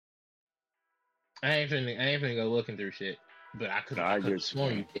I ain't finna go looking through shit. But No, I I could have get you, sworn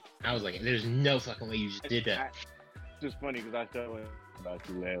you man. did. I was like, there's no fucking way you just did that. It's just funny because I told about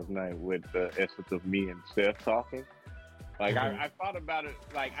you last night with the essence of me and Steph talking. Like Mhm. I thought about it.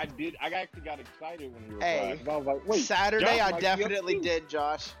 Like I did. I actually got excited when you Hey, replied. I was like, wait, Saturday Josh I might be up definitely too. did,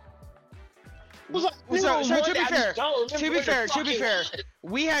 Josh. Was like, So to be I fair, just don't remember where the fuck it was.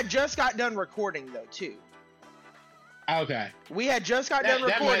 we had just got done recording though too. Okay. We had just got done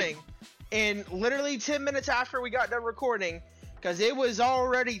That recording, and literally 10 minutes after we got done recording, because it was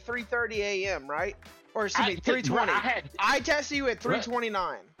already 3:30 a.m. right? Or excuse me, 3:20. I texted you at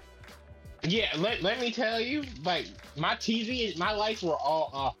 3:29. Yeah, let me tell you, like my TV, my lights were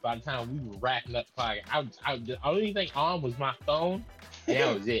all off by the time we were wrapping up the podcast. The only thing on was my phone, and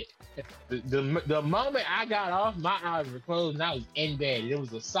that was it. The moment I got off, my eyes were closed, and I was in bed. It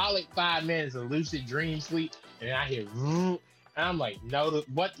was a solid 5 minutes of lucid dream sleep, and I hear, and I'm like, no,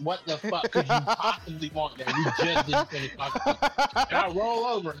 what the fuck could you possibly want that we just didn't finish talking about? And I roll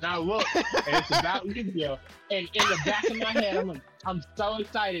over and I look, and it's about Yu-Gi-Oh! And in the back of my head, I'm like, I'm so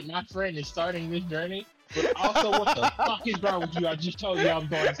excited. My friend is starting this journey, but also, what the fuck is wrong with you? I just told you I'm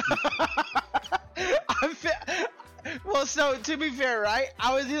going to sleep. Well, so to be fair, right?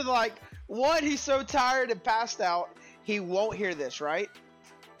 I was either like, one, he's so tired and passed out, he won't hear this, right?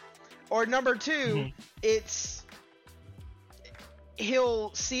 Or number two, it's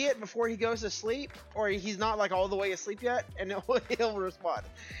he'll see it before he goes to sleep, or he's not like all the way asleep yet, and he'll respond.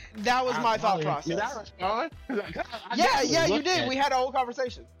 That was my thought process. Did I respond? Yeah, you did. We had a whole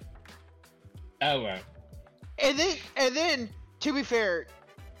conversation. Oh, well. And then, to be fair,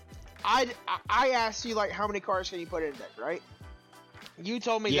 I asked you, like, how many cards can you put in a deck, right? You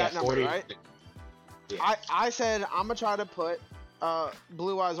told me that number, 40. Right? Yeah. I said I'm gonna try to put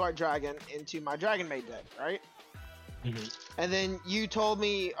Blue Eyes White Dragon into my Dragon Maid deck, right? Mm-hmm. And then you told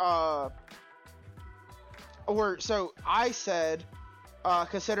me, so I said,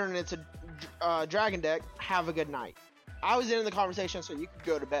 considering it's a dragon deck, have a good night. I was in the conversation so you could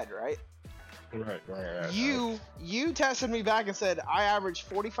go to bed, right? Right. You tested me back and said I average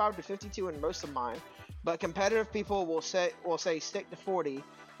 45 to 52 in most of mine, but competitive people will say stick to 40.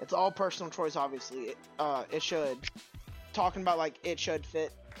 It's all personal choice, obviously. It should. Talking about like it should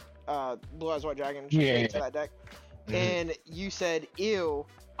fit. Blue Eyes White Dragon should fit to that deck. Mm-hmm. And you said, ew,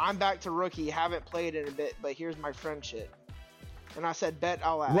 I'm back to rookie, haven't played in a bit, but here's my friend shit. And I said, bet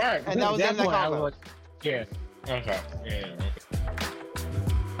I'll add. Right. And that was in the combo. Like, yeah. Okay. Yeah.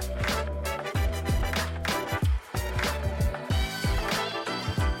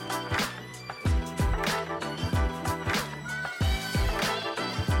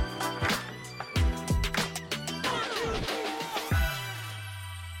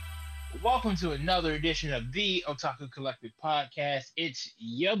 Welcome to another edition of the Otaku Collective Podcast. It's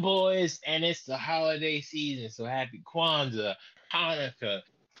your boys, and it's the holiday season, so happy Kwanzaa, Hanukkah,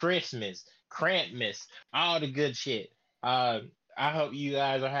 Christmas, Krampus, all the good shit. I hope you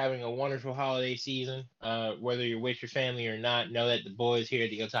guys are having a wonderful holiday season. Whether you're with your family or not, know that the boys here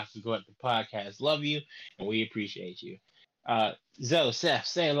at the Otaku Collective Podcast love you, and we appreciate you. Zoe, Seth,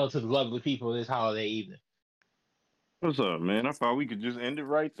 say hello to the lovely people this holiday evening. What's up, man? I thought we could just end it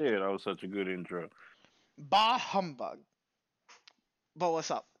right there. That was such a good intro. Bah humbug. But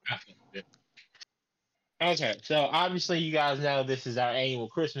what's up? Okay, so obviously you guys know this is our annual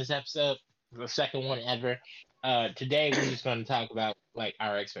Christmas episode, the second one ever. Today we're just going to talk about like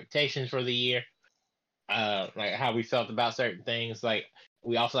our expectations for the year, like how we felt about certain things. Like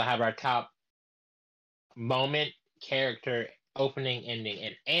we also have our top moment, character, opening, ending,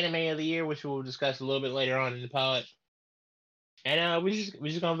 and anime of the year, which we'll discuss a little bit later on in the pod. And we're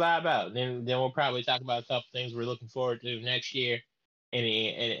just gonna vibe out. Then we'll probably talk about a couple things we're looking forward to next year, and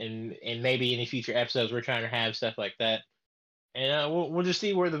maybe any future episodes we're trying to have stuff like that. And we'll just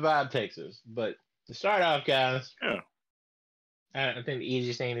see where the vibe takes us. But to start off, guys, I think the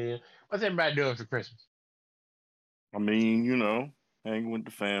easiest thing to do. What's everybody doing for Christmas? I mean, hanging with the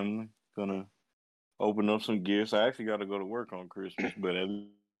family, gonna open up some gifts. I actually got to go to work on Christmas, but at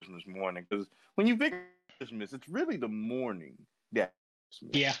Christmas morning, because when you think Christmas, it's really the morning that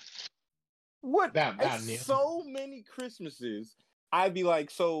Christmas. Yeah. What? So many Christmases. I'd be like,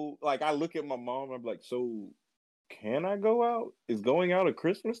 I look at my mom, I'm like, so can I go out? Is going out a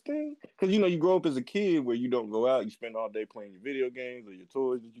Christmas thing? Because, you grow up as a kid where you don't go out. You spend all day playing your video games or your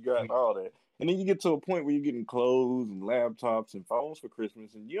toys that you got and all that. And then you get to a point where you're getting clothes and laptops and phones for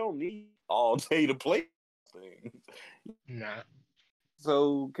Christmas, and you don't need all day to play things. Nah.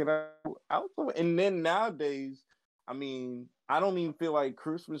 So can I go out? And then nowadays, I mean, I don't even feel like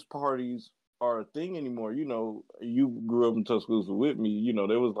Christmas parties are a thing anymore. You grew up in Tuscaloosa with me.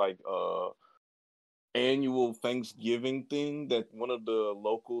 There was like annual Thanksgiving thing that one of the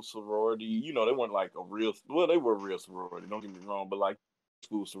local sorority, they weren't like they were a real sorority, don't get me wrong, but like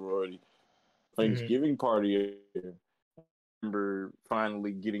school sorority Thanksgiving party. I remember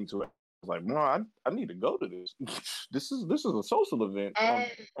finally getting to it. I was like, Mom, I need to go to this. This is a social event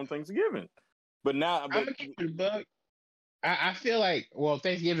on Thanksgiving. But now, I'm gonna keep it a buck. I feel like, well,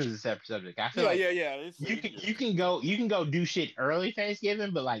 Thanksgiving is a separate subject. I feel you can go do shit early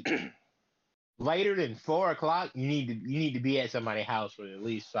Thanksgiving, but like later than 4:00, you need to be at somebody's house for at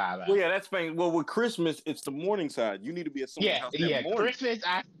least 5 hours. Well, yeah, that's fine. Well, with Christmas, it's the morning side. You need to be at someone's house that morning. Christmas,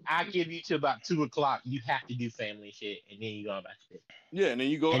 I give you to about 2:00. You have to do family shit, and then you go about shit. Yeah, and then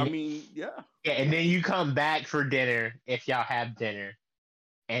you go. Yeah, and then you come back for dinner if y'all have dinner,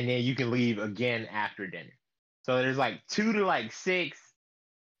 and then you can leave again after dinner. So there's like 2 to like 6,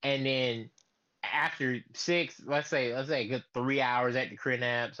 and then after 6, let's say a good 3 hours at the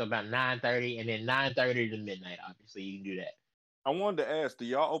crib, so about 9:30, and then 9:30 to midnight. Obviously, you can do that. I wanted to ask, do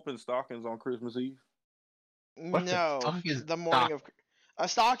y'all open stockings on Christmas Eve? No, the morning of a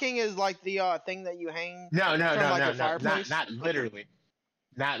stocking is like the thing that you hang. No, not literally.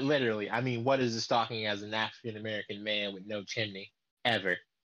 Not literally. I mean, what is a stocking as an African American man with no chimney ever?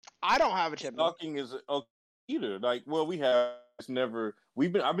 I don't have a chimney. Stocking is either like, well, we have never.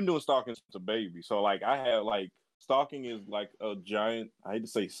 I've been doing stockings since a baby, so like I have like stocking is like a giant. I hate to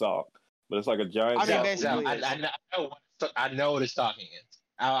say sock, but it's like a giant. I mean, basically, I know what a stocking is.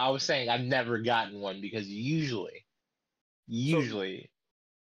 I was saying I've never gotten one because usually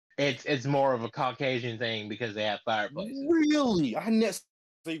it's more of a Caucasian thing because they have fireplaces. Really, I never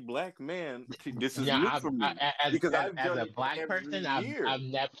say black man. This is new for me because as a black person, I've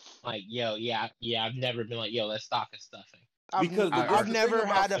never like I've never been like let's stock a stuffing. I've never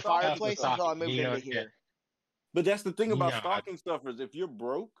had a fireplace until I moved into here. But that's the thing about stocking stuffers. If you're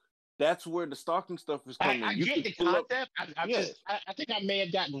broke, that's where the stocking stuffers come in. I get the concept. I think I may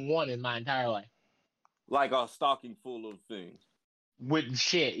have gotten one in my entire life. Like a stocking full of things. With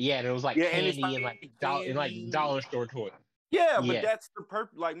shit, and it was like candy and like dollar store toys. Yeah, but that's the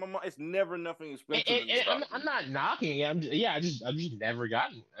purpose. Like my mom, it's never nothing expensive. I'm not knocking it. I've just never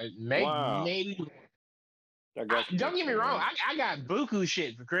gotten. Maybe. Don't get me wrong. I got buku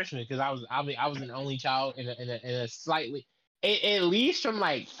shit for Christmas because I was an only child in a slightly at least from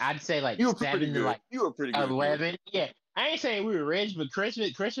like I'd say like 7 to like you were pretty good 11. Yeah, I ain't saying we were rich, but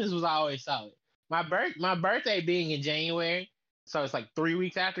Christmas was always solid. My birthday being in January, so it's like 3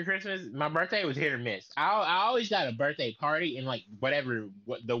 weeks after Christmas. My birthday was hit or miss. I always got a birthday party and like what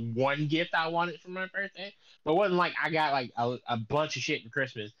the one gift I wanted for my birthday, but it wasn't like I got like a bunch of shit for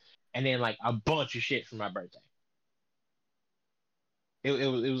Christmas and then like a bunch of shit for my birthday. It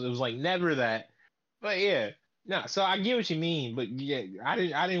was like never that, but yeah, no. So I get what you mean, but yeah, I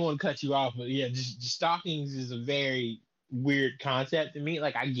didn't want to cut you off, but yeah, just stockings is a very weird concept to me.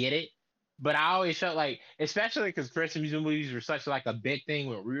 Like I get it, but I always felt like, especially because Christmas movies were such like a big thing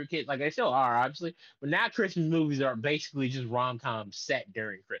when we were kids, like they still are obviously, but now Christmas movies are basically just rom-coms set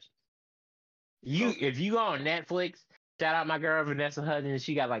during Christmas. If you go on Netflix, shout out my girl Vanessa Hudgens,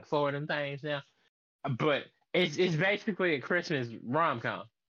 she got like 4 of them things now, but. It's basically a Christmas rom-com.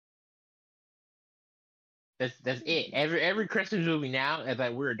 That's it. Every Christmas movie now, as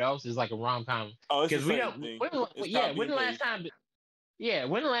like we're adults, is like a rom-com. Oh, it's the we same don't. thing. When the last time? Yeah,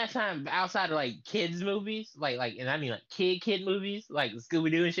 when the last time outside of like kids movies, like and I mean like kid movies, like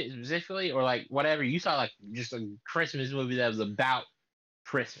Scooby-Doo and shit specifically, or like whatever, you saw like just a Christmas movie that was about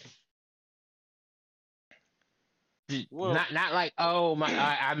Christmas. Well, not like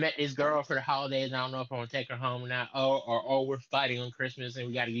I met this girl for the holidays and I don't know if I want to take her home or not. Or we're fighting on Christmas and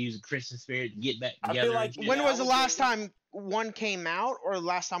we got to use the Christmas spirit to get back together. I feel like when was the last time one came out, or the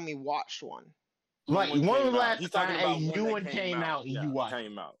last time we watched one? Like when was the last time a new one came out and you watched?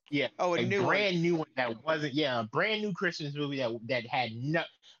 Came out. Yeah. Oh, a new one that wasn't. Yeah, a brand new Christmas movie that had no.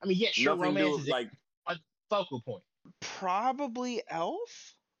 I mean, sure, romance is like a focal point. Probably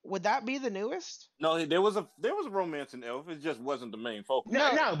Elf. Would that be the newest? No, there was a romance in Elf. It just wasn't the main focal.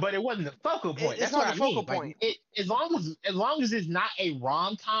 No, but it wasn't the focal point. That's not the focal point. Like, as long as it's not a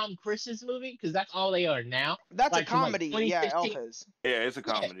rom-com Christmas movie, because that's all they are now. That's like, a comedy. Like yeah, Elf is. Yeah, it's a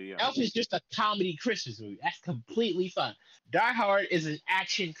comedy. Yeah. Elf is just a comedy Christmas movie. That's completely fine. Die Hard is an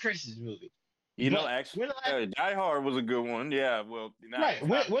action Christmas movie. Actually, Die Hard was a good one. Yeah, well, right.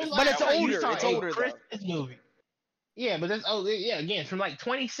 But it's older. It's older Christmas movie. Yeah, but that's again from like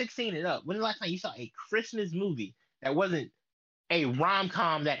 2016 and up. When the last time you saw a Christmas movie that wasn't a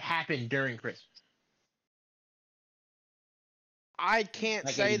rom-com that happened during Christmas? I can't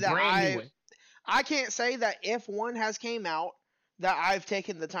say that I can't say that if one has came out that I've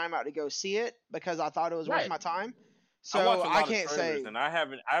taken the time out to go see it because I thought it was worth my time. So I watch a lot I can't of trailers, say, and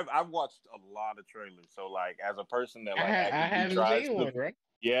I've watched a lot of trailers. So like, as a person that I, like I actively haven't tries seen to, one, bro.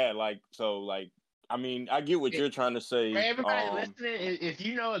 yeah, like so like. I mean, I get what you're trying to For say. everybody listening, if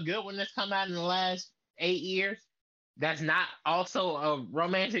you know a good one that's come out in the last 8 years, that's not also a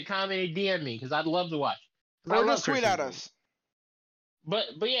romantic comedy, DM me because I'd love to watch. I or love just tweet Christmas at movies. us.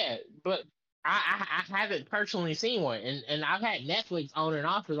 But yeah, but I haven't personally seen one, and I've had Netflix on and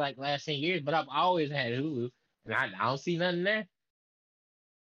off for like last 10 years, but I've always had Hulu, and I don't see nothing there.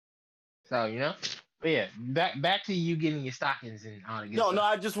 So but yeah, back to you getting your stockings and all the good stuff. No,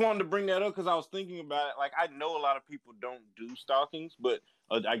 I just wanted to bring that up because I was thinking about it. Like, I know a lot of people don't do stockings, but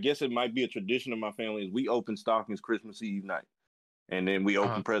I guess it might be a tradition of my family is we open stockings Christmas Eve night, and then we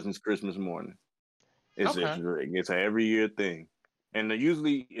open presents Christmas morning. It's an every year thing, and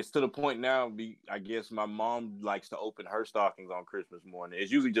usually it's to the point now. I guess my mom likes to open her stockings on Christmas morning.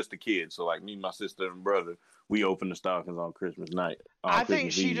 It's usually just the kids, so like me, my sister, and brother, we open the stockings on Christmas night. I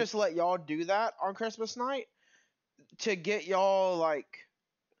think she just let y'all do that on Christmas night to get y'all like,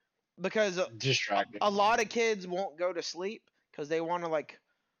 because a lot of kids won't go to sleep because they want to like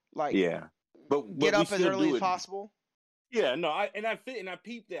yeah, but get we up as still early do as it. possible. Yeah, no, I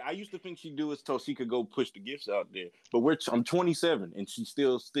peeped that. I used to think she'd do it so she could go push the gifts out there. But I'm 27 and she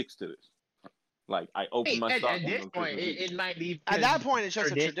still sticks to this. Like, I open my stockings at this on point, Christmas Eve. At that point, it's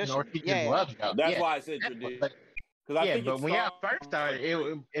just a tradition. Or she just Yeah. loves y'all. That's why I said tradition. Because I think but when y'all first started,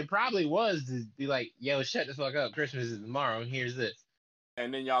 it probably was to be like, yo, shut the fuck up. Christmas is tomorrow, and here's this.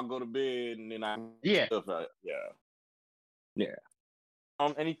 And then y'all go to bed, and then stuff out. Yeah.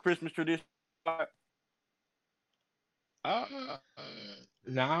 Any Christmas tradition?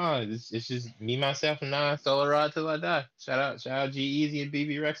 Nah, it's just me, myself, and I. Solo ride till I die. Shout out G Easy and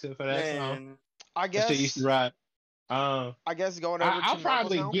BB Rexa for that song. I guess that shit used to ride. I guess going over I'll to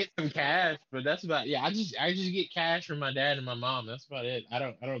probably get some cash, but that's about I just get cash from my dad and my mom. That's about it. I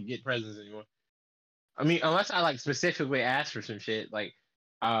don't get presents anymore. I mean, unless I like specifically ask for some shit, like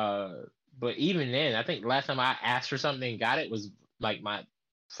but even then, I think the last time I asked for something and got it was like my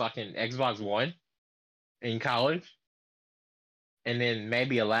fucking Xbox One in college, and then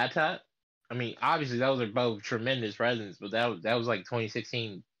maybe a laptop. I mean, obviously those are both tremendous presents, but that was like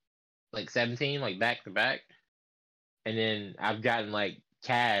 2016, like 17, like back to back. And then I've gotten like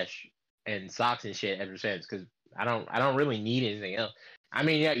cash and socks and shit ever since because I don't really need anything else. I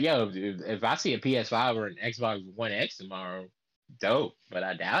mean, if I see a PS5 or an Xbox One X tomorrow, dope, but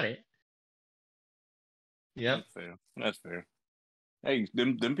I doubt it. Yeah, That's fair. Hey,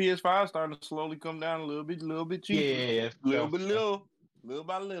 them PS5 starting to slowly come down a little bit cheaper. Yeah, little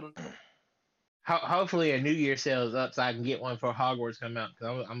by little. Hopefully, a New Year sale is up so I can get one for Hogwarts come out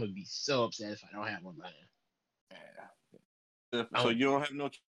because I'm gonna be so upset if I don't have one by then. Yeah. So you don't have no.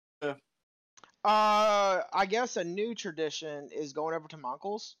 I guess a new tradition is going over to my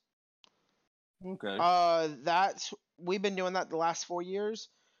uncle's. Okay. We've been doing that the last 4 years.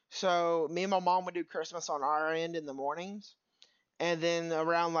 So me and my mom would do Christmas on our end in the mornings, and then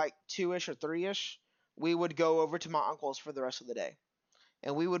around like 2ish or 3ish, we would go over to my uncle's for the rest of the day,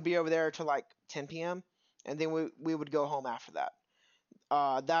 and we would be over there till like 10 p.m. and then we would go home after that.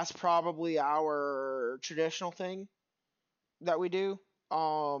 That's probably our traditional thing that we do.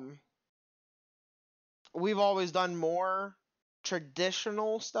 We've always done more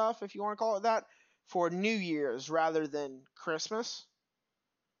traditional stuff, if you want to call it that, for New Year's rather than Christmas.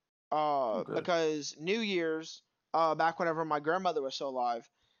 Because New Year's, back whenever my grandmother was still alive,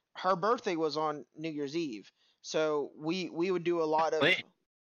 her birthday was on New Year's Eve. So we would do a lot of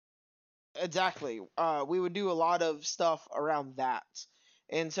exactly. We would do a lot of stuff around that.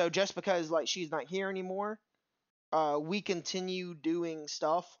 And so just because like she's not here anymore, we continue doing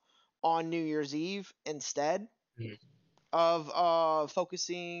stuff on New Year's Eve instead of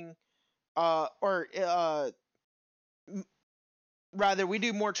focusing rather we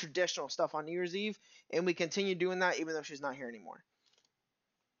do more traditional stuff on New Year's Eve, and we continue doing that even though she's not here anymore.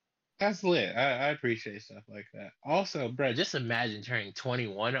 That's lit. I appreciate stuff like that. Also, bro, just imagine turning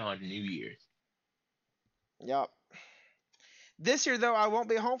 21 on New Year's. Yep. This year though, I won't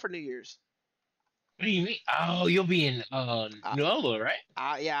be home for New Year's. What do you mean? Oh, you'll be in NOLA, right?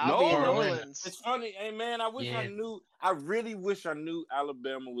 Yeah, I'll be in New Orleans. It's funny, hey man. I knew. I really wish I knew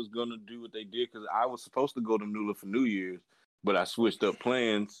Alabama was gonna do what they did because I was supposed to go to NOLA for New Year's, but I switched up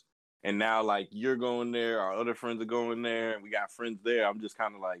plans, and now like you're going there, our other friends are going there, and we got friends there. I'm just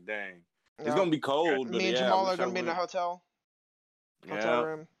kind of like, dang, it's gonna be cold. Me and Jamal are gonna be in a hotel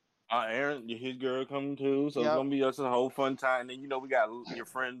room. Aaron, his girl coming too, so it's gonna be us a whole fun time. And then we got your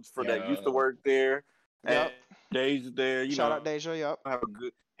friends that used to work there. Yep. Deja's there. Shout out Deja. Yep.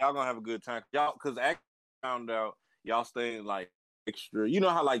 Y'all gonna have a good time. Y'all, because I found out y'all staying like extra. You know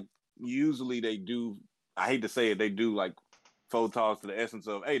how like usually they do. I hate to say it, they do like photos to the essence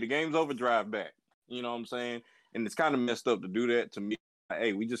of, hey, the game's over, drive back. You know what I'm saying? And it's kind of messed up to do that to me. Like,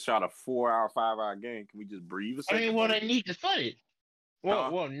 hey, we just shot a 4-hour, 5-hour game. Can we just breathe a second? Well, they need the footage.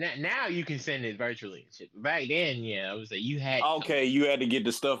 Well, now you can send it virtually. Back then, yeah, it was that you had. Okay, you had to get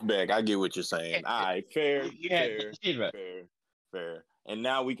the stuff back. I get what you're saying. All right, fair. And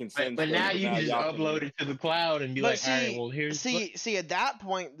now we can send. But now you can just upload it to the cloud and be like, all right, well, here's. See, at that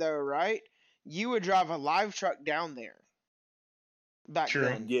point though, right? You would drive a live truck down there. Back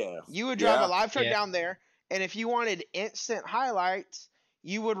then, yeah, you would drive a live truck down there, and if you wanted instant highlights,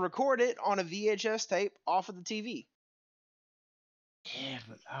 you would record it on a VHS tape off of the TV. Yeah,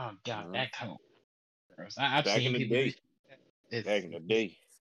 but oh god, that cold. I've back seen in the people day. Back in the day.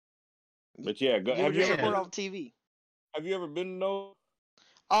 But yeah, have you ever record off TV? Have you ever been to no?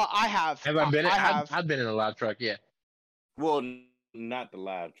 I have. Have I been? have. I've been in a live truck. Yeah. Well, not the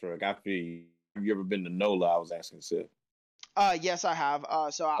live truck. I feel. Have you ever been to NOLA? I was asking Seth. Yes, I have.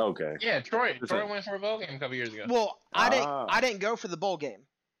 Okay. Yeah, Troy went for a bowl game a couple years ago. Well, I didn't go for the bowl game.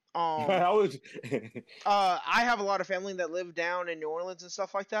 I have a lot of family that live down in New Orleans and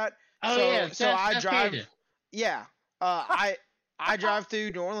stuff like that. Oh, so I drive. Cajun. Yeah. I drive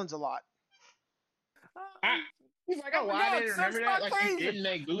through New Orleans a lot. He's like, oh, I didn't remember that. Like you didn't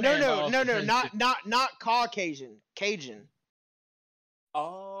make No, not Caucasian, Cajun.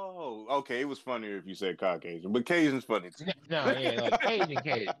 Oh, okay. It was funnier if you said Caucasian, but Cajun's funny too. No, yeah, like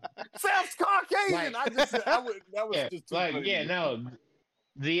Cajun. Sounds Caucasian. That was just too like, funny. yeah, no.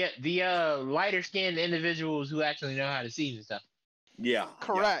 The lighter skinned individuals who actually know how to season stuff. Yeah,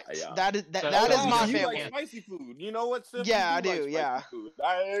 correct. Yeah. That is my you family. Like spicy food. You know what? Seth? Yeah, I do. Yeah, food.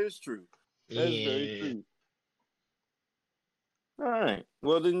 That is true. That's very true. All right.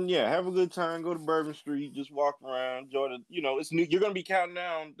 Well, then, yeah, have a good time. Go to Bourbon Street. Just walk around. Enjoy the, it's new. You're going to be counting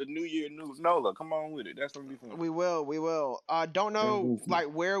down the New Year, NOLA. Come on with it. That's going to be fun. We will. Don't know,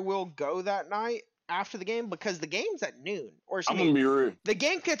 like, where we'll go that night after the game because the game's at noon. I'm going to be real. The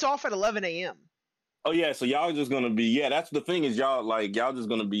game kicks off at 11 a.m. Oh, yeah. So y'all just going to be, that's the thing is y'all just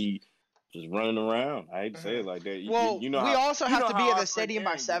going to be just running around. I hate to say it like that. Well, we also have to be at the stadium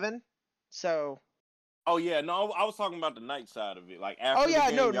by 7. So... Oh yeah, no, I was talking about the night side of it. Like after the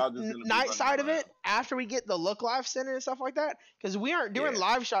game, y'all just night side of it. After we get the Look Live Center and stuff like that, because we aren't doing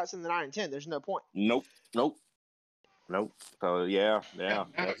live shots in the 9 and 10. There's no point. Nope. So yeah.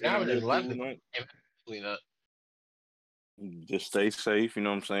 Just stay safe. You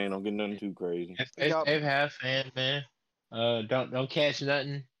know what I'm saying? Don't get nothing too crazy. Have fun, man. Don't catch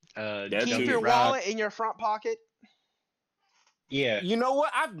nothing. Keep your wallet in your front pocket. Yeah. You know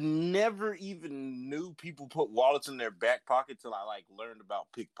what? I've never even knew people put wallets in their back pocket till I learned about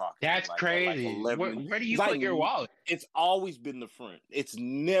pickpocketing. That's crazy. Where do you put your wallet? It's always been the front. It's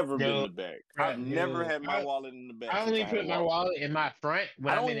never been the back. I've never had my wallet in the back. I only put my wallet in my front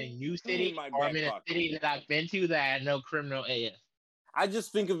when I'm in a new city or I'm in a city that I've been to that I had no criminal AF. I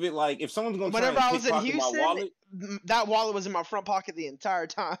just think of it like if someone's going to try and pickpocket my wallet, that wallet was in my front pocket the entire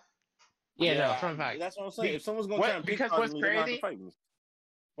time. Yeah, no, front pocket. That's what I'm saying. If someone's going to try and pickpocket me, they're going to fight me.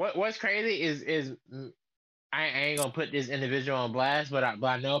 What's crazy is I ain't gonna put this individual on blast, but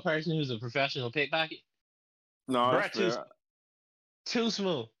I know a person who's a professional pickpocket. No, that's too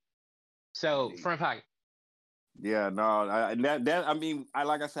smooth. So front pocket. Yeah, no,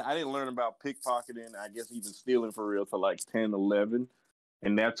 like I said, I didn't learn about pickpocketing. I guess even stealing for real till 10, 11,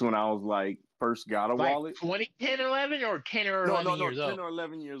 and that's when I was first got a wallet. 10, 11, or 10 or 11 years old. 10 or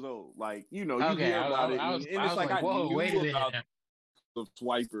 11 years old. You hear about it, and it's I knew wait a minute about the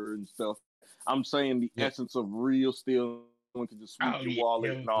swiper and stuff. I'm saying the essence of real stealing to just sweep your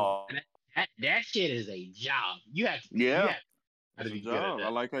wallet and all. That shit is a job. You have to. It's a job. I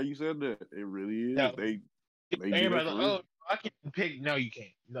like how you said that. It really is. No. They Everybody's I can pick. No, you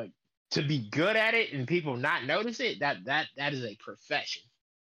can't. To be good at it and people not notice it. That is a profession.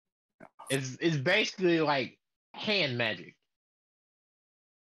 It's basically like hand magic.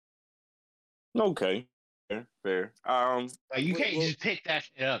 Okay. Fair. You can't just pick that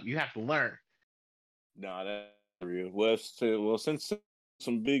shit up. You have to learn. Nah, that's real. Well, since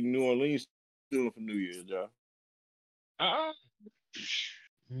some big New Orleans doing for New Year's, y'all.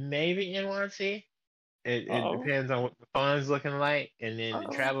 Maybe NYC. It depends on what the fun's looking like, and then the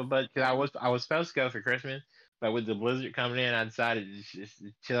travel budget. Because I was supposed to go for Christmas, but with the blizzard coming in, I decided to just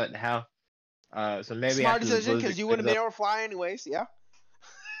chill at the house. So maybe smart decision because you would have been able to fly anyways. Yeah.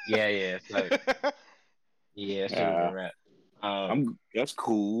 Yeah. So, yeah, That's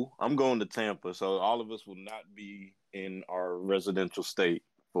cool. I'm going to Tampa, so all of us will not be in our residential state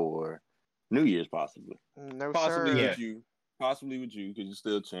for New Year's, possibly. No, Possibly sir. with you. Possibly with you, because you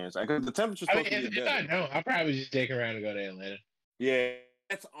still a chance. Because the temperature's I mean, supposed to get if I better. don't, I'll probably just stick around and go to Atlanta. Yeah,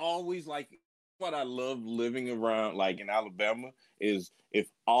 that's always like what I love living around, like in Alabama, is if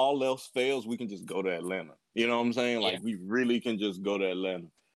all else fails, we can just go to Atlanta. You know what I'm saying? Yeah. Like we really can just go to Atlanta.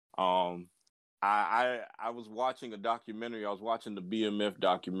 Um, I was watching a documentary. I was watching the BMF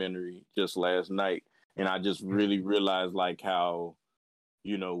documentary just last night, and I just really realized like how,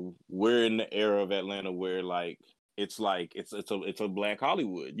 we're in the era of Atlanta where it's a Black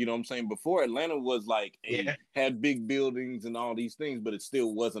Hollywood. You know what I'm saying? Before Atlanta was like had big buildings and all these things, but it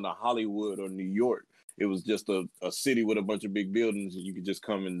still wasn't a Hollywood or New York. It was just a city with a bunch of big buildings and you could just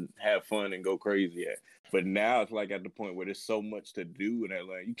come and have fun and go crazy at. But now it's like at the point where there's so much to do in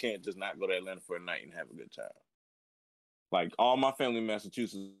Atlanta. You can't just not go to Atlanta for a night and have a good time. Like all my family in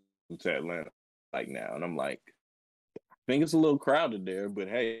Massachusetts is to Atlanta like now. And I'm like, I think it's a little crowded there, but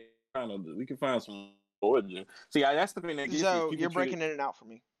hey, we can find some origin. See, that's the thing that gets So you're breaking in and out for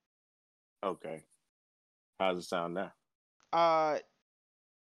me. Okay. How does it sound now?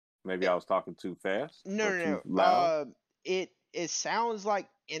 Maybe I was talking too fast. No. Loud? It sounds like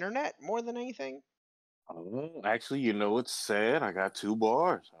internet more than anything. Oh, actually, it's sad. I got 2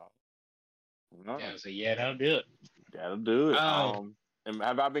 bars. Yeah, so that'll do it. That'll do it. And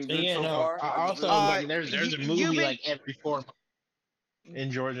have I been good so far? Also, like, there's a movie like every 4 months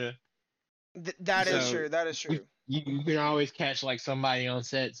in Georgia. That is true. That is true. You can always catch like somebody on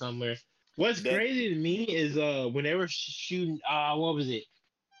set somewhere. What's crazy to me is when they were shooting what was it?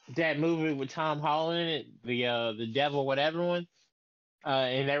 That movie with Tom Holland in it, the Devil whatever one.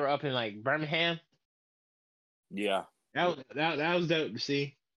 And they were up in like Birmingham. Yeah. That was dope to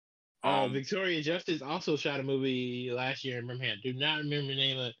see. Victoria Justice also shot a movie last year in Birmingham. Do not remember the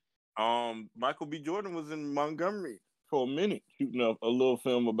name of it. Michael B. Jordan was in Montgomery for a minute shooting a little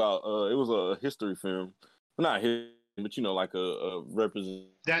film about it was a history film. Not history, but like a represent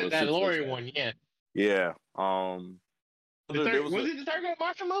that Lori one, yeah. Yeah. Was it the Thurgood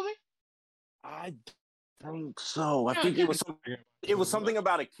Marshall movie? I think so. I think it was something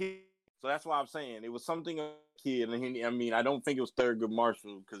about a kid. So that's why I'm saying it was something about a kid. And I don't think it was Thurgood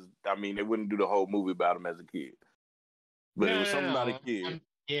Marshall because they wouldn't do the whole movie about him as a kid. But it was something about a kid.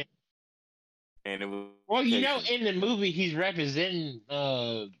 Yeah. And it was in the movie he's representing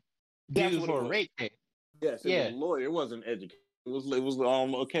dude for a rape case. Yes, it was a lawyer. It wasn't educated. It was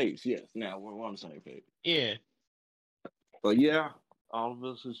a case. Yes. Now we're on the same page. Yeah. But yeah, all of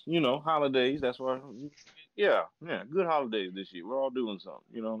us is holidays. That's why. Yeah, good holidays this year. We're all doing something.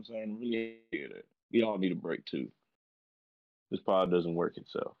 You know what I'm saying? Really hear that. We all need a break too. This pod doesn't work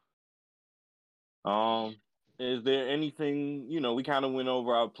itself. Is there anything, we kind of went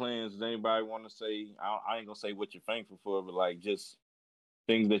over our plans. Does anybody want to say, I ain't gonna say what you're thankful for, but like just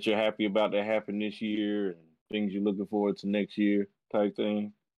things that you're happy about that happened this year and things you're looking forward to next year type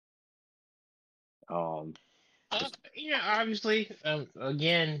thing? Obviously,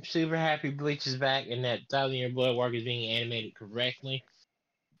 again, super happy Bleach is back and that 1,000-Year Blood Work is being animated correctly.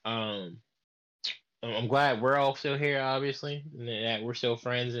 I'm glad we're all still here, obviously, and that we're still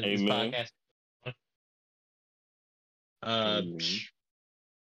friends in this podcast.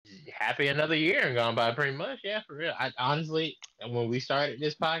 Happy another year gone by, pretty much. Yeah, for real. I honestly, when we started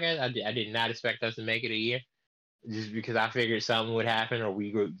this podcast, I did not expect us to make it a year, just because I figured something would happen, or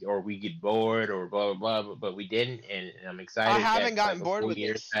we get bored, or blah blah blah. But we didn't, and I'm excited. I haven't gotten bored with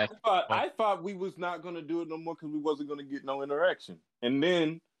this. I thought we was not gonna do it no more because we wasn't gonna get no interaction, and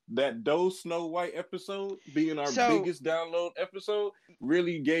then that Doe Snow White episode being our biggest download episode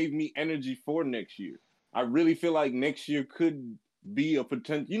really gave me energy for next year. I really feel like next year could be a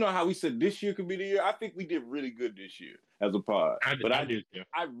potential. You know how we said this year could be the year? I think we did really good this year as a pod. I do too.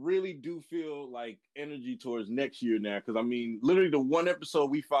 I really do feel like energy towards next year now because literally the one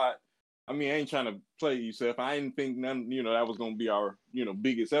episode we fought. I ain't trying to play you, Seth. I didn't think none. That was gonna be our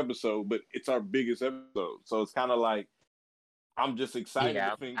biggest episode, but it's our biggest episode. So it's kind of like I'm just excited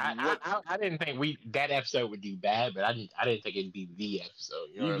to think. I didn't think that episode would do bad, but I didn't think it'd be the episode.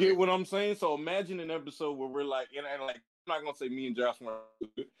 You get what I'm saying? So imagine an episode where we're like, and like I'm not gonna say me and Josh weren't,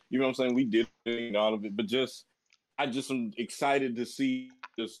 you know what I'm saying? We did all of it, but I just am excited to see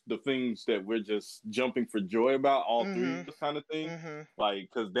just the things that we're just jumping for joy about, all three of this kind of thing. Like,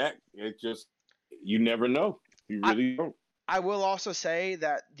 because you never know. You really don't. I will also say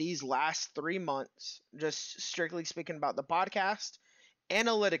that these last 3 months, just strictly speaking about the podcast,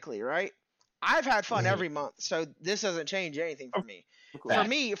 analytically, right? I've had fun every month, so this doesn't change anything for me.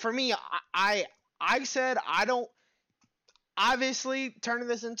 For me, I said I don't. obviously turning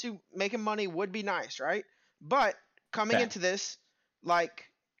this into making money would be nice, right? But coming into this, like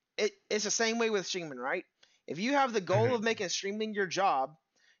it's the same way with streaming, right? If you have the goal of making streaming your job,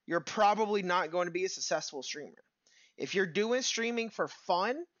 you're probably not going to be a successful streamer. If you're doing streaming for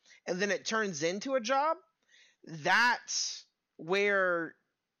fun and then it turns into a job, that's where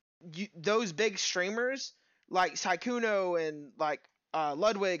those big streamers like Saikuno and like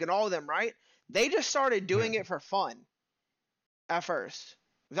Ludwig and all of them, right? They just started doing it for fun at first.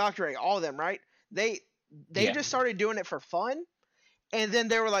 Valkyrie, all of them, right? They just started doing it for fun, and then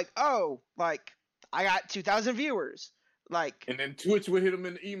they were like, oh, like I got 2,000 viewers, like. And then Twitch would hit them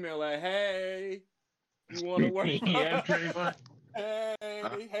in the email like, hey, you want to work? Yeah, pretty much.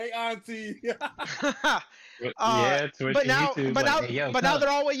 Hey, auntie. Twitch but and now, YouTube, but like, now, hey, yo, but now they're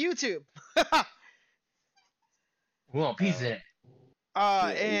all with YouTube. We want a piece of that.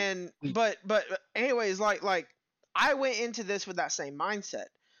 But anyways, like I went into this with that same mindset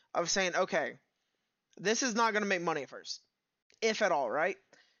of saying, okay, this is not gonna make money at first, if at all, right?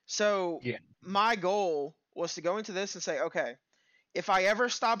 So my goal was to go into this and say, okay, if I ever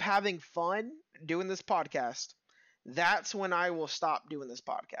stop having fun doing this podcast, that's when I will stop doing this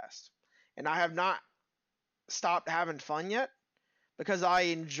podcast. And I have not stopped having fun yet because I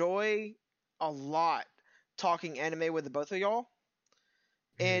enjoy a lot talking anime with the both of y'all.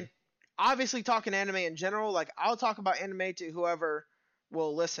 And obviously talking anime in general, like I'll talk about anime to whoever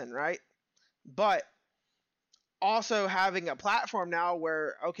will listen, right? But also having a platform now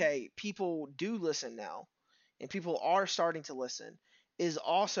where, okay, people do listen now and people are starting to listen is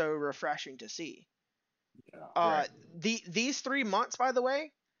also refreshing to see. These 3 months, by the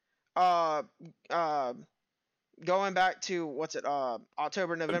way, going back to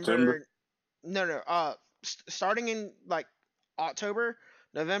October, November. No, starting in like October,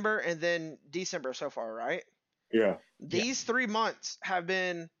 November, and then December so far, right? Yeah. These 3 months have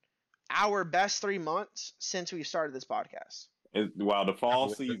been our best 3 months since we started this podcast. Wow, the fall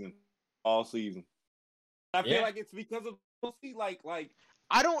season. I feel like it's because of like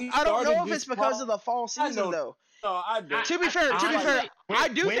I don't know if it's because of the fall season though. No, I don't. To be fair, I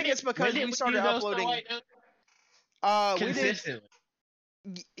do think it's because we started uploading. Consistently.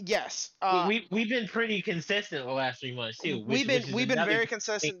 Yes. We've been pretty consistent the last 3 months too. We've been very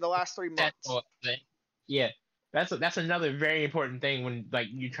consistent the last 3 months. Yeah, that's another very important thing when like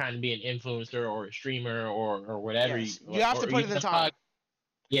you're trying to be an influencer or a streamer or whatever. Yes. You have to put it in time.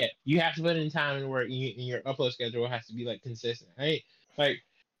 Yeah, you have to put it in time and where your upload schedule has to be like consistent, right? Like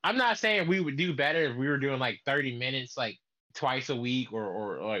I'm not saying we would do better if we were doing like 30 minutes like twice a week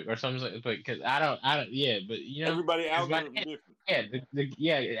or something like, but because I don't but you know everybody algorithm different.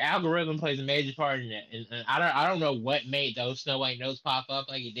 The algorithm plays a major part in that, and I don't know what made those Snow White Notes pop up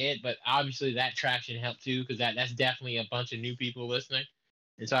like it did, but obviously that traction helped too because that's definitely a bunch of new people listening,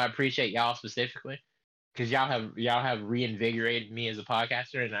 and so I appreciate y'all specifically because y'all have reinvigorated me as a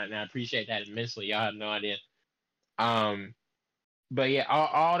podcaster, and I appreciate that immensely. Y'all have no idea. But yeah,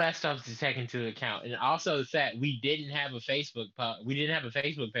 all that stuff to take into account, and also the fact we didn't have a Facebook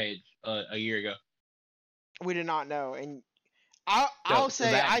page a year ago. We did not know, and I'll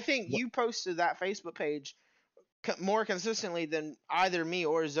say I think you posted that Facebook page more consistently than either me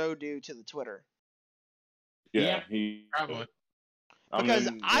or Zoe do to the Twitter. Yeah, he probably because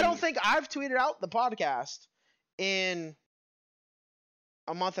I don't think I've tweeted out the podcast in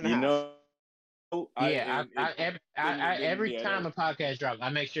a month and a half. Every time a podcast drops, I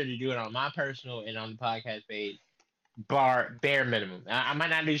make sure to do it on my personal and on the podcast page. Bare minimum. I might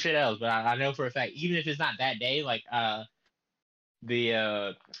not do shit else, but I know for a fact, even if it's not that day, like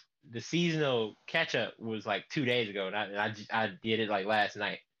the seasonal catch up was like 2 days ago, and I did it like last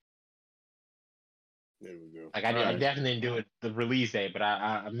night. There we go. Like I definitely didn't do it the release day, but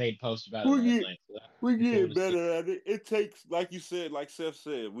I made posts about it. We're getting better at it. It takes, like you said, like Seth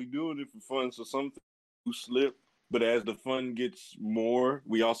said, we doing it for fun. So some things slip, but as the fun gets more,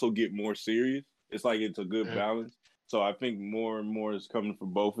 we also get more serious. It's like it's a good balance. So I think more and more is coming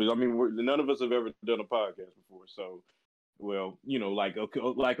from both. I mean, none of us have ever done a podcast before, so well, you know, like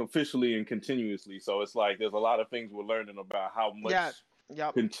officially and continuously. So it's like there's a lot of things we're learning about how much.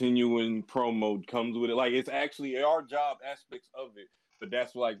 Continuing promo comes with it. Like it's actually our job aspects of it, but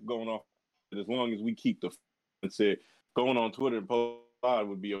that's like going off. As long as we keep the and said going on Twitter and post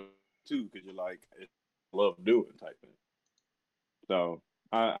would be too because you're like love doing type thing. So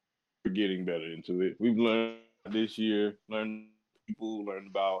we're getting better into it. We've learned this year, learned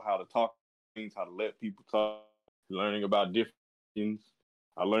about how to talk things, how to let people talk, learning about different things.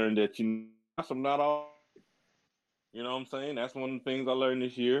 I learned that I'm not all. You know what I'm saying? That's one of the things I learned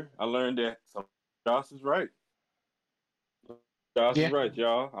this year. I learned that Josh is right. Josh is right,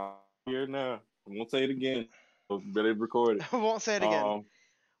 y'all. I'm here now. I won't say it again. So better record it. I won't say it again.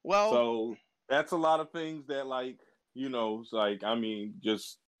 Well, so that's a lot of things that, like, it's like, I mean,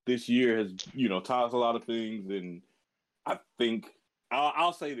 just this year has, taught us a lot of things, and I think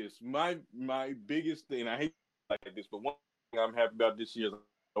I'll say this: my biggest thing. I hate like this, but one thing I'm happy about this year is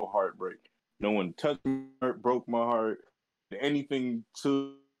no heartbreak. No one touched my heart, broke my heart, anything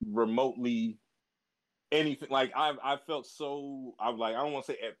to remotely anything. Like I felt so. I'm like, I don't want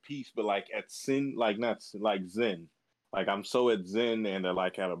to say at peace, but like at zen, like not like zen. Like I'm so at zen and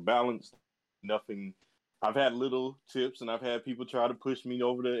like at a balance. Nothing. I've had little tips and I've had people try to push me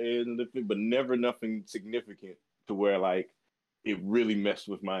over the edge, but never nothing significant to where like it really messed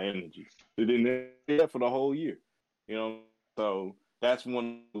with my energy. It didn't do that for the whole year, So that's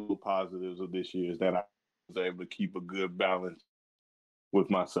one of the positives of this year is that I was able to keep a good balance with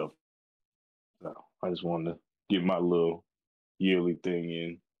myself. So I just wanted to get my little yearly thing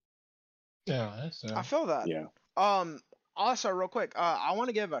in. Yeah, that's I feel that. Yeah. Also, real quick, I want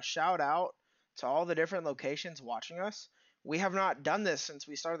to give a shout out to all the different locations watching us. We have not done this since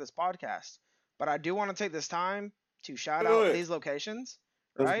we started this podcast, but I do want to take this time to shout out these locations.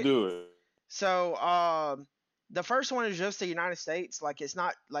 Right? Let's do it. So, the first one is just the United States. Like, it's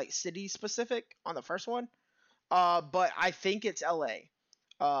not like city specific on the first one. But I think it's LA.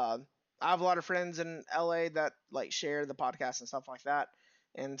 I have a lot of friends in LA that like share the podcast and stuff like that.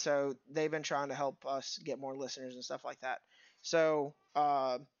 And so they've been trying to help us get more listeners and stuff like that. So,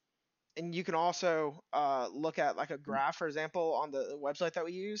 and you can also look at like a graph, for example, on the website that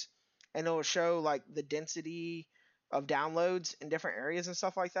we use, and it will show like the density of downloads in different areas and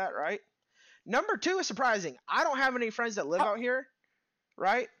stuff like that, right? Number 2 is surprising. I don't have any friends that live out here,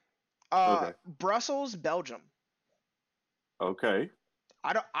 right? Okay. Brussels, Belgium. Okay.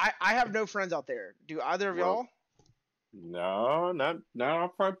 I have no friends out there. Do either of y'all? No, not in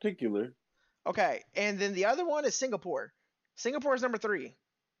particular. Okay, and then the other one is Singapore. Singapore is number 3.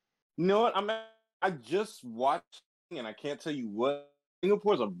 You know what? I just watched, and I can't tell you what.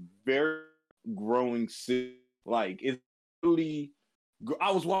 Singapore is a very growing city. Like it's really.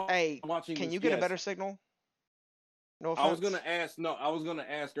 I was watching. Can you get a better signal? No offense. I was gonna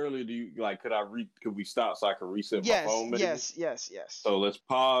ask earlier. Do you like? Could we stop so I could reset my phone? Maybe? Yes. So let's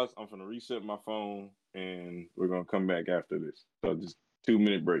pause. I'm gonna reset my phone, and we're gonna come back after this. So just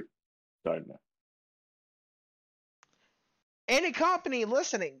 2-minute break. Starting now. Any company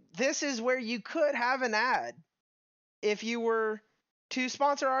listening, this is where you could have an ad if you were to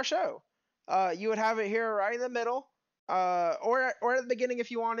sponsor our show. You would have it here right in the middle, or at the beginning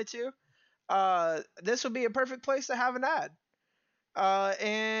if you wanted to. This would be a perfect place to have an ad.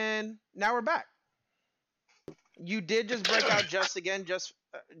 And now we're back. You did just break out just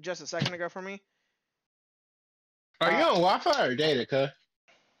a second ago for me. Are you on Wi-Fi or data, cuz?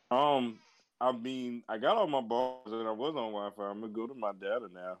 I mean, I got all my bars and I was on Wi-Fi. I'm gonna go to my data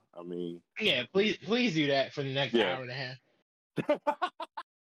now. I mean, yeah, please do that for the next hour and a half.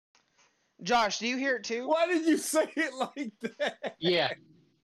 Josh, do you hear it too? Why did you say it like that? Yeah,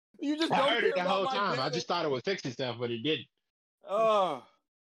 you just I don't heard care it the about whole my time. data? I just thought it would fix itself, but it didn't.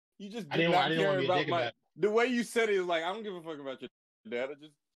 You just I didn't want to be a dick about it. The way you said it is like I don't give a fuck about your data.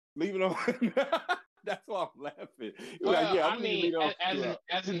 Just leave it on. That's why I'm laughing. Well, like, yeah, I mean,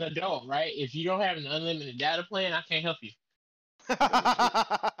 as an adult, right? If you don't have an unlimited data plan, I can't help you.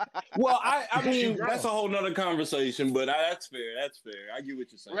 Well, I mean, that's a whole nother conversation, but that's fair. That's fair. I get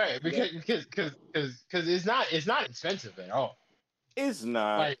what you're saying. Right, because it's not expensive at all. It's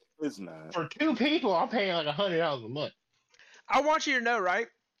not. Like, it's not. For 2 people, I'm paying like $100 a month. I want you to know, right?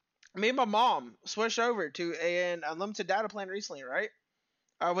 Me and my mom switched over to an unlimited data plan recently, right?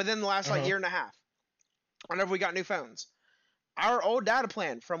 Within the last like year and a half. Whenever we got new phones. Our old data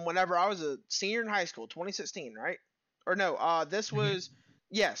plan from whenever I was a senior in high school, 2016, right? Or no, this was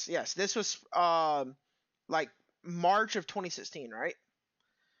yes, this was like March of 2016, right?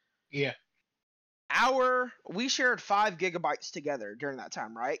 Yeah. We shared 5 gigabytes together during that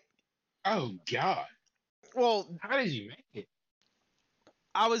time, right? Oh God. Well, how did you make it?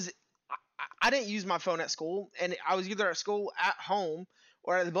 I didn't use my phone at school, and I was either at school, at home,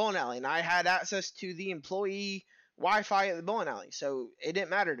 or at the bowling alley, and I had access to the employee Wi-Fi at the bowling alley, so it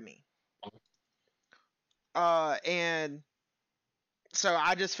didn't matter to me. And so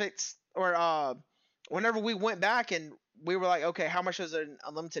I just fixed, or whenever we went back and we were like, okay, how much does an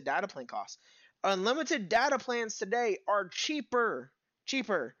unlimited data plan cost? Unlimited data plans today are cheaper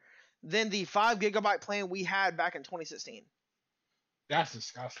than the 5 gigabyte plan we had back in 2016. That's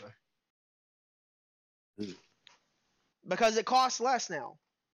disgusting. Because it costs less now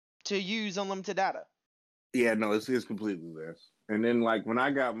to use unlimited data. Yeah, no, it's completely less. And then like when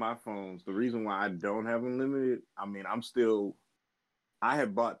I got my phones, the reason why I don't have unlimited, I mean, I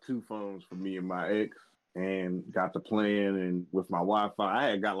had bought 2 phones for me and my ex and got the plan, and with my Wi-Fi, I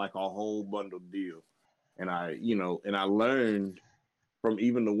had got like a whole bundle deal. And I learned from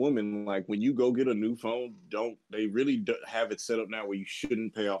even the woman, like when you go get a new phone, they really have it set up now where you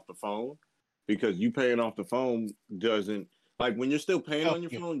shouldn't pay off the phone, because you paying off the phone doesn't, like when you're still paying on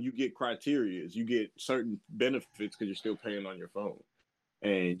your phone, you get criterias, you get certain benefits because you're still paying on your phone,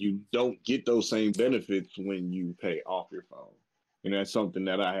 and you don't get those same benefits when you pay off your phone. And that's something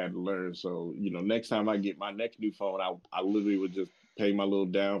that I had to learn. So, next time I get my next new phone, I literally would just pay my little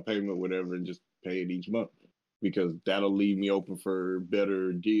down payment, whatever, and just pay it each month, because that'll leave me open for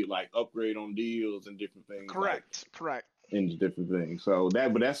better deal, like upgrade on deals and different things. Correct. And different things. So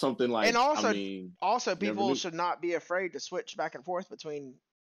but that's something like, and also people should not be afraid to switch back and forth between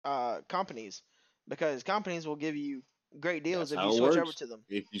companies, because companies will give you great deals if you switch over to them.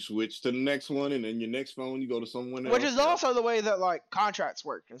 If you switch to the next one, and then your next phone, you go to someone else. Which is also the way that like contracts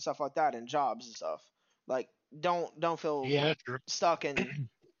work and stuff like that, and jobs and stuff. Like, don't feel stuck in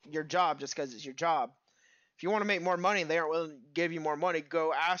your job just because it's your job. If you want to make more money and they aren't willing to give you more money,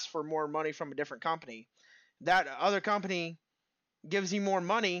 go ask for more money from a different company. That other company gives you more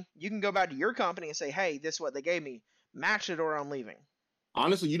money, you can go back to your company and say, hey, this is what they gave me. Match it or I'm leaving.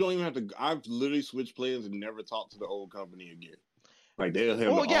 Honestly, you don't even have to. I've literally switched plans and never talked to the old company again. Like, they'll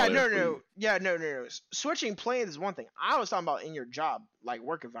have no. Switching plans is one thing. I was talking about in your job, like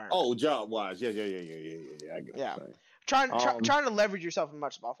work environment. Oh, job wise, yeah. I get what you're saying. Trying to leverage yourself as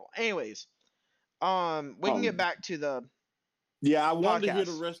much as possible. Anyways, we can get back to the. Yeah, I wanted to hear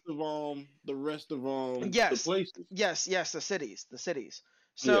the rest of the places. Yes, the cities.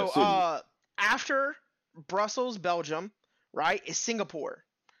 So after Brussels, Belgium, right, is Singapore.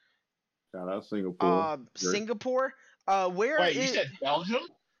 Shout out Singapore. Singapore. Wait, you said Belgium?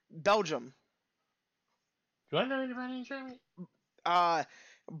 Belgium. Do I know anybody in Germany?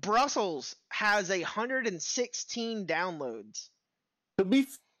 Brussels has 116 downloads. To be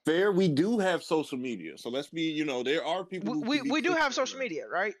fair, we do have social media, so let's be, there are people. We do have social media,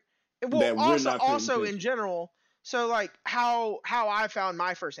 right? Well, also in general. So like how I found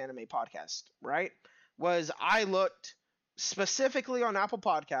my first anime podcast, right, was I looked specifically on Apple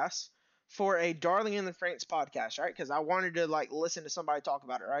Podcasts for a Darling in the Franxx podcast, right? Because I wanted to like listen to somebody talk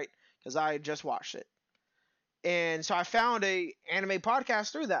about it, right? Because I just watched it, and so I found a anime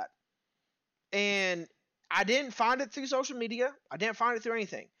podcast through that, and I didn't find it through social media. I didn't find it through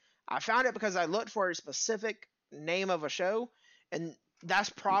anything. I found it because I looked for a specific name of a show, and that's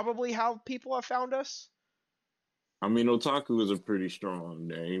probably how people have found us. I mean, Otaku is a pretty strong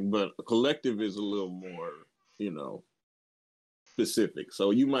name, but Collective is a little more, specific.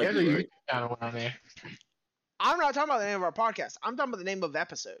 So you might be right. Kind of around there. I'm not talking about the name of our podcast. I'm talking about the name of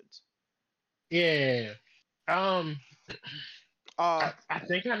episodes. Yeah. I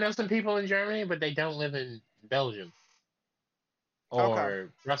think I know some people in Germany, but they don't live in Belgium or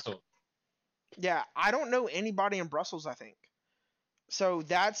Brussels. Yeah, I don't know anybody in Brussels, I think. So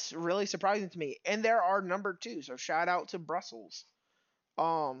that's really surprising to me. And there are number 2, so shout out to Brussels.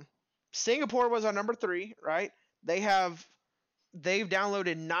 Singapore was our number 3, right? They've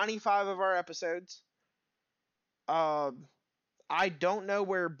downloaded 95 of our episodes. I don't know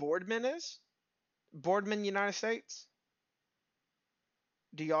where Boardman is. Boardman, United States.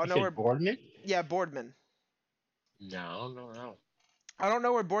 Do y'all know where Boardman? Yeah, Boardman. No. I don't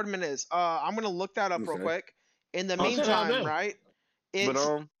know where Boardman is. I'm gonna look that up real quick. In the meantime, right?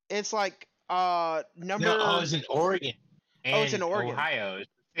 It's like number. No, it's in Oregon. It's in Oregon. Ohio. It's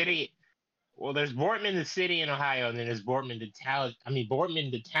the city. Well, there's Boardman, the city in Ohio, and then there's Boardman,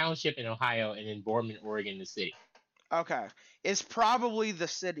 Boardman, the township in Ohio, and then Boardman, Oregon, the city. Okay, it's probably the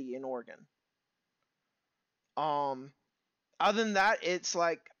city in Oregon. Other than that, it's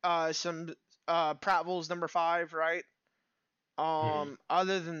like some Prattville's number 5, right?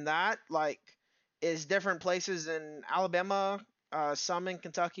 Other than that, like, it's different places in Alabama, some in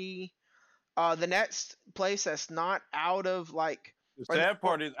Kentucky. The next place that's not out of like. The sad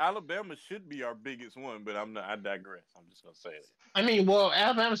part is Alabama should be our biggest one, but I digress. I'm just gonna say it. I mean, well,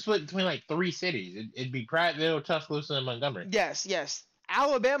 Alabama's split between like 3 cities. It'd be Prattville, Tuscaloosa, and Montgomery. Yes.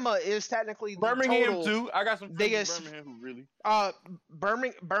 Alabama is technically the Birmingham too. I got some friends biggest, in Birmingham who really.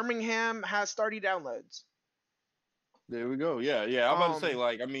 Birmingham has 30 downloads. There we go. Yeah. I'm about to say,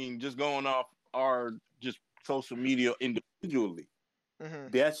 like, I mean, just going off our just social media individually.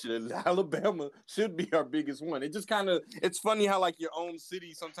 Alabama should be our biggest one. It just it's funny how like your own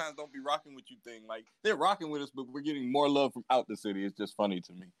city sometimes don't be rocking with you thing. Like, they're rocking with us, but we're getting more love from out the city. It's just funny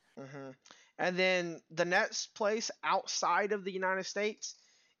to me. And then the next place outside of the United States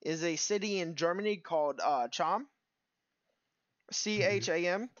is a city in Germany called Cham,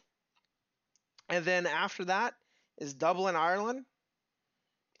 Cham. And then after that is Dublin, Ireland,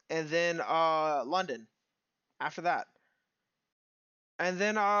 and then London after that. And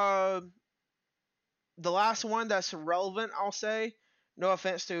then the last one that's relevant, I'll say, no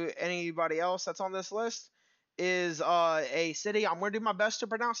offense to anybody else that's on this list, is a city. I'm gonna do my best to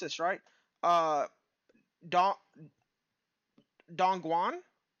pronounce this right. Dong Dongguan,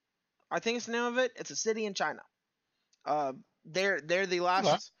 I think it's the name of it. It's a city in China. They're the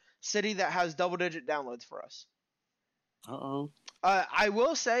last city that has double-digit downloads for us. I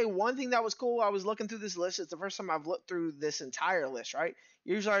will say one thing that was cool. I was looking through this list. It's the first time I've looked through this entire list. Right?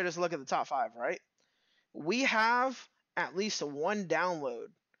 Usually I just look at the top 5. Right? We have at least one download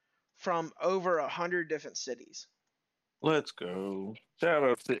from over 100 different cities. Let's go. Shout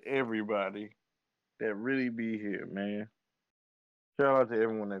out to everybody that really be here, man. Shout out to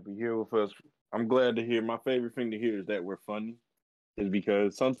everyone that be here with us. I'm glad to hear. My favorite thing to hear is that we're funny. Is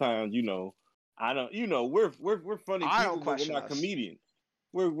because sometimes, I don't, we're funny people, but we're not comedians.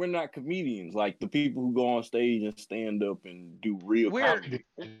 We're not comedians like the people who go on stage and stand up and do real comedy.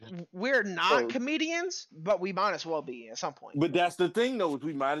 We're not comedians, but we might as well be at some point. But that's the thing, though, is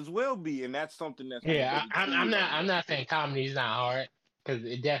we might as well be, and that's something that's I'm not saying comedy is not hard, because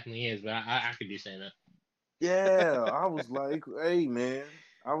it definitely is, but I could do saying that. Yeah, I was like, hey man,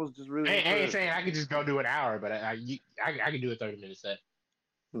 I was just really. I ain't saying I could just go do an hour, but I could do a 30-minute set.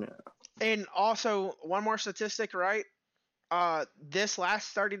 Yeah. And also one more statistic, right? This last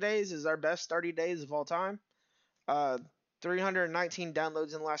 30 days is our best 30 days of all time. 319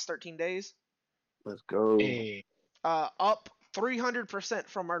 downloads in the last 13 days. Let's go. Hey. Up 300%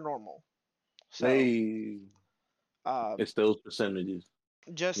 from our normal. So, it's those percentages.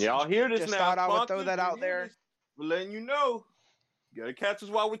 Y'all hear this just now? Thought I would throw that out there. We're letting you know. You gotta catch us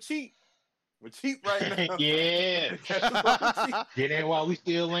while we're cheap. We're cheap right now. Yeah. Get in while we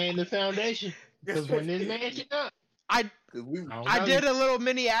still laying the foundation. Because when this mansion up. I did a little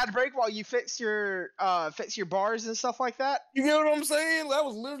mini ad break while you fix your bars and stuff like that. You get what I'm saying? That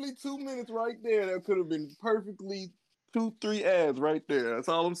was literally 2 minutes right there. That could have been perfectly 2-3 ads right there. That's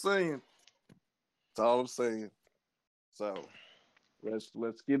all I'm saying. So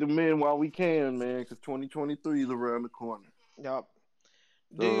let's get them in while we can, man, because 2023 is around the corner. Yep.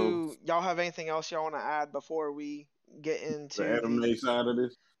 Do y'all have anything else y'all want to add before we get into the anime side of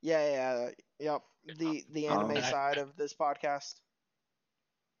this? Yeah. Yep. The anime side of this podcast.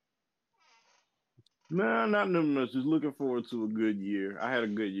 Nah, not nothing much. Just looking forward to a good year. I had a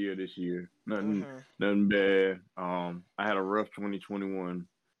good year this year. Nothing bad. I had a rough 2021.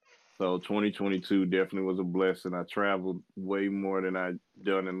 So 2022 definitely was a blessing. I traveled way more than I've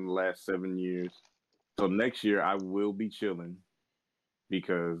done in the last 7 years. So next year I will be chilling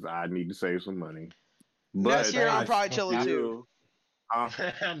because I need to save some money. Next year I'm probably chilling too.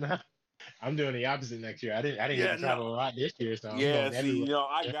 I'm doing the opposite next year. I didn't get to travel a lot this year, so I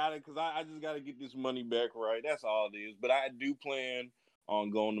got it because I just got to get this money back right. That's all it is. But I do plan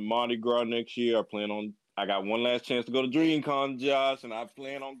on going to Mardi Gras next year. I got one last chance to go to DreamCon, Josh, and I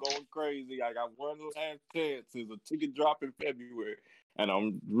plan on going crazy. I got one last chance. There's a ticket drop in February, and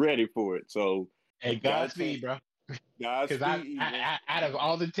I'm ready for it. So, hey, Godspeed, bro. Godspeed. Because out of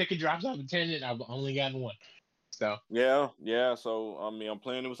all the ticket drops I've attended, I've only gotten one. So yeah. So I'm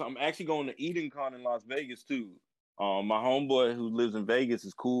planning. I'm actually going to EdenCon in Las Vegas too. My homeboy who lives in Vegas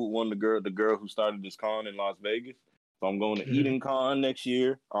is cool. The girl who started this con in Las Vegas. So I'm going to EdenCon next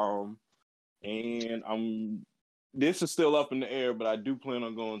year. And this is still up in the air, but I do plan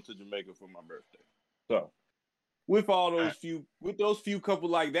on going to Jamaica for my birthday. So with those few couple,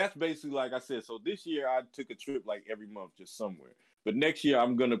 like that's basically like I said. So this year I took a trip like every month, just somewhere. But next year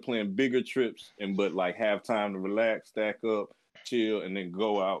I'm gonna plan bigger trips but like have time to relax, stack up, chill, and then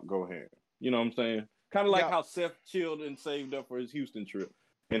go out, go ham. You know what I'm saying? Kind of like how Seth chilled and saved up for his Houston trip,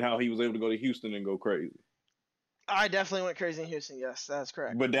 and how he was able to go to Houston and go crazy. I definitely went crazy in Houston. Yes, that's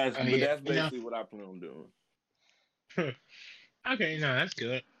correct. But that's basically what I plan on doing. Okay, no, that's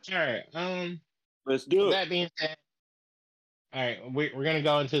good. All right, let's do it. That being said, all right, we're gonna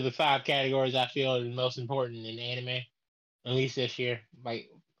go into the 5 categories I feel are the most important in anime, at least this year. Like,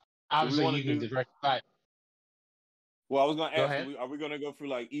 obviously, you can diversify. Well, I was gonna ask, are we gonna go through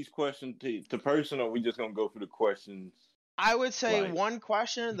like each question to person, or are we just gonna go through the questions? I would say one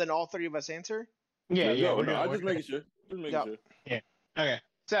question, then all 3 of us answer. Yeah. I'm just making sure. Sure. Yeah. Okay.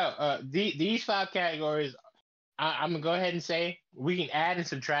 So, these 5 categories, I'm gonna go ahead and say we can add and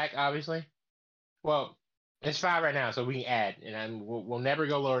subtract. Obviously, well, it's 5 right now, so we can add, and we'll never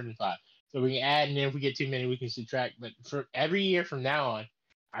go lower than 5. So we can add, and then if we get too many, we can subtract. But for every year from now on,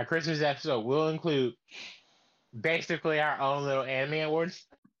 our Christmas episode will include basically our own little anime awards.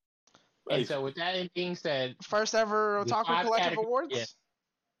 And so with that being said, first ever Otaku Collective Awards? Yeah.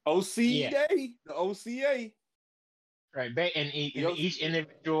 OCA, the OCA. Right, and each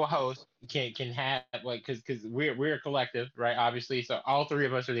individual host can have like because we're a collective, right? Obviously, so all three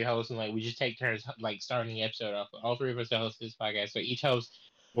of us are the hosts, and like we just take turns like starting the episode off. All three of us host this podcast, so each host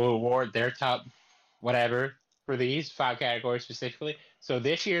will award their top whatever for these 5 categories specifically. So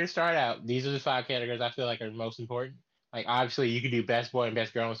this year to start out, these are the 5 categories I feel like are the most important. Like obviously, you could do best boy and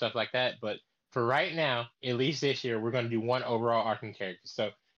best girl and stuff like that, but for right now, at least this year, we're going to do one overall arcing character.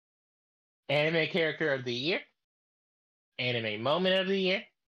 So, anime character of the year. Anime moment of the year,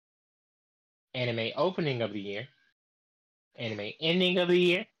 anime opening of the year, anime ending of the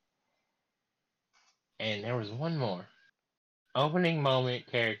year, and there was one more. Opening moment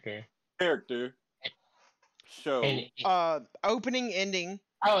character. Show. And opening, ending.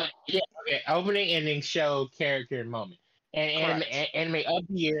 Oh yeah, okay. Opening, ending, show, character, moment. And anime of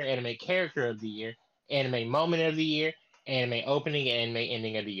the year, anime character of the year, anime moment of the year, anime opening, and anime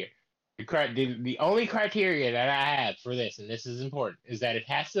ending of the year. The only criteria that I have for this, and this is important, is that it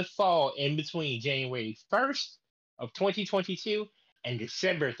has to fall in between January 1st of 2022 and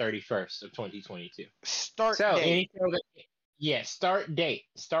December 31st of 2022. Start date.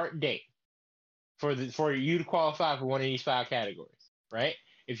 Start date for you to qualify for one of these 5 categories, right?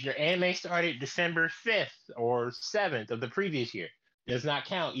 If your anime started December 5th or 7th of the previous year, does not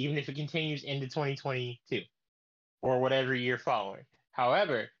count, even if it continues into 2022 or whatever year following.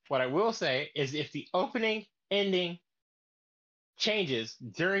 However, what I will say is if the opening, ending changes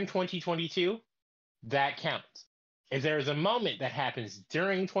during 2022, that counts. If there is a moment that happens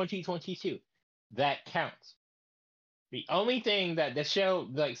during 2022, that counts. The only thing that the show,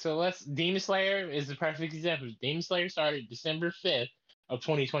 Demon Slayer is the perfect example. Demon Slayer started December 5th of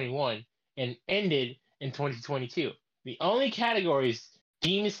 2021 and ended in 2022. The only categories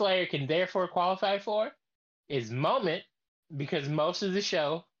Demon Slayer can therefore qualify for is moment, because most of the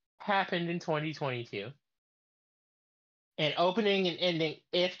show happened in 2022, and opening and ending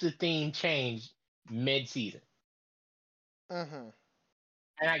if the theme changed mid-season. Mm-hmm.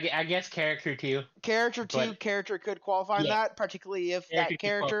 And I guess character too. Character could qualify that, particularly if that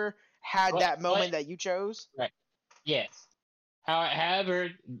character had that moment that you chose. Right. Yes. However,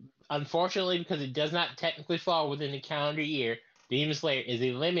 unfortunately, because it does not technically fall within the calendar year, Demon Slayer is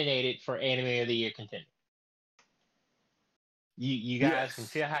eliminated for Anime of the Year contender. You guys can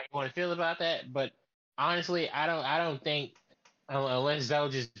feel how you want to feel about that, but honestly, I don't think unless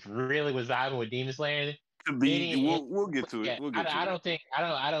Zoe just really was vibing with Demon Slayer. Could be. We'll get to it. Yeah, we'll get to I it.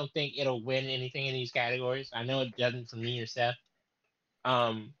 I don't think it'll win anything in these categories. I know it doesn't for me or Seth.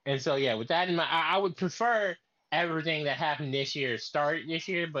 And so yeah, with that in mind, I would prefer everything that happened this year started this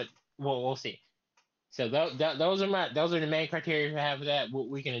year, but we'll see. So those are the main criteria we have for that.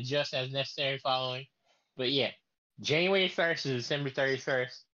 We can adjust as necessary following, but yeah. January 1st to December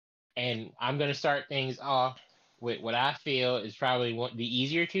 31st, and I'm going to start things off with what I feel is probably the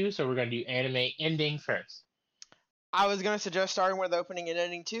easier two, so we're going to do anime ending first. I was going to suggest starting with opening and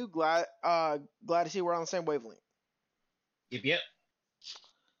ending too. Glad to see we're on the same wavelength. Yep.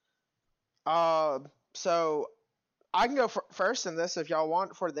 So I can go first in this if y'all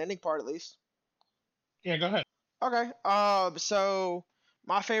want, for the ending part at least. Yeah, go ahead. Okay. So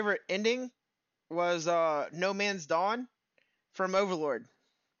my favorite ending was No Man's Dawn from Overlord.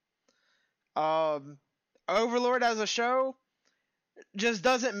 Overlord as a show just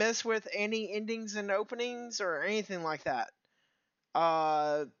doesn't miss with any endings and openings or anything like that.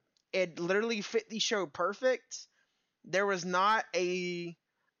 It literally fit the show perfect. There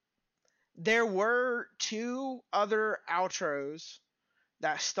were 2 other outros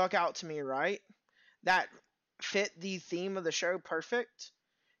that stuck out to me, right? That fit the theme of the show perfect.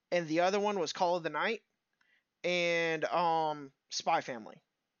 And the other one was Call of the Night and Spy Family.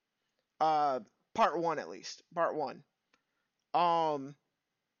 Part 1 at least. Part 1.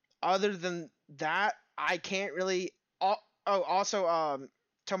 Other than that, I can't really also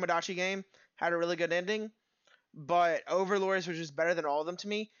Tomodachi Game had a really good ending, but Overlords was just better than all of them to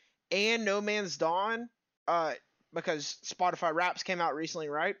me. And No Man's Dawn, because Spotify Raps came out recently,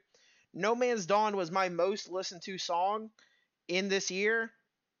 right? No Man's Dawn was my most listened to song in this year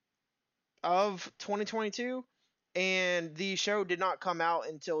of 2022, and the show did not come out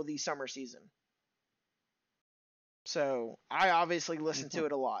until the summer season. So I obviously listened to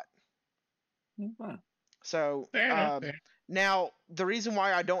it a lot. So now the reason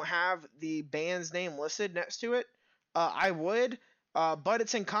why I don't have the band's name listed next to it, I would, but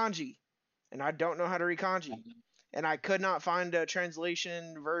it's in kanji. and I don't know how to read kanji, and I could not find a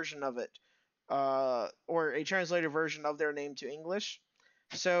translation version of it, or a translated version of their name to English.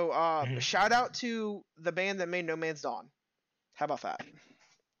 So, shout out to the band that made No Man's Dawn. How about that?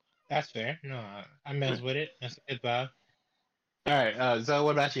 That's fair. No, I mess with it. That's a good vibe. All right. So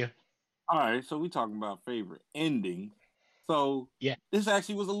what about you? All right, so we talking about favorite ending. So yeah, this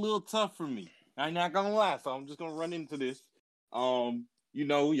actually was a little tough for me. I'm not gonna lie, so I'm just gonna run into this. Y'all,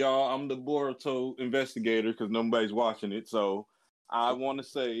 I'm the Boruto investigator because nobody's watching it. So I want to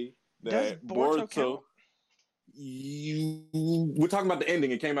say that Boruto. We're talking about the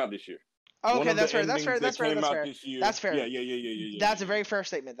ending. It came out this year. Oh, okay, that's fair. That's fair. That's fair. That's fair. This year. That's fair. Yeah. That's a very fair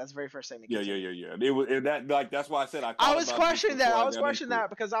statement. That's a very fair statement. Yeah. It was that's why I said I was questioning that. I was questioning that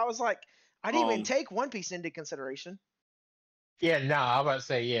because I was like, I didn't even take One Piece into consideration. Yeah, no, I was about to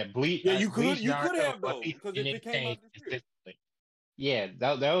say, yeah, Bleach. Yeah, you could Naruto, have though, because if it came out this year.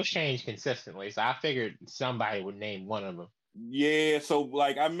 Yeah, those change consistently. So I figured somebody would name one of them. Yeah, so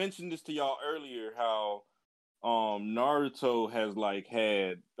like I mentioned this to y'all earlier, how Naruto has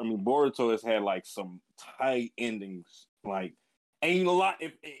Boruto has had like some tight endings. Like ain't a lot.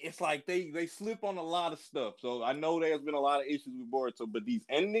 It's like they slip on a lot of stuff. So I know there's been a lot of issues with Boruto, but these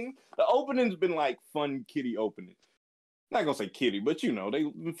endings, the opening's been like fun kitty openings. Not gonna say kitty, but they've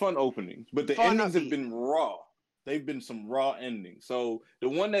been fun openings. But the endings have been raw. They've been some raw endings. So the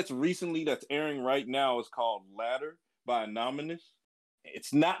one that's airing right now is called Ladder by Anonymous.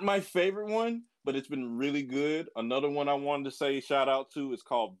 It's not my favorite one, but it's been really good. Another one I wanted to say shout out to is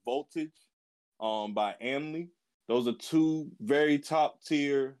called Voltage, by Amley. Those are two very top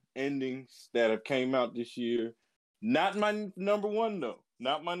tier endings that have came out this year. Not my number one though.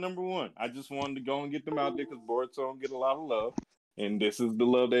 Not my number one. I just wanted to go and get them out there because Boruto don't get a lot of love. And this is the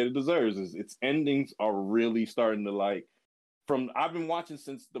love that it deserves. Its endings are really starting to I've been watching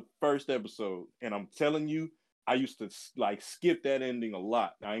since the first episode, and I'm telling you, I used to skip that ending a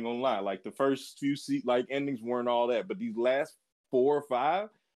lot. I ain't gonna lie. Like the first few endings weren't all that, but these last 4 or 5,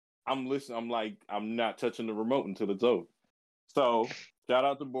 I'm listening. I'm like, I'm not touching the remote until it's over. So shout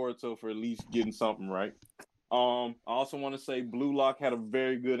out to Boruto for at least getting something right. I also want to say Blue Lock had a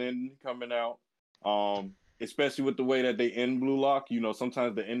very good ending coming out. Especially with the way that they end Blue Lock.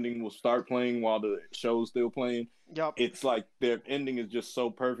 Sometimes the ending will start playing while the show's still playing. Yep. It's like their ending is just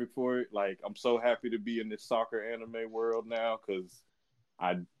so perfect for it. Like, I'm so happy to be in this soccer anime world now because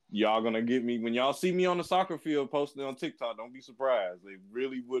y'all gonna get me. When y'all see me on the soccer field posted on TikTok, don't be surprised. They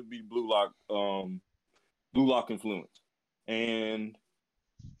really would be Blue Lock influence. And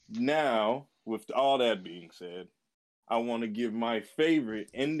now, with all that being said, I want to give my favorite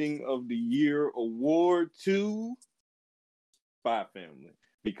ending of the year award to Spy Family,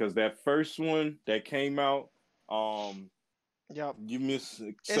 because that first one that came out, yep,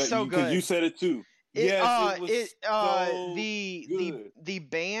 it's so good because you said it too. Yes, it was so good. The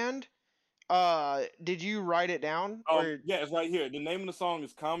band. Did you write it down? Yeah, it's right here. The name of the song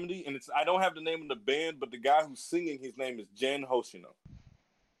is Comedy, and I don't have the name of the band, but the guy who's singing, his name is Jen Hoshino.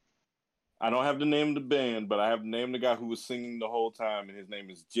 I don't have the name of the band, but I have the name of the guy who was singing the whole time, and his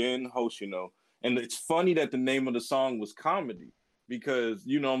name is Jen Hoshino. And it's funny that the name of the song was Comedy, because,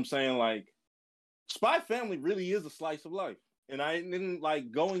 you know what I'm saying, like, Spy Family really is a slice of life. And I didn't,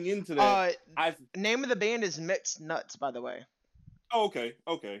 going into that. Name of the band is Mixed Nuts, by the way. Oh, okay.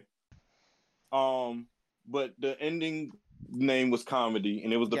 But the ending name was Comedy,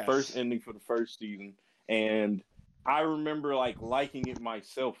 and it was the first ending for the first season. And I remember, liking it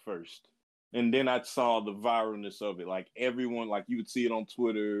myself first. And then I saw the viralness of it. Like, everyone, you would see it on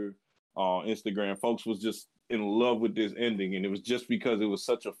Twitter, Instagram. Folks was just in love with this ending. And it was just because it was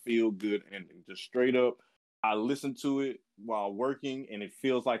such a feel-good ending. Just straight up, I listened to it while working, and it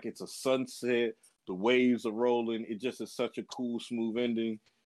feels like it's a sunset. The waves are rolling. It just is such a cool, smooth ending.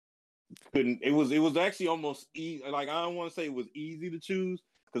 It was actually almost easy. I don't want to say it was easy to choose,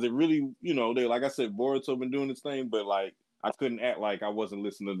 because it really, they, like I said, Boruto been doing this thing, but I couldn't act like I wasn't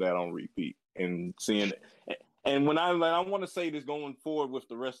listening to that on repeat and seeing it. And when I want to say this going forward with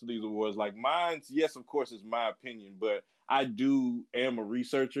the rest of these awards, mine's, yes, of course, is my opinion, but I am a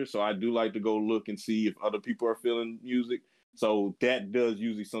researcher, so I do like to go look and see if other people are feeling music. So that does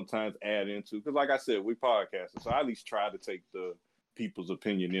usually sometimes add into, because like I said, we podcasters, so I at least try to take the people's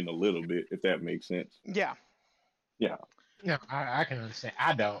opinion in a little bit, if that makes sense. Yeah. No, I can understand.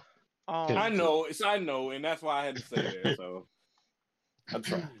 I don't. I know, and that's why I had to say that. So I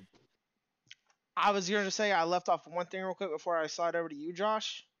try. I was going to say I left off one thing real quick before I slide over to you,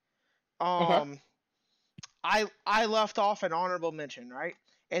 Josh. Okay. I left off an honorable mention, right?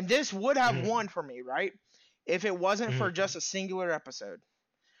 And this would have won for me, right? If it wasn't for just a singular episode.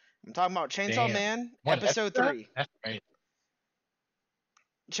 I'm talking about Chainsaw Damn. Man, What episode 3. That's right.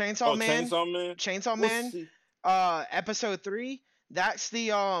 Chainsaw Man. Chainsaw Man. Chainsaw We'll Man. see. Episode 3. That's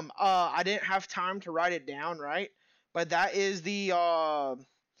the I didn't have time to write it down, right? But that is the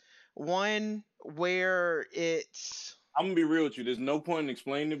one where it's I'm gonna be real with you. There's no point in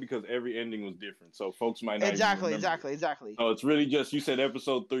explaining it because every ending was different, so folks might not even remember. Exactly. So it's really just, you said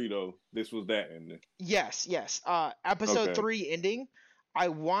episode 3 though. This was that ending. Yes. Episode Okay. 3 ending. I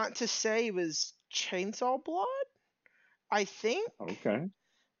want to say it was Chainsaw Blood. I think. Okay.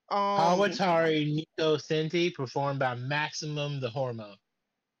 Kawatari Nico Senti, performed by Maximum the Hormone.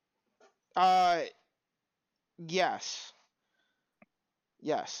 Yes.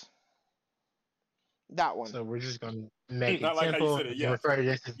 That one. So we're just gonna make I it like how you simple said it, and yeah. refer to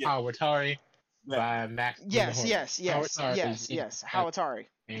this as Yeah. Kawatari Yeah. by Maximum the Yes. Hormone. Yes. Hawatari.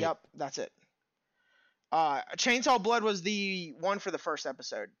 Yeah. Yep, that's it. Chainsaw Blood was the one for the first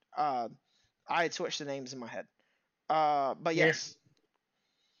episode. I had switched the names in my head. But yes.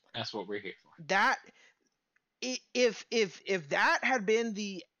 That's what we're here for. That if that had been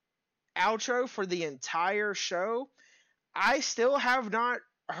the outro for the entire show, I still have not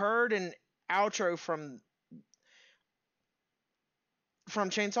heard an outro from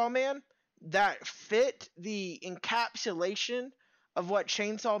Chainsaw Man that fit the encapsulation of what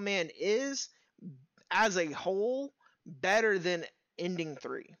Chainsaw Man is as a whole better than ending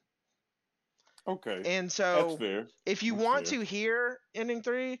 3. Okay. And so That's fair. if you want to hear ending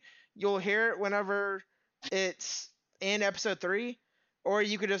 3, you'll hear it whenever it's in episode 3, or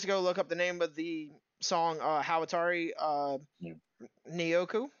you could just go look up the name of the song, Hawatari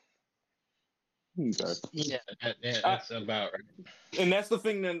Nyoku. Okay. Yeah, that's about right. And that's the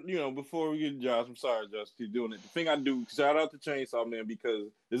thing that, before we get Josh, I'm sorry, Josh, keep doing it. The thing I do, shout out to Chainsaw Man,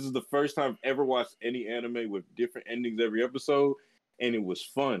 because this is the first time I've ever watched any anime with different endings every episode. And it was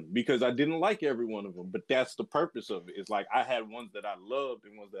fun because I didn't like every one of them, but that's the purpose of it. It's like I had ones that I loved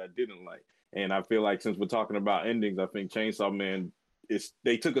and ones that I didn't like. And I feel like since we're talking about endings, I think Chainsaw Man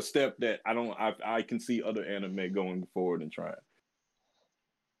they took a step that I can see other anime going forward and trying.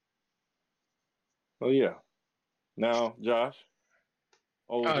 So yeah. Now, Josh.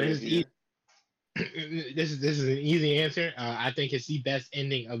 This is easy. This is an easy answer. I think it's the best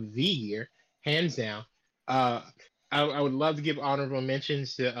ending of the year, hands down. I would love to give honorable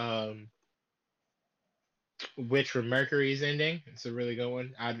mentions to Witch from Mercury's ending. It's a really good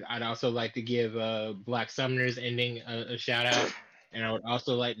one. I'd also like to give Black Summoner's ending a shout out, and I would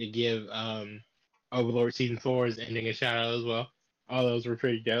also like to give Overlord Season 4's ending a shout out as well. All those were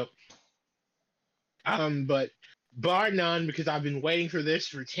pretty dope. But bar none, because I've been waiting for this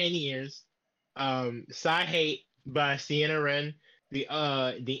for 10 years. Psy Hate by Sienna Ren.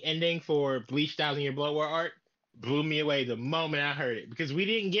 The ending for Bleach 1000-Year Blood War arc blew me away the moment I heard it, because we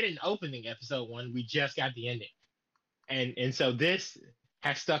didn't get an opening episode 1, we just got the ending, and so this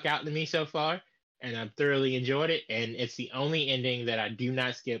has stuck out to me so far, and I've thoroughly enjoyed it, and it's the only ending that I do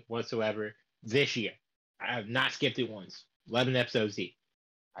not skip whatsoever this year. I have not skipped it once. 11 episodes deep,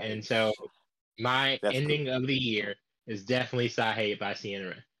 and so my ending of the year is definitely Psy Hate by Sienna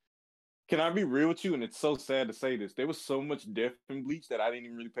Ren. Can I be real with you? And it's so sad to say this. There was so much death in Bleach that I didn't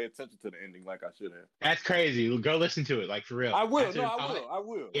even really pay attention to the ending like I should have. That's crazy. Go listen to it, like, for real. I will. I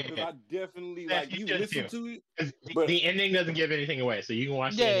will. Because I definitely, you listen to it. But the ending doesn't give anything away, so you can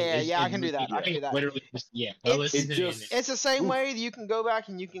watch it. Yeah, I can do that. Literally, go listen to it. It's the same way that you can go back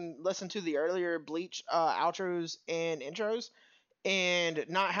and you can listen to the earlier Bleach outros and intros and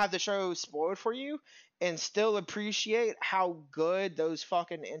not have the show spoiled for you, and still appreciate how good those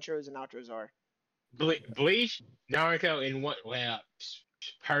fucking intros and outros are. Bleach, Naruto, and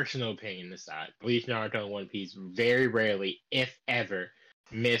personal opinion aside, Bleach, Naruto, and One Piece very rarely, if ever,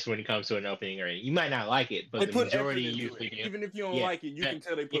 miss when it comes to an opening or anything. You might not like it, but the majority usually do. Even if you don't like it, you can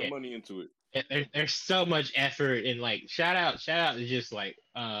tell they put money into it. There's so much effort, and shout out to just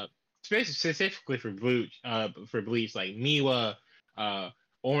specifically for Bleach, like Miwa,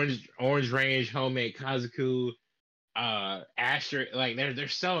 Orange Range, Homemade Kazoku, Asher,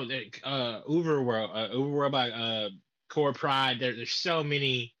 there's so Overworld by Core Pride. There's so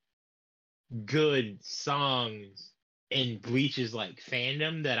many good songs in Bleach's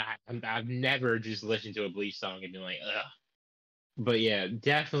fandom that I've never just listened to a Bleach song and been like, ugh. But yeah,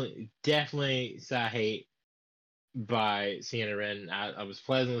 definitely Psy Hate by Sienna Ren. I was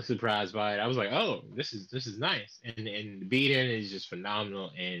pleasantly surprised by it. I was like, oh, this is nice, and the beat in is just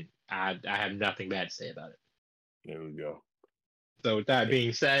phenomenal, and I have nothing bad to say about it. There we go. So with that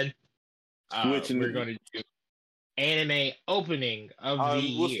being said, we're going to do anime opening of the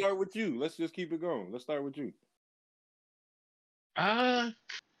year. We'll start with you. Let's just keep it going. Let's start with you.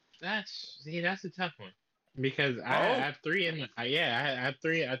 that's a tough one because I have three in my I have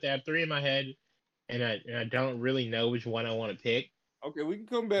three. I have three in my head, and I don't really know which one I want to pick. Okay, we can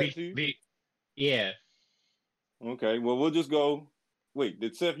come back to you. Yeah. Okay, well we'll just go. Wait,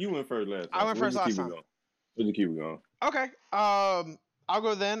 did Seth? You went first last time. I went first last time. We'll just keep it going. Okay. I'll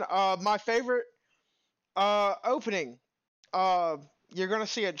go then. My favorite opening. You're gonna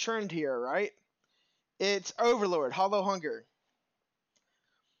see a trend here, right? It's Overlord, Hollow Hunger.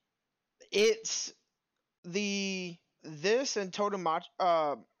 It's this and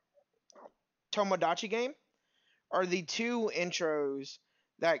Tomodachi Game are the two intros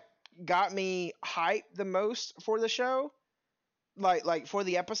that got me hyped the most for the show, like for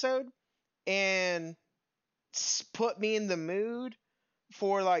the episode, and put me in the mood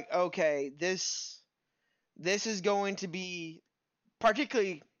for like, okay, this is going to be,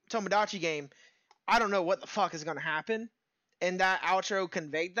 particularly Tomodachi Game. I don't know what the fuck is going to happen, and that outro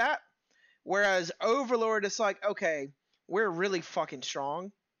conveyed that. Whereas Overlord is like, okay, we're really fucking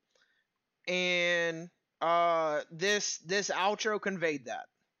strong, and this outro conveyed that,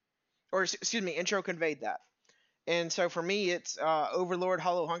 or excuse me, intro conveyed that. And so for me, it's Overlord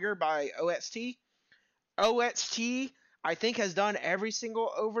Hollow Hunger by OST. OST, I think, has done every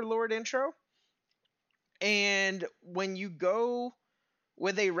single Overlord intro. And when you go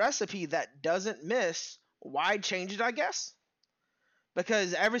with a recipe that doesn't miss, why change it, I guess?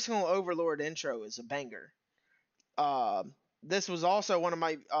 Because every single Overlord intro is a banger. This was also one of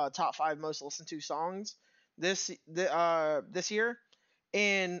my top 5 most listened to songs this year.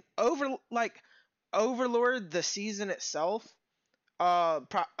 And Overlord, the season itself,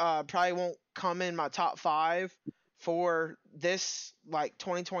 probably won't come in my top 5 for this, like,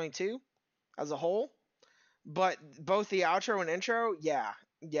 2022 as a whole. But both the outro and intro, yeah,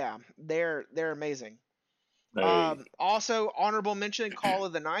 they're amazing. Hey. Also, honorable mention, Call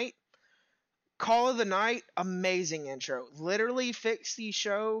of the Night. Call of the Night, amazing intro. Literally fixed the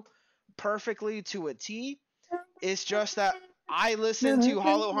show perfectly to a T. It's just that I listen to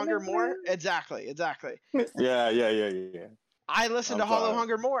Hollow Hunger more. Exactly. Yeah. I listen to Hollow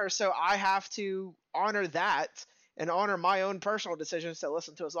Hunger more, so I have to honor that and honor my own personal decisions to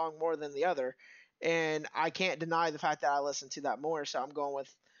listen to a song more than the other. And I can't deny the fact that I listen to that more, so I'm going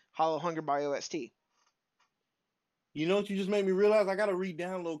with Hollow Hunger by OST. You know what you just made me realize? I gotta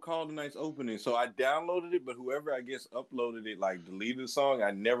re-download Call of the Night's opening. So I downloaded it, but whoever I guess uploaded it, like deleted the song,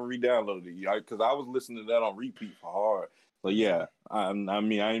 I never re-downloaded it because I was listening to that on repeat for hard. So yeah, I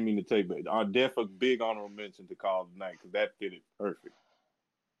mean I didn't mean to take, but I definitely big honorable mention to Call of the Night because that did it perfect.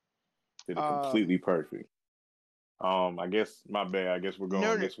 Did it completely perfect. I guess my bad. I guess we're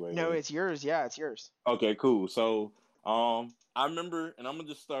going this way. No, it's yours. Yeah, it's yours. Okay, cool. So I remember, and I'm gonna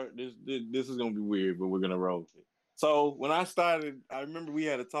just start this. This is gonna be weird, but we're gonna roll with it. So when I started, I remember we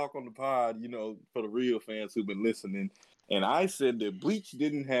had a talk on the pod, you know, for the real fans who've been listening, and I said that Bleach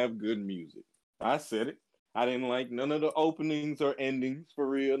didn't have good music. I said it. I didn't like none of the openings or endings for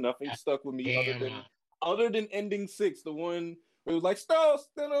real. Nothing stuck with me other than ending 6, the one where it was like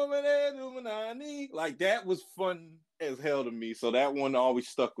like that was fun as hell to me. So that one always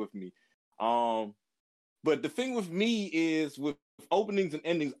stuck with me. But the thing with me is with openings and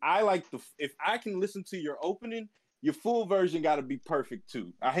endings, I like if I can listen to your opening, your full version got to be perfect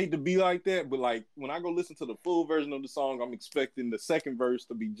too. I hate to be like that, but like when I go listen to the full version of the song, I'm expecting the second verse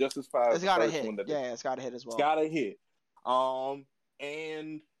to be just as fire as the first one. It's got to hit as well. It's got to hit.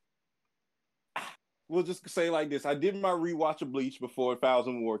 And we'll just say like this: I did my rewatch of Bleach before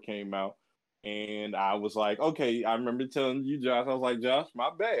 1000 War came out, and I was like, okay. I remember telling you, Josh, I was like, Josh,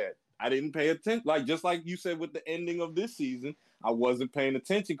 my bad. I didn't pay attention. Like just like you said with the ending of this season, I wasn't paying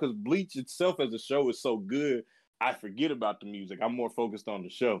attention because Bleach itself as a show is so good. I forget about the music. I'm more focused on the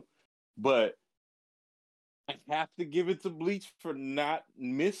show. But I have to give it to Bleach for not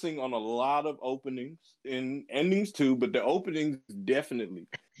missing on a lot of openings and endings too, but the openings definitely.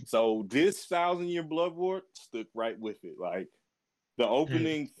 So this 1000 Year Blood War stuck right with it. Like the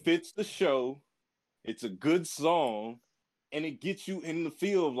opening fits the show. It's a good song. And it gets you in the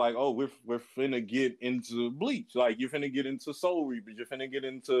feel of like, oh, we're finna get into Bleach. Like you're finna get into Soul Reapers. You're finna get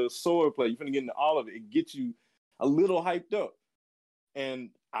into Swordplay. You're finna get into all of it. It gets you a little hyped up. And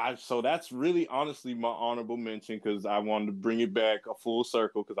so that's really honestly my honorable mention because I wanted to bring it back a full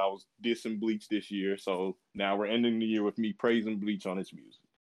circle because I was dissing Bleach this year. So now we're ending the year with me praising Bleach on its music.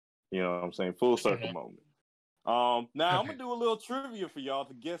 You know what I'm saying? Full circle moment. Now I'm gonna do a little trivia for y'all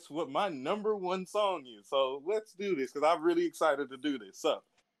to guess what my number 1 song is. So let's do this because I'm really excited to do this. So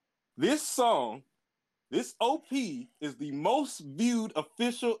this song, this OP is the most viewed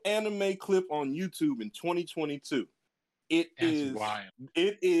official anime clip on YouTube in 2022. That's wild.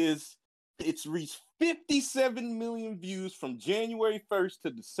 It's reached 57 million views from January 1st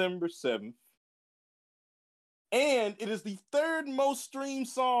to December 7th. And it is the third most streamed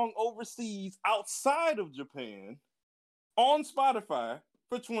song overseas outside of Japan on Spotify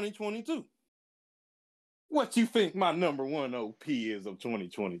for 2022. What you think my number one OP is of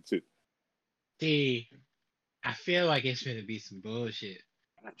 2022? See, I feel like it's gonna be some bullshit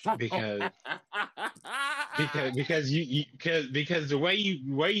because because the way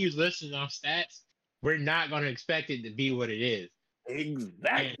you listen off stats, we're not gonna expect it to be what it is.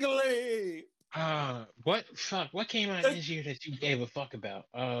 Exactly. What came out this year that you gave a fuck about?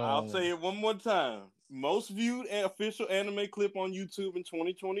 I'll say it one more time. Most viewed official anime clip on YouTube in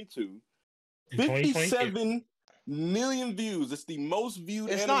 2022. 57 million views. It's the most viewed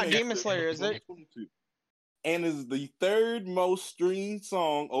It's anime not Demon Slayer, is it? And is the third most streamed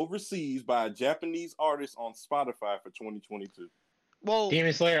song overseas by a Japanese artist on Spotify for 2022. Well,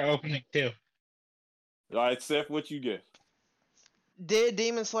 Demon Slayer opening too. All right, Seth, what you guess? Did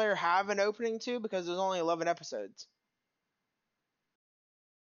Demon Slayer have an opening too? Because there's only 11 episodes.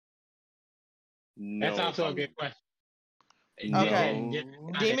 No, that's also a good question. Okay.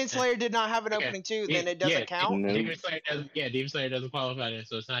 Demon Slayer did not have an opening too, then it doesn't count? Demon Slayer doesn't qualify then,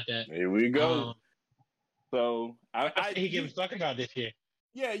 so it's not that. Here we go. So he gives a fuck about this year.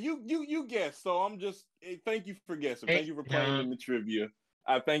 Yeah, you guess. So I'm just thank you for guessing. Thank you for playing in the trivia.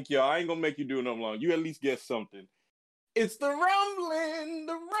 I thank you. I ain't gonna make you do it no long. You at least guess something. It's the rumbling.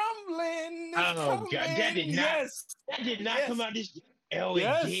 The rumbling. Oh God, that did not come out this year. Oh, it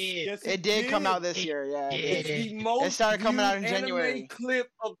did. Yes, it did come out this year. Yeah, it's the most it started coming out in January. Anime clip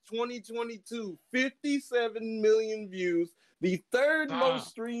of 2022. 57 million views. The third most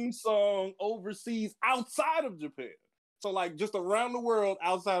streamed song overseas outside of Japan. So, like, just around the world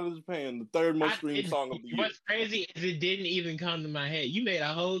outside of Japan, the third most streamed song of the year. What's crazy is it didn't even come to my head. You made a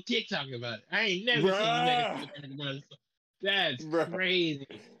whole TikTok about it. I ain't never seen you make a TikTok about it. That's crazy.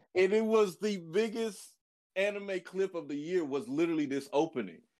 And it was the biggest anime clip of the year was literally this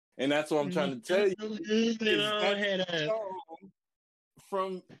opening. And that's what I'm trying to tell you.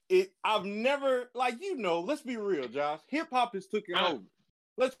 From it, I've never, like, let's be real, Josh. Hip hop has taken over.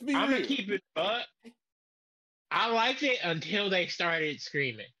 Let's be real. I'm gonna keep it up. I liked it until they started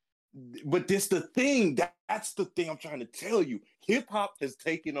screaming. But this the thing. That's the thing I'm trying to tell you. Hip hop has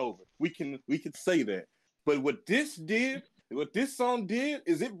taken over. We can say that. But what this song did,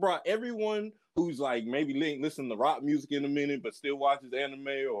 is it brought everyone who's like maybe listen to rock music in a minute, but still watches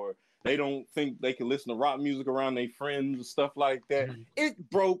anime, or they don't think they can listen to rock music around their friends and stuff like that. Mm-hmm. It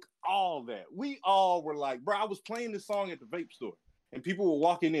broke all that. We all were like, bro, I was playing this song at the vape store, and people were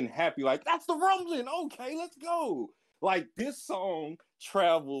walking in happy, like, that's the rumbling. Okay, let's go. Like, this song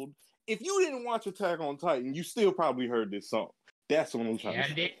traveled. If you didn't watch Attack on Titan, you still probably heard this song. That's what I'm trying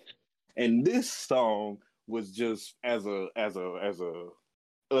to say. And this song was just as a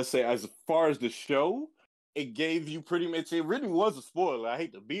let's say, as far as the show, it gave you pretty much, it really was a spoiler. I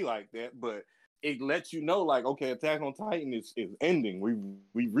hate to be like that, but it lets you know, like, okay, Attack on Titan is ending.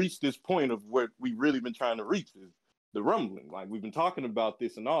 We reached this point of what we really been trying to reach, is the rumbling. Like, we've been talking about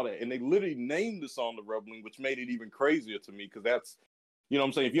this and all that, and they literally named the song the rumbling, which made it even crazier to me, because that's, you know what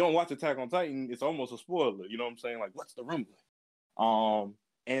I'm saying, if you don't watch Attack on Titan, it's almost a spoiler. You know what I'm saying? Like, what's the rumbling?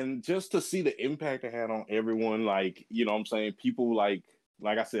 And just to see the impact it had on everyone, like, you know what I'm saying, people like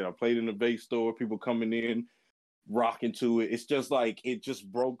I said, I played in the vape store, people coming in, rocking to it. It's just like, it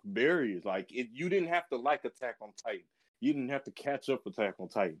just broke barriers. Like, you didn't have to like Attack on Titan. You didn't have to catch up Attack on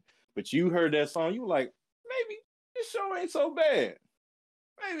Titan. But you heard that song, you were like, maybe this show ain't so bad.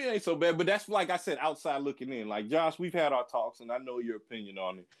 Maybe it ain't so bad. But that's, like I said, outside looking in. Like, Josh, we've had our talks, and I know your opinion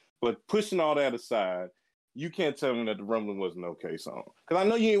on it. But pushing all that aside, you can't tell me that the rumbling was an okay song. Because I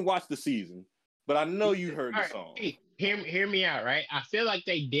know you didn't watch the season, but I know you heard the song. Hey, hear me out, right? I feel like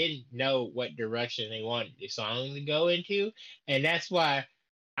they didn't know what direction they wanted the song to go into, and that's why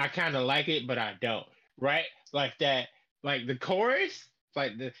I kind of like it, but I don't, right? Like that, like the chorus,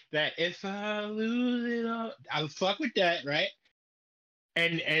 like that if I lose it all, I fuck with that, right?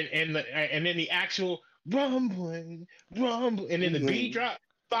 And then the actual rumbling, and then the beat drop.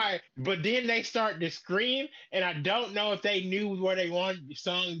 Fire, but then they start to scream, and I don't know if they knew where they wanted the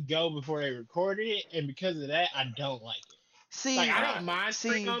song to go before they recorded it, and because of that, I don't like it. See, like, I don't mind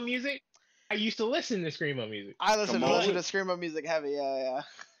screamo music. I used to listen to screamo music. I listen to screamo music heavy, yeah.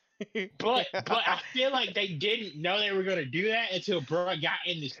 but I feel like they didn't know they were gonna do that until bro got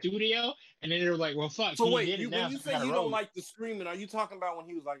in the studio, and then they were like, "Well, fuck." So wait, when you say you don't like the screaming, are you talking about when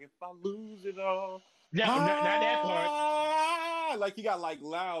he was like, "If I lose it all"? No, not that part. Like, he got like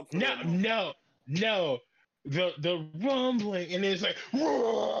loud. No. the rumbling, and it's like,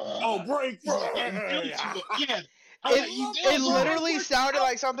 oh, break, yeah. It literally sounded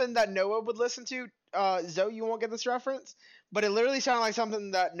like something that Noah would listen to. Zoe, you won't get this reference, but it literally sounded like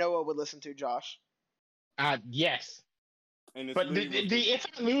something that Noah would listen to. Josh. Yes. And but the if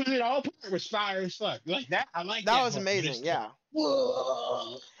I lose it all part was fire as fuck. Like that, I like that. That was amazing. Yeah.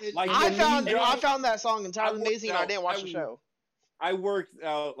 Like I found that song entirely amazing, and I didn't watch the show. I worked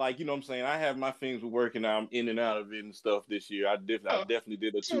out, like, you know what I'm saying? I have my things with working out. I'm in and out of it and stuff this year. I definitely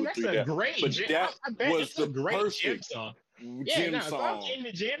did a 2 or 3 days. But that was the great perfect gym song. Gym song. If I'm in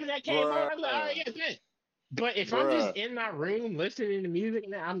the gym and that came on, I was like, all right, yeah, good. But if I'm just in my room listening to music,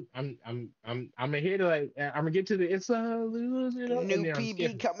 now I'm gonna hit like I'm gonna get to the it's a loser new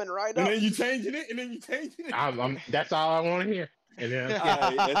PB coming right up, and then you changing it, that's all I want to hear. And then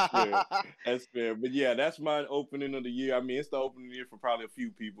that's fair. But yeah, that's my opening of the year. I mean, it's the opening of the year for probably a few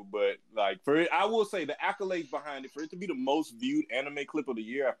people, but like for it, I will say the accolades behind it, for it to be the most viewed anime clip of the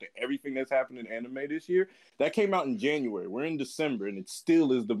year after everything that's happened in anime this year, that came out in January. We're in December, and it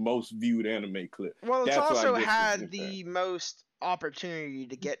still is the most viewed anime clip. Well, it's also had the most opportunity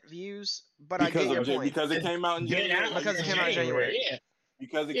to get views, but because I get your point. Because it came out in January. Because it came out in January. Yeah.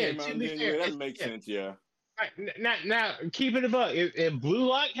 Because it came out in January, that makes sense. Yeah. Now, keeping it up, if Blue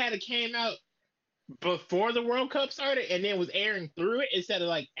Lock had came out before the World Cup started and then was airing through it instead of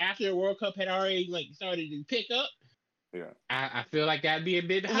like after the World Cup had already like started to pick up, I feel like that'd be a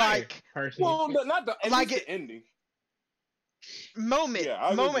bit higher. Personally. Well, not the like the ending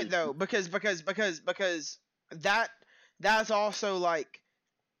moment though, because that's also like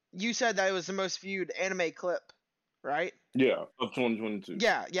you said that it was the most viewed anime clip. Right? Yeah, of 2022.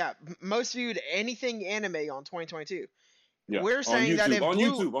 Yeah. Most viewed anything anime on 2022. Yeah. We're saying that if on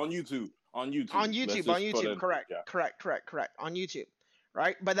YouTube. Correct. On YouTube.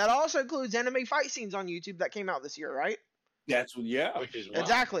 Right? But that also includes anime fight scenes on YouTube that came out this year, right? That's what,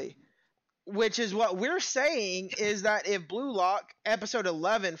 exactly. Which is what we're saying is that if Blue Lock episode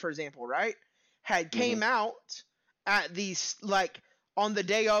 11, for example, right, had came out at these like on the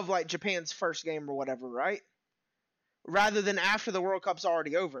day of like Japan's first game or whatever, right? Rather than after the World Cup's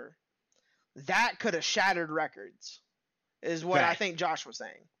already over, that could have shattered records, is what I think Josh was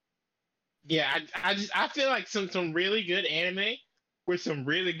saying. Yeah, I feel like some really good anime with some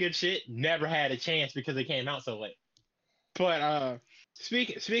really good shit never had a chance because it came out so late. But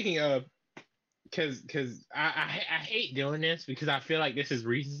speaking of, because I hate doing this because I feel like this is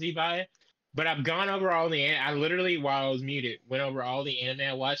recency bias. But I've gone over all the I literally while I was muted went over all the anime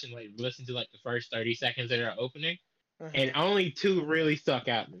I watched and like listened to like the first 30 seconds that are opening. And only 2 really stuck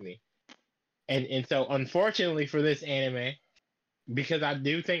out to me. And so unfortunately for this anime, because I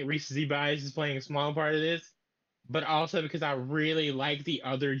do think recency bias is playing a small part of this, but also because I really like the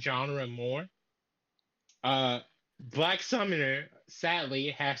other genre more, Black Summoner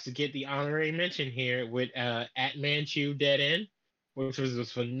sadly has to get the honorary mention here with At Manchu Dead End, which was a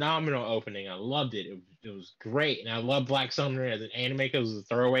phenomenal opening. I loved it. It was great. And I love Black Summoner as an anime because it was a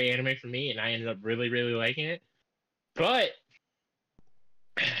throwaway anime for me, and I ended up really, really liking it. But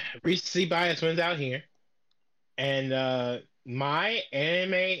recency bias wins out here. And my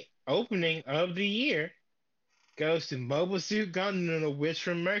anime opening of the year goes to Mobile Suit Gundam and the Witch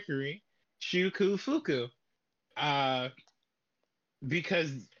from Mercury, Shuku Fuku.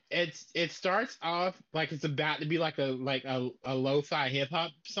 Because it starts off like it's about to be like a lo-fi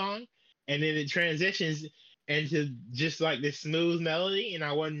hip-hop song, and then it transitions into just like this smooth melody, and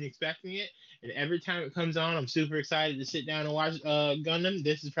I wasn't expecting it. And every time it comes on, I'm super excited to sit down and watch Gundam.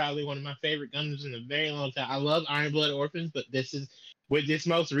 This is probably one of my favorite Gundams in a very long time. I love Iron Blood Orphans, but this is, with this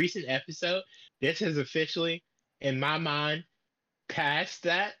most recent episode, this has officially, in my mind, passed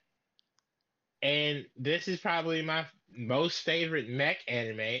that. And this is probably my most favorite mech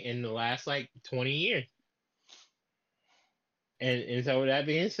anime in the last like 20 years. And so with that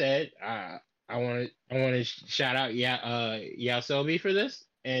being said, I want to shout out Yasobi for this.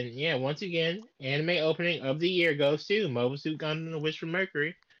 And yeah, once again, anime opening of the year goes to Mobile Suit Gundam: The Witch from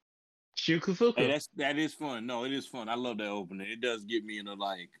Mercury, Shukufuku. Hey, that is fun. No, it is fun. I love that opening. It does get me into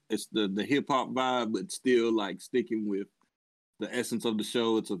like it's the hip hop vibe, but still like sticking with the essence of the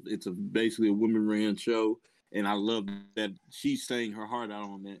show. It's basically a women ran show, and I love that she's saying her heart out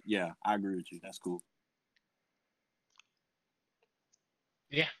on that. Yeah, I agree with you. That's cool.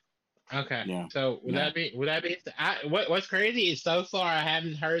 Yeah. Okay. Yeah. So would that be what's crazy is so far I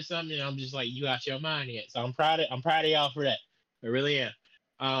haven't heard something and I'm just like, you got your mind yet. So I'm proud of y'all for that. I really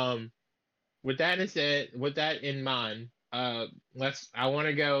am. With that in mind, I want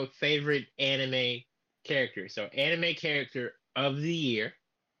to go favorite anime character. So anime character of the year.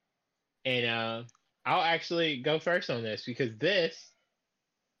 And I'll actually go first on this because this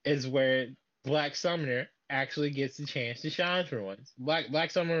is where Black Summoner actually gets the chance to shine for once.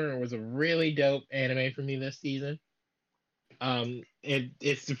 Black Summoner was a really dope anime for me this season.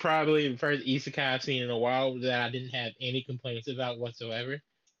 It's probably the first isekai I've seen in a while that I didn't have any complaints about whatsoever.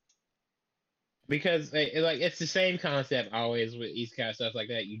 Because it's the same concept always with isekai stuff like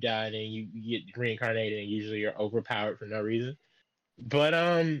that. You die and then you get reincarnated, and usually you're overpowered for no reason. But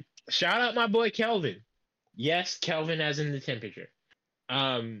shout out my boy Kelvin. Yes, Kelvin as in the temperature.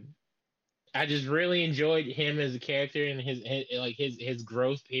 Um, I just really enjoyed him as a character and his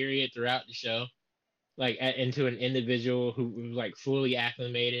growth period throughout the show, into an individual who's like fully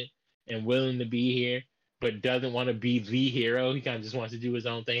acclimated and willing to be here, but doesn't want to be the hero. He kind of just wants to do his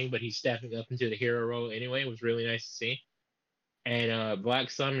own thing, but he's stepping up into the hero role anyway. It was really nice to see. And Black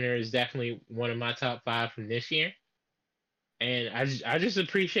Summoner is definitely one of my top 5 from this year. And I just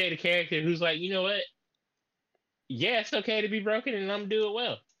appreciate a character who's like, you know what? Yeah, it's okay to be broken, and I'm gonna do it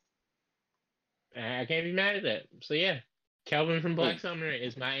well. I can't be mad at that. So yeah, Kelvin from Black Summoner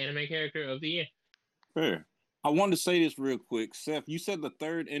is my anime character of the year. Fair. I wanted to say this real quick. Seth, you said the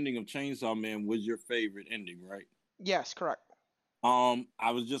third ending of Chainsaw Man was your favorite ending, right? Yes, correct. I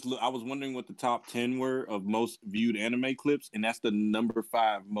was wondering what the top 10 were of most viewed anime clips, and that's the number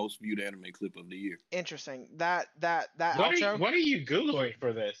 5 most viewed anime clip of the year. Interesting. That outro. What are you googling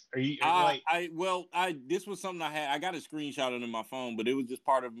for this? Are you this was something I had. I got a screenshot of it in my phone, but it was just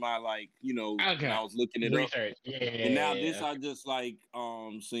part of my when I was looking it research. Up. And now this I just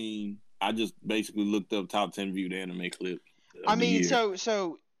seen. I just basically looked up top 10 viewed anime clips. I mean,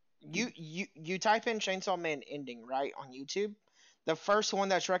 so you type in Chainsaw Man ending right on YouTube. The first one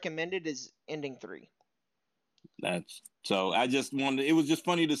that's recommended is ending 3. I just wanted. It was just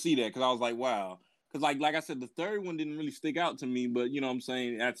funny to see that because I was like, wow. Because like I said, the third one didn't really stick out to me, but you know what I'm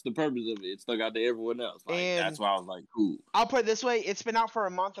saying, that's the purpose of it. It stuck out to everyone else. That's why I was like, cool. I'll put it this way: it's been out for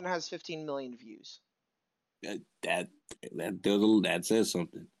a month and has 15 million views. That says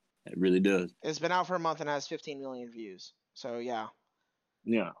something. It really does. It's been out for a month and has 15 million views. So yeah.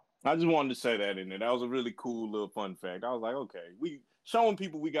 Yeah. I just wanted to say that in there. That was a really cool little fun fact. I was like, okay, we showing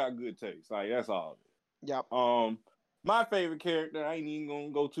people we got good taste. Like that's all. Yep. My favorite character, I ain't even gonna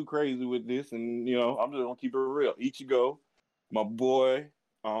go too crazy with this, and I'm just gonna keep it real. Ichigo, my boy,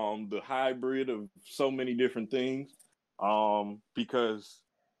 the hybrid of so many different things. Because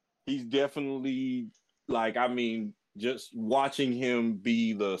he's definitely just watching him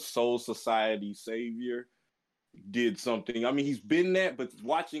be the Soul Society savior did something. I mean, he's been that, but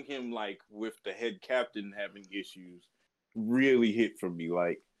watching him with the head captain having issues really hit for me.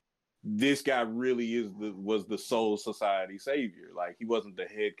 Like, this guy really was the Soul Society savior. Like, he wasn't the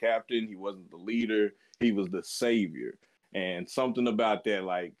head captain, he wasn't the leader, he was the savior. And something about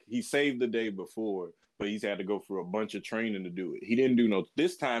that, he saved the day before, but he's had to go through a bunch of training to do it. He didn't do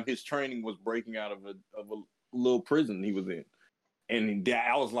this time. His training was breaking out of a little prison he was in, and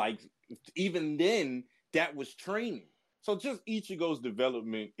I was like, even then, that was training. So just Ichigo's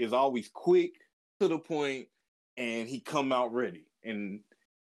development is always quick, to the point, and he come out ready. And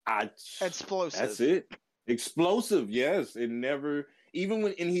explosive. That's it. Explosive, yes. It never, even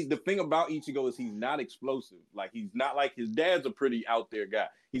when, and the thing about Ichigo is he's not explosive. Like, he's not like his dad's a pretty out there guy.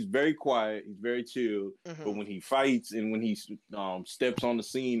 He's very quiet, he's very chill, but when he fights and when he steps on the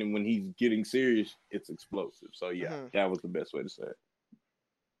scene and when he's getting serious, it's explosive. So yeah, that was the best way to say it.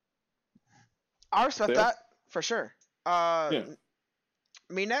 I respect that for sure.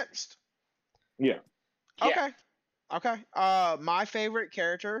 Me next. Yeah. Okay. My favorite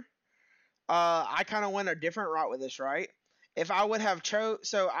character. I kind of went a different route with this, right? If I would have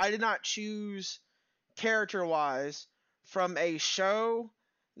so I did not choose character wise from a show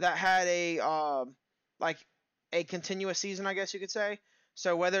that had a continuous season, I guess you could say.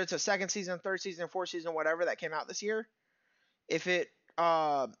 So whether it's a second season, third season, fourth season, whatever that came out this year, if it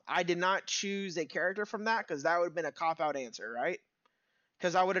I did not choose a character from that because that would have been a cop-out answer, right?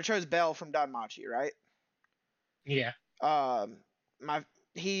 Because I would have chose Bell from Danmachi, right? Yeah.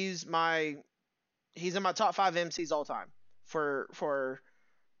 He's in my top 5 MCs all time for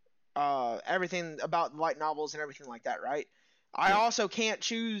everything about light novels and everything like that, right? I also can't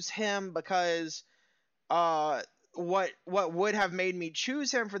choose him because what would have made me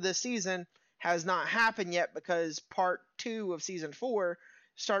choose him for this season has not happened yet because part 2 of season 4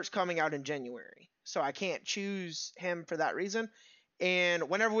 starts coming out in January. So I can't choose him for that reason. And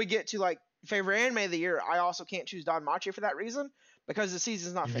whenever we get to favorite anime of the year, I also can't choose Danmachi for that reason because the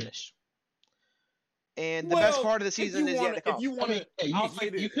season's not finished. And the best part of the season is yet to come. If you want to, I'll say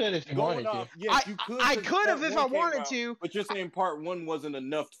this. You could if you wanted to. Yes, you could. I could have if I wanted to. But you're saying part 1 wasn't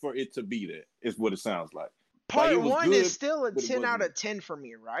enough for it to be there, is what it sounds like. Part 1 is still a 10 out of 10 for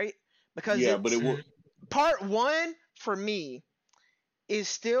me, right? Because part 1 for me is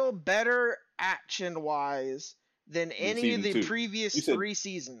still better action-wise than any of the previous 3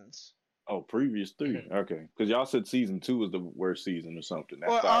 seasons. Oh, previous 3. Okay. Because y'all said season 2 was the worst season or something.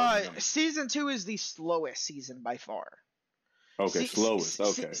 Season 2 is the slowest season by far. Okay, slowest.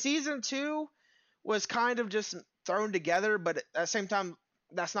 Okay. Season 2 was kind of just thrown together, but at the same time,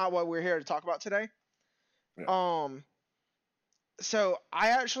 that's not what we're here to talk about today. Yeah. So I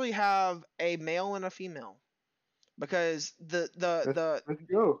actually have a male and a female because the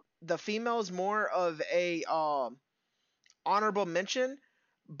female is more of a honorable mention,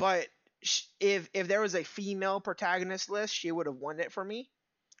 but if there was a female protagonist list, she would have won it for me,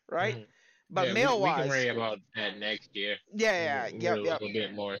 right? Mm-hmm. But male wise, we can worry about that next year. Yeah, a little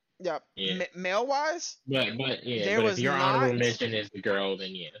bit more. Yep. Yeah. Male wise, but if your honorable mention is the girl,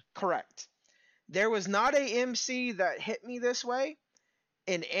 then yeah. Correct. There was not a MC that hit me this way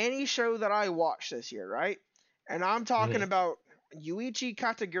in any show that I watched this year, right? And I'm talking about Yuichi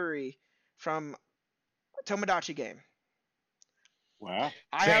Kataguri from Tomodachi Game. Wow,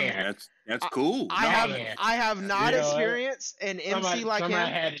 that's cool. I have not experienced an MC like him. I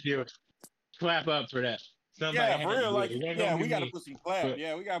had to do a clap up for that. Yeah, for real. We gotta put some claps.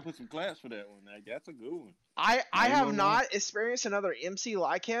 Yeah, we gotta put some claps for that one. That's a good one. I have not experienced another MC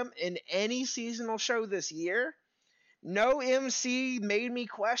like him in any seasonal show this year. No MC made me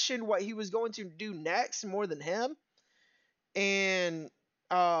question what he was going to do next more than him. And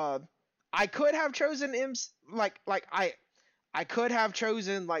I could have chosen MC I could have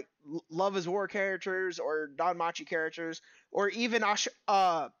chosen like Love is War characters or Danmachi characters or even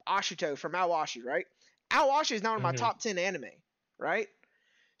Ashito from Awashi, right? Awashi is now in my top 10 anime, right?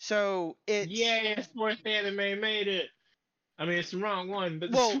 So it's sports anime made it. I mean, it's the wrong one,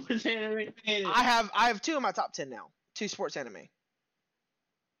 but sports anime made it. I have 2 in my top 10 now. 2 sports anime.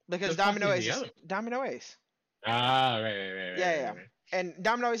 Because Domino Ace. Ah, right. Yeah. And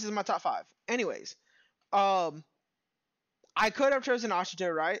Domino Ace is in my top 5. Anyways, I could have chosen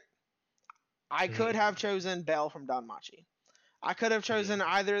Ashito, right? I could have chosen Belle from Danmachi. I could have chosen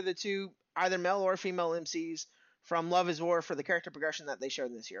either male or female MCs from Love is War for the character progression that they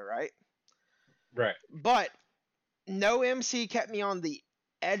showed this year, right? Right. But no MC kept me on the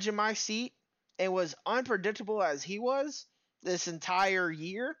edge of my seat and was unpredictable as he was this entire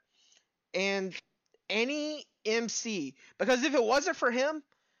year. And any MC, because if it wasn't for him,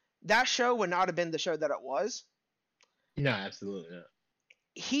 that show would not have been the show that it was. No, absolutely not.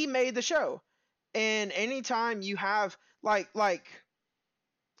 He made the show. And anytime you have it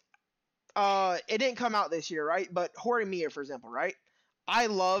didn't come out this year, right? But Horimiya, for example, right? I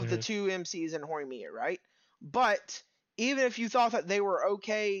love the 2 MCs in Horimiya, right? But even if you thought that they were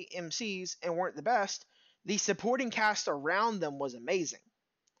okay MCs and weren't the best, the supporting cast around them was amazing.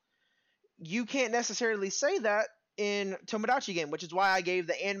 You can't necessarily say that in Tomodachi Game, which is why I gave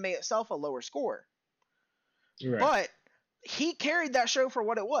the anime itself a lower score. Right. But he carried that show for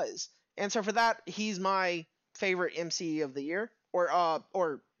what it was. And so for that, he's my favorite MC of the year,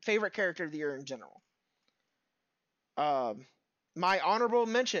 or favorite character of the year in general. My honorable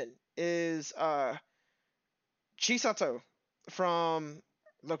mention is Chisato from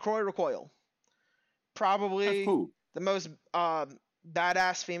LaCroix Recoil. Probably the most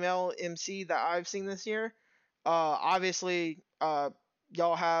badass female MC that I've seen this year. Obviously,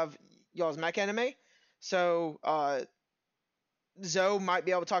 y'all have y'all's mech anime, so Zoe might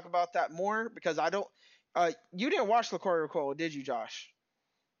be able to talk about that more because I don't. You didn't watch LaCroix Recoil, did you, Josh?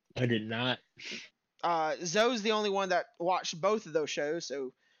 I did not. Zoe's the only one that watched both of those shows,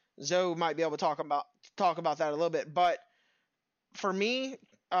 so Zoe might be able to talk about that a little bit. But for me,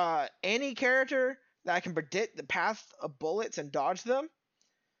 any character that I can predict the path of bullets and dodge them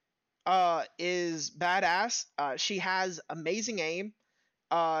is badass. She has amazing aim.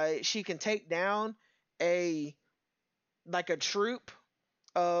 She can take down a troop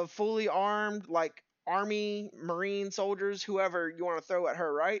of fully armed army, marine soldiers, whoever you want to throw at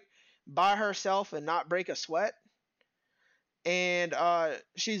her, right? By herself and not break a sweat. And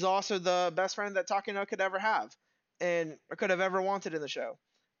she's also the best friend that Takino could ever have and could have ever wanted in the show.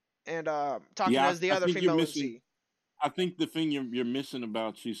 And Takino is the other female MC. I think the thing you're missing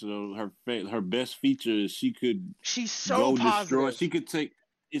about Chisato, her best feature is she's so positive. She could take.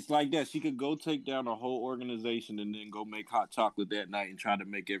 It's like that. She could go take down a whole organization and then go make hot chocolate that night and try to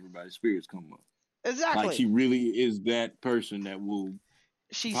make everybody's spirits come up. Exactly. Like she really is that person that will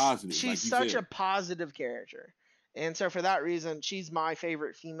she's such a positive character, and so for that reason, she's my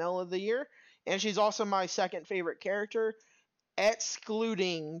favorite female of the year, and she's also my second favorite character,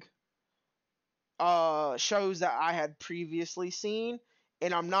 excluding shows that I had previously seen,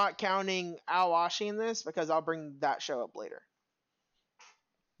 and I'm not counting Awashi in this because I'll bring that show up later.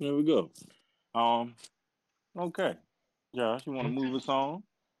 There we go. Okay, Josh, you want to move us on?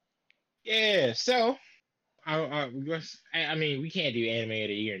 Yeah. So, I mean, we can't do anime of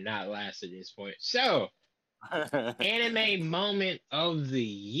the year not last at this point. So, anime moment of the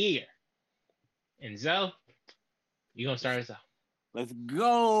year. And Zoe, you gonna start us off? Let's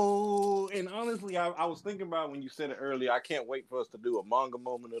go. And honestly, I was thinking about when you said it earlier. I can't wait for us to do a manga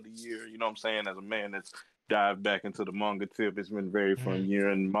moment of the year. You know what I'm saying? As a man that's dived back into the manga tip, it's been a very fun year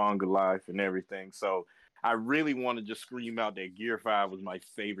in manga life and everything. So I really want to just scream out that Gear 5 was my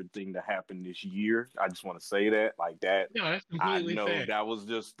favorite thing to happen this year. I just want to say that like that. No, that's completely fair. I know that was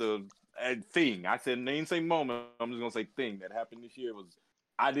just the thing. I said, they didn't say moment. I'm just going to say thing that happened this year was.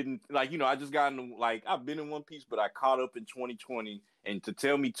 I didn't I just got into I've been in One Piece, but I caught up in 2020. And to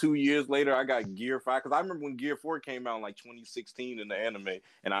tell me 2 years later, I got Gear 5, because I remember when Gear 4 came out in 2016 in the anime,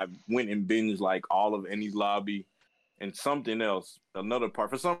 and I went and binged all of Enies Lobby and something else, another part.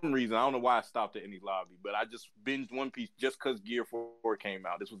 For some reason, I don't know why I stopped at Enies Lobby, but I just binged One Piece just because Gear 4 came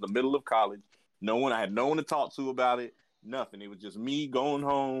out. This was the middle of college. I had no one to talk to about it. Nothing. It was just me going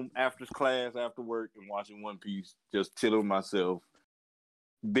home after class, after work, and watching One Piece, just chilling myself.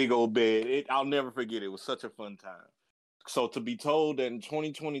 Big old bed. I'll never forget it. It was such a fun time. So to be told that in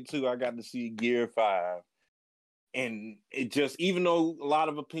 2022 I got to see Gear 5, and it just, even though a lot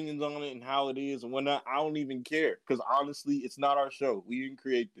of opinions on it and how it is and whatnot, I don't even care, because honestly, it's not our show. We didn't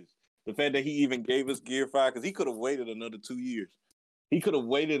create this. The fact that he even gave us Gear 5, because he could have waited another 2 years. He could have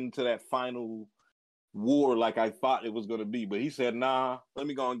waited until that final war like I thought it was going to be, but he said, nah, let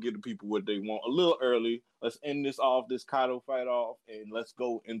me go and give the people what they want a little early. Let's end this Kaido fight off, and let's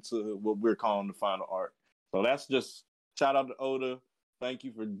go into what we're calling the final arc. So that's just, shout out to Oda. Thank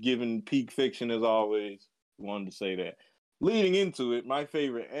you for giving peak fiction as always. Wanted to say that. Leading into it, my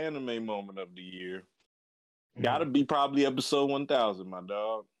favorite anime moment of the year gotta be probably episode 1000, my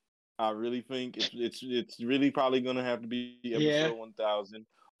dog. I really think it's really probably gonna have to be episode 1000.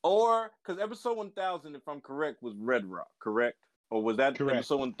 Or, because episode 1000, if I'm correct, was Red Rock, correct? Or was that correct?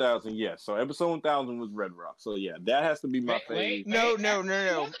 Episode 1000? Yes. So episode 1000 was Red Rock. So yeah, that has to be my favorite. No.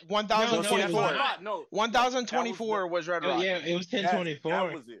 1024. No. 1024 was Red Rock. Yeah, it was 1024.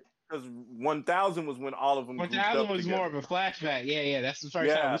 That was it. Because 1000 was when all of them 1000 was together. More of a flashback. Yeah. That's the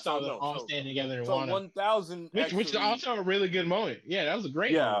first time we saw them all standing together in one. 1000, which is also a really good moment. Yeah, that was a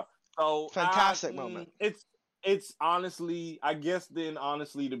great moment. So fantastic moment. It's honestly, I guess then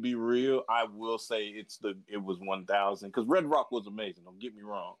honestly, to be real, I will say it was 1000, because Red Rock was amazing. Don't get me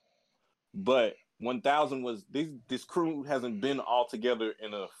wrong, but 1000 was this crew hasn't been all together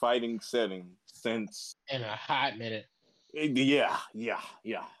in a fighting setting since in a hot minute. Yeah.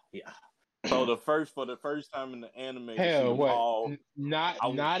 So for the first time in the anime, hell, what?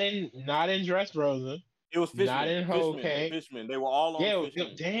 Not in Dressrosa. It was Fishman. Not in Hokage. Fishman. They were all on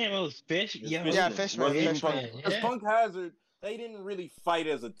Fishman. Damn, it was Fishman. Fishman. Because Punk Hazard, they didn't really fight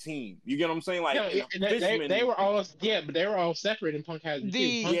as a team. You get what I'm saying? Fishman, they were all but they were all separate in Punk Hazard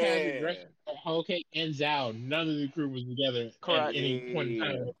too. Punk Hazard, Hokage, and Zao. None of the crew was together at any point in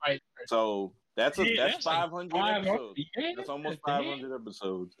time. So that's 500 episodes. That's almost 500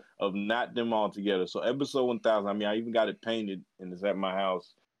 episodes of not them all together. So episode 1000. I mean, I even got it painted, and it's at my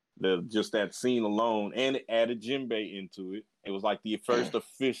house. Just that scene alone, and it added Jinbei into it. It was like the first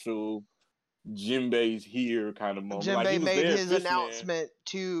official Jinbei's here kind of moment. Jinbei made his announcement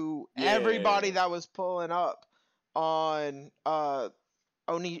to everybody that was pulling up on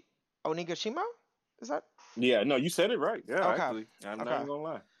Onigashima. Is that? Yeah, no, you said it right. Yeah, okay. Actually, I'm not even gonna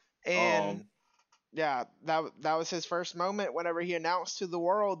lie. And that was his first moment whenever he announced to the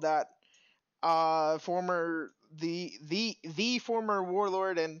world that former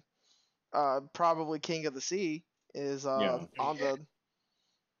warlord and probably king of the sea is on the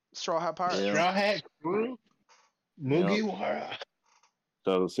Straw Hat Pirates. Straw Hat crew, Mugiwara.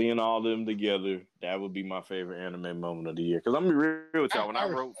 So seeing all of them together, that would be my favorite anime moment of the year. Because I'm gonna be real with y'all. When I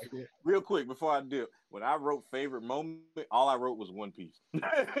wrote, real quick before I did, when I wrote favorite moment, all I wrote was One Piece.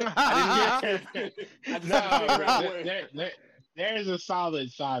 There's a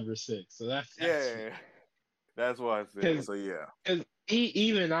solid 5 or 6. So that's that's why I said. So yeah. Because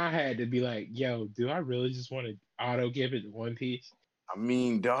even I had to be like, yo, do I really just want to auto give it to One Piece? I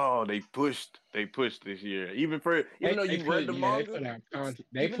mean, dog, they pushed this year. Even though you read the manga.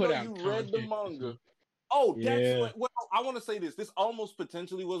 They put out content. Oh, that's what. Well, I want to say this. This almost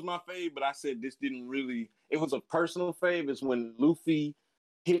potentially was my fave, but I said this didn't really. It was a personal fave. It's when Luffy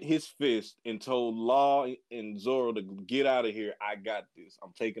hit his fist and told Law and Zoro to get out of here. I got this.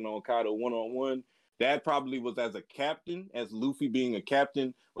 I'm taking on Kaido one-on-one. That probably was as a captain, as Luffy being a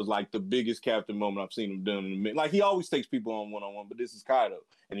captain, was like the biggest captain moment I've seen him done in a minute. Like, he always takes people on one-on-one, but this is Kaido.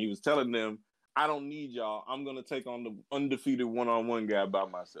 And he was telling them, I don't need y'all. I'm going to take on the undefeated one-on-one guy by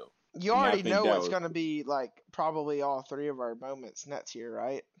myself. You already know it's going to be, like, probably all three of our moments next year,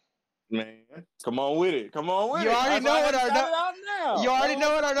 right? Man, come on with it. Come on with it. You already know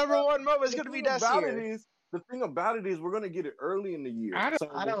what our number one moment is going to be next year. The thing about it is we're going to get it early in the year. I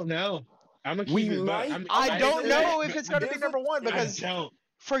don't know. I'm gonna keep I don't know if it's going to be number one because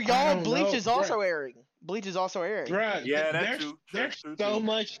for y'all, Bleach is also airing. Bleach is also airing. Bruh, yeah, there's so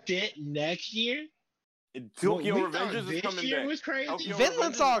much shit next year. Tokyo Revengers is coming back. Was crazy.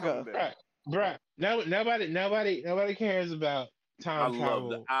 Vinland Saga. Bruh, nobody cares about time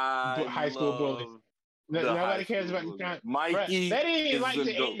travel. High school bullies. Nobody cares about the time. Mikey, they didn't even like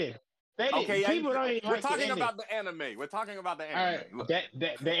the ending. We're talking about the anime. All right,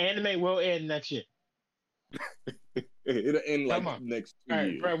 the anime will end next year. It'll end like next 2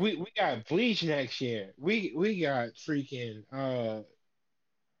 years. Bro, we got Bleach next year. We got freaking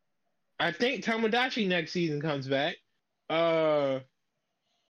I think Tomodachi next season comes back.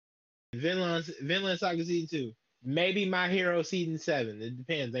 Vinland Saga season 2. Maybe My Hero season 7. It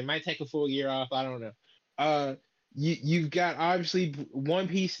depends. They might take a full year off. I don't know. You've got obviously One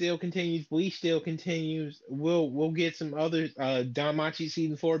Piece still continues, Bleach still continues. We'll get some other Danmachi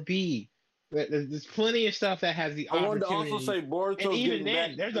season 4B. There's plenty of stuff that has the opportunity. I wanted to also say Boruto. And even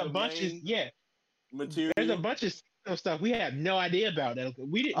then, there's a bunch of material. There's a bunch of stuff we have no idea about.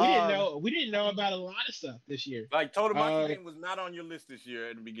 We didn't know about a lot of stuff this year. Like Totamaki game was not on your list this year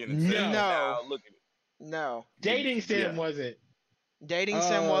at the beginning. No, now, look at it. No. Dating Sim wasn't. Dating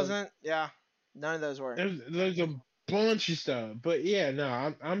Sim wasn't. Yeah. None of those were. There's a bunch of stuff, but yeah,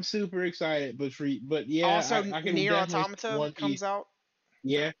 no, I'm super excited. But yeah, also I can Nier Automata comes out.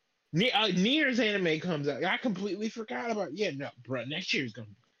 Yeah, Nier's anime comes out. I completely forgot about. Yeah, no, bro, next year's gonna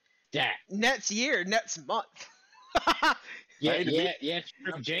be that. Next month. January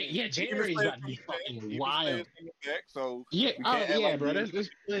is about to be fucking wild. So yeah, bro, there's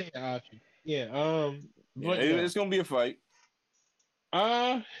plenty of options. Yeah, but it's gonna be a fight.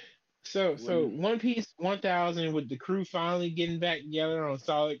 So One Piece 1000 with the crew finally getting back together on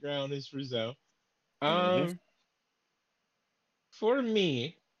solid ground is Rizzo. For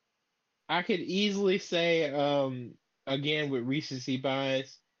me, I could easily say again with recency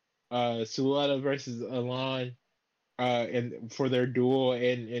bias, Suletta versus Alon, and for their duel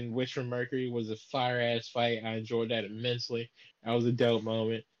in Wish from Mercury was a fire ass fight. I enjoyed that immensely. That was a dope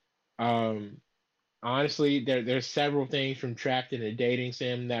moment. Honestly, there's several things from Trapped in a Dating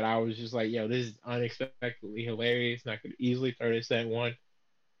Sim that I was just like, yo, this is unexpectedly hilarious, and I could easily throw this at one.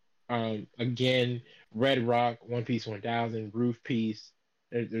 Again, Red Rock, One Piece 1000, Roof Piece.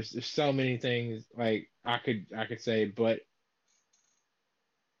 There's so many things like I could say, but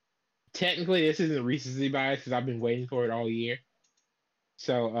technically this isn't recency bias because I've been waiting for it all year.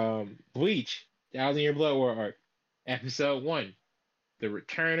 So, Bleach, 1,000-Year Blood War arc, episode 1, The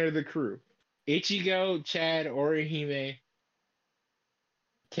Return of the Crew. Ichigo, Chad, Orihime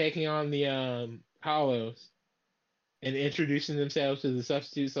taking on the Hollows and introducing themselves to the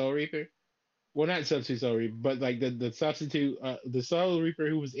Substitute Soul Reaper. Well, not Substitute Soul Reaper, but like the Substitute, the Soul Reaper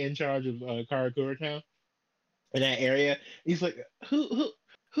who was in charge of Karakura Town in that area. He's like, who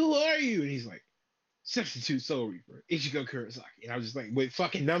are you? And he's like, Substitute Soul Reaper, Ichigo Kurosaki. And I was just like, with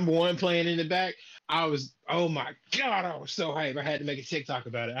fucking number 1 playing in the back, I was, oh my God, I was so hyped. I had to make a TikTok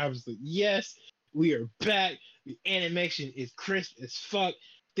about it. I was like, yes, we are back. The animation is crisp as fuck.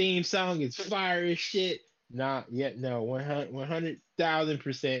 Theme song is fire as shit. Not yet, no,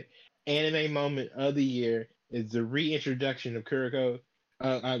 100,000% anime moment of the year is the reintroduction of Kurosaki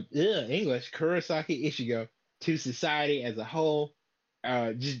Ichigo to society as a whole.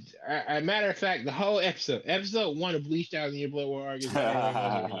 Just a matter of fact, the whole episode 1 of Bleach 1,000-Year Blood War arc is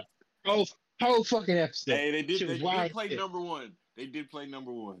whole fucking episode. Hey, they did play number 1. They did play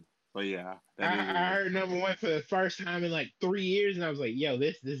number 1. But yeah, I heard number 1 for the first time in like 3 years, and I was like, yo,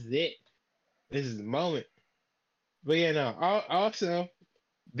 this is it. This is the moment. But yeah, no. Also,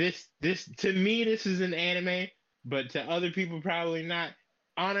 this to me, this is an anime, but to other people probably not.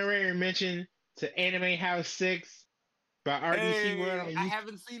 Honorary mention to Anime House 6. By RDC World. I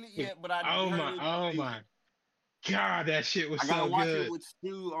haven't seen it yet, but I oh my God, that shit was so good. I gotta watch it with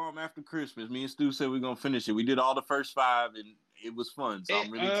Stu after Christmas. Me and Stu said we're gonna finish it. We did all the first 5, and it was fun. So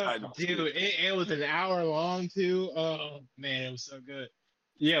I'm really excited. Dude, it was an hour long too. Oh man, it was so good.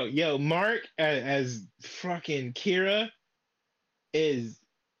 Yo, Mark as fucking Kira is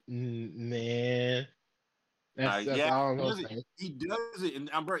man. That's yeah, all I'm gonna say. he does it,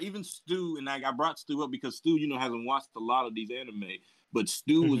 and I brought even Stu, and I brought Stu up because Stu, hasn't watched a lot of these anime, but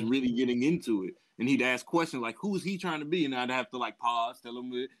Stu was really getting into it, and he'd ask questions like, "Who is he trying to be?" And I'd have to like pause, tell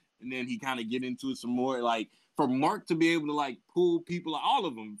him it, and then he kind of get into it some more. Like for Mark to be able to like pull people, all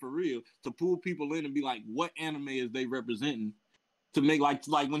of them for real, to pull people in and be like, "What anime is they representing?" To make like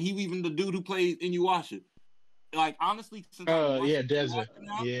when he even the dude who plays Inuyasha. Like honestly, since I watched Desmond.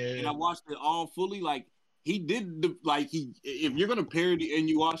 and I watched it all fully, like he did if you're gonna parody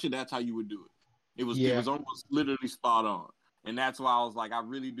Inuyasha, that's how you would do it. It was almost literally spot on, and that's why I was like, I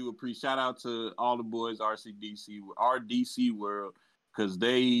really do appreciate. Shout out to all the boys, RDC World, because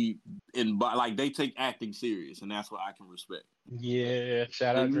they take acting serious, and that's what I can respect. Yeah,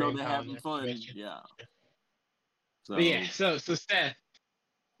 shout out. Even though they're having fun, yeah. So Seth,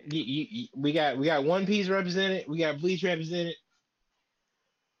 we got One Piece represented. We got Bleach represented.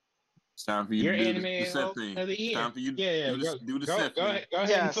 It's time for you Your to do anime the set thing. of the year. It's time for you to do the go, set go thing. ahead, go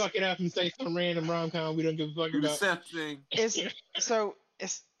ahead and fuck it up and say some random rom-com we don't give a fuck do about. The set thing.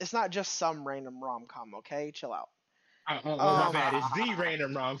 It's not just some random rom-com, okay? Chill out. My bad. It's the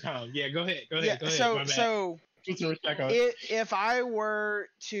random rom-com. Yeah, go ahead. Yeah, go ahead. so my bad. so put some respect on it. If I were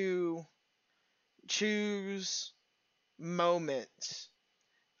to choose moments,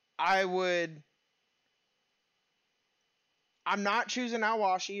 I'm not choosing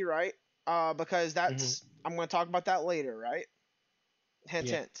Awashi, right? Because that's I'm going to talk about that later, right? Hint,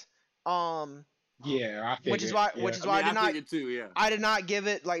 hint. Yeah, I figured. Which is why I did not. Too, yeah. I did not give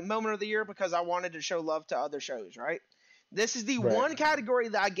it like moment of the year because I wanted to show love to other shows, right? This is the one category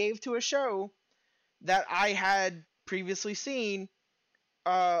that I gave to a show that I had previously seen,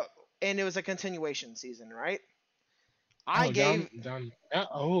 and it was a continuation season, right? You gave it to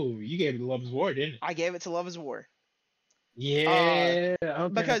Love is War, didn't you? I gave it to Love is War. Yeah,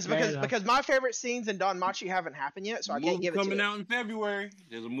 okay, because my favorite scenes in Danmachi haven't happened yet, so I can't give it to it. Coming out in February.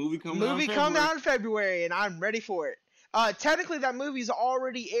 There's a movie coming out in February, and I'm ready for it. Technically, that movie's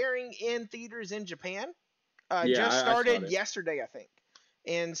already airing in theaters in Japan. Just started yesterday, I think.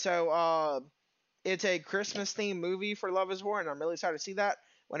 And so it's a Christmas-themed movie for Love is War, and I'm really excited to see that.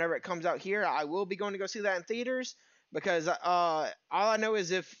 Whenever it comes out here, I will be going to go see that in theaters, because all I know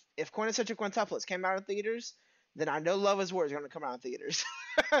is if Quintessential Quintuplets came out in theaters, then I know Love is War is going to come out in theaters.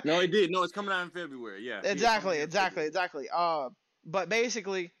 No, it did. No, it's coming out in February. Yeah. Exactly. But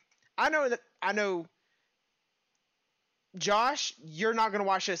basically, I know Josh, you're not going to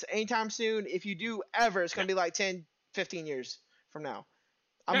watch this anytime soon. If you do ever, it's going to be like 10, 15 years from now.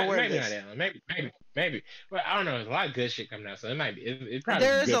 I'm aware of this. Maybe not, Alan. Maybe. Well, I don't know. There's a lot of good shit coming out, so it might be. It probably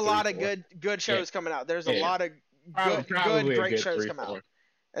There's a lot of good shows coming out. There's a lot of great shows coming out.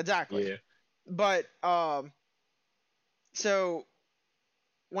 Exactly. Yeah. But so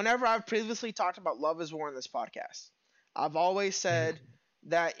whenever I've previously talked about Love is War in this podcast, I've always said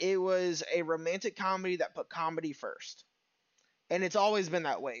that it was a romantic comedy that put comedy first. And it's always been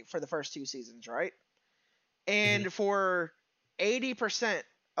that way for the first 2 seasons, right? And for 80%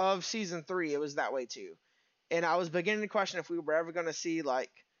 of season 3, it was that way too. And I was beginning to question if we were ever going to see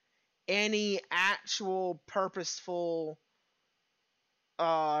like any actual purposeful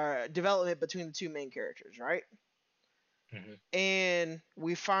development between the two main characters, right? And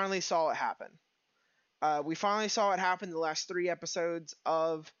we finally saw it happen. We finally saw it happen in the last 3 episodes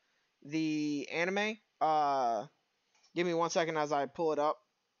of the anime. Give me 1 second as I pull it up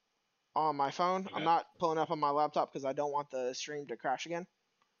on my phone. Okay. I'm not pulling up on my laptop because I don't want the stream to crash again.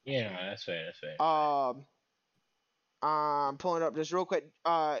 Yeah, that's fair. I'm pulling it up just real quick,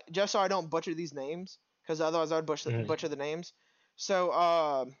 just so I don't butcher these names, because otherwise I would butcher the names.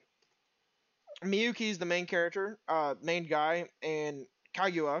 So, Miyuki's the main character, main guy, and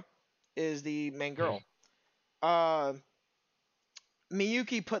Kaguya is the main girl.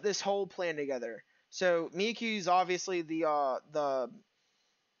 Miyuki put this whole plan together. So Miyuki's obviously the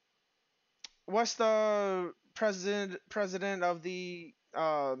what's the president of the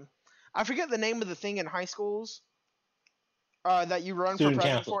I forget the name of the thing in high schools that you run for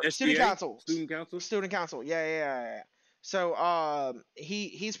president for. Student council. Yeah. So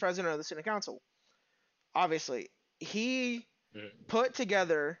he's president of the student council. Obviously, he put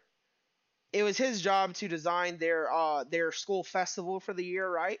together. It was his job to design their school festival for the year,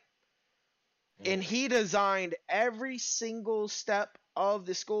 right? And he designed every single step of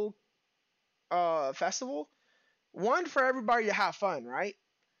the school festival. 1, for everybody to have fun, right?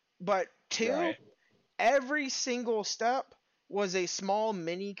 But 2, every single step was a small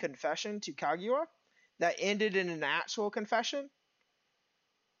mini confession to Kaguya that ended in an actual confession.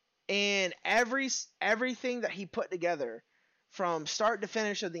 And everything that he put together from start to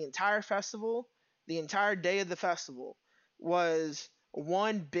finish of the entire festival, the entire day of the festival, was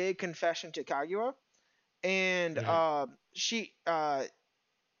one big confession to Kaguya. And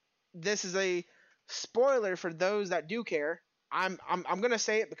this is a spoiler for those that do care. I'm gonna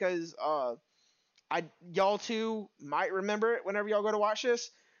say it because y'all two might remember it whenever y'all go to watch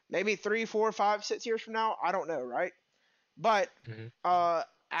this. Maybe 3, 4, 5, 6 years from now, I don't know, right? But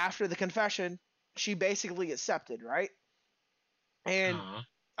after the confession, she basically accepted, right? And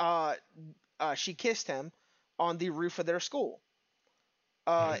she kissed him on the roof of their school.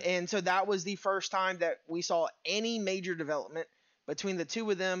 And so that was the first time that we saw any major development between the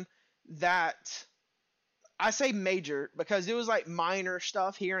two of them. That, I say major because it was like minor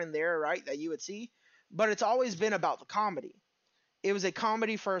stuff here and there, right, that you would see. But it's always been about the comedy. It was a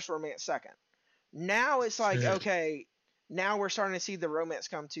comedy first, romance second. Now it's like, okay, now we're starting to see the romance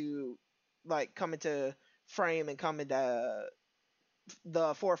come into frame and come into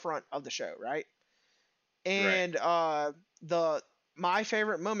the forefront of the show, right? And my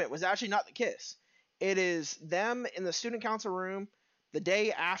favorite moment was actually not the kiss. It is them in the student council room the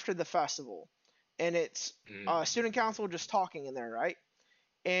day after the festival, and it's student council just talking in there, right?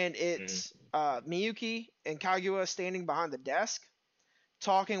 And it's Miyuki and Kaguya standing behind the desk,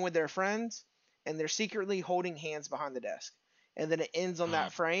 talking with their friends, and they're secretly holding hands behind the desk. And then it ends on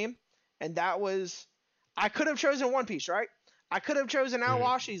that frame, and that was, I could have chosen One Piece, right? I could have chosen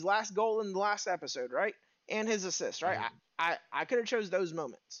Awashi's last goal in the last episode, right? And his assist, right? I could have chose those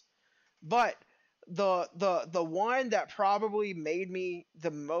moments. But the one that probably made me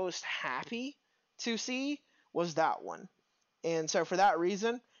the most happy to see was that one. And so for that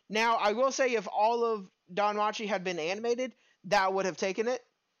reason, now I will say if all of Danmachi had been animated, that would have taken it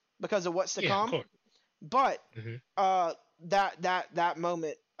because of what's to come. But that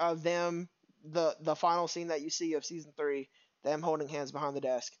moment of them, the final scene that you see of season 3, them holding hands behind the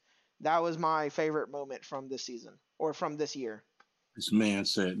desk, that was my favorite moment from this season or from this year. This man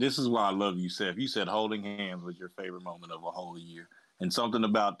said, "This is why I love you, Seth." You said holding hands was your favorite moment of a whole year, and something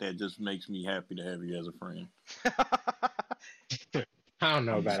about that just makes me happy to have you as a friend. I don't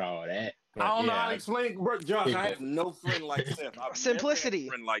know about all that. I don't know how to explain, bro. Josh, I have no friend like Seth. I've Simplicity.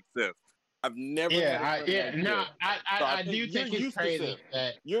 Never had a friend like Seth. I've never had a friend like Seth. I do think it's crazy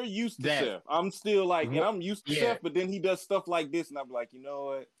that you're used to Seth. I'm still like, and I'm used to Seth, but then he does stuff like this, and I'm like, you know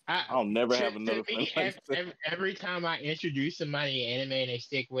what? I'll never have another friend like Seth. Every time I introduce somebody in anime and they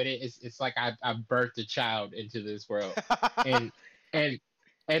stick with it, it's like I birthed a child into this world, and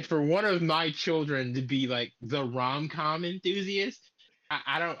for one of my children to be like the rom-com enthusiast,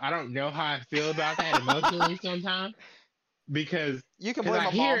 I don't know how I feel about that emotionally sometimes. Because you can blame I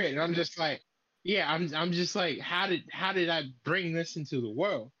hear it and I'm just like, I'm just like, how did I bring this into the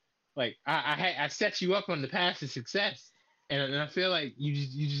world? Like I set you up on the path to success, and I feel like you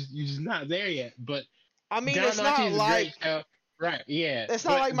just not there yet. But I mean, it's not like right, yeah. It's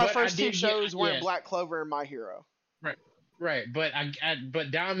not like my first 2 shows weren't Black Clover and My Hero. Right. But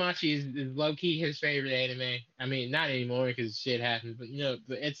but Danmachi is low key his favorite anime. I mean, not anymore because shit happens, but you know,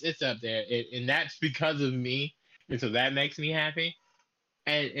 it's up there, and that's because of me. And so that makes me happy,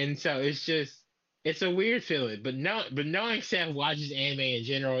 and so it's a weird feeling. But knowing Seth watches anime in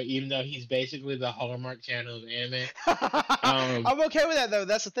general, even though he's basically the Hallmark Channel of anime, I'm okay with that though.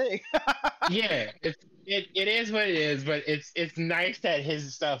 That's the thing. Yeah, it is what it is. But it's nice that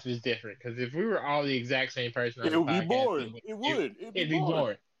his stuff is different, because if we were all the exact same person, it would be boring. It'd be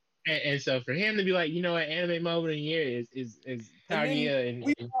boring. And so for him to be like, you know what, anime moment of the year is Kaguya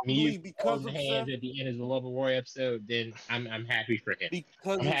and me holding hands at the end of the Love Warrior episode, then I'm happy for him.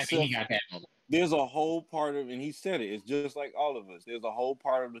 Because I'm happy he got that moment. There's a whole part of, and he said it, it's just like all of us. There's a whole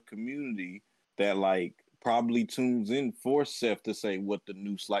part of the community that like probably tunes in for Seth to say what the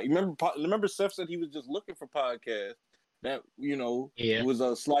new slice. Remember Seth said he was just looking for podcasts that, you know, was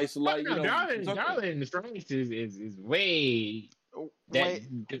a slice of life. No, Darling in the Strongest is way. It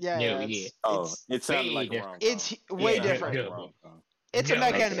sounded like a rom-com. It's way different. It's a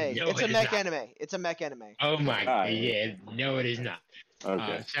mech anime. It's a mech anime. It's a mech anime. Oh my god! Yeah, no, it is not.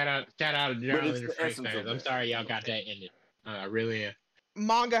 Okay. Shout out to Darling in the Strongest. I'm sorry y'all got that ended. I really am.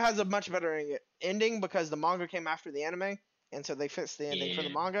 Manga has a much better ending because the manga came after the anime, and so they fixed the ending for the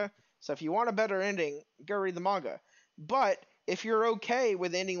manga. So if you want a better ending, go read the manga. But if you're okay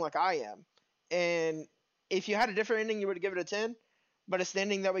with ending like I am, and if you had a different ending, you would give it a 10. But it's the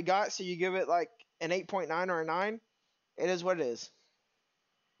ending that we got, so you give it like an 8.9 or a 9. It is what it is.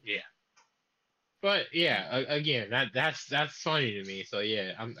 Yeah. But yeah, again, that's funny to me. So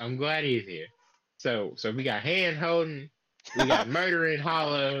yeah, I'm glad he's here. So we got hand holding, we got murdering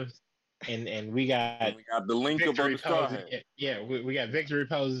hollows, and we got We got the link about victory the straw poses. hat. Yeah, we got victory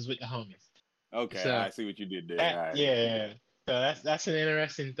poses with the homies. Okay, So I see what you did there. that All right. yeah, so that's an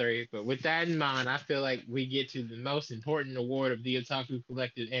interesting three. But with that in mind, I feel like we get to the most important award of the Otaku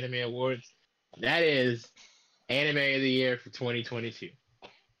Collective Anime Awards. That is Anime of the Year for 2022.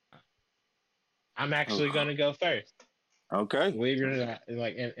 I'm actually gonna go first. Okay. Believe it or not,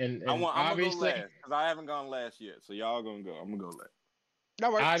 like and I'm gonna go obviously, last because I haven't gone last yet. So y'all gonna go. I'm gonna go last.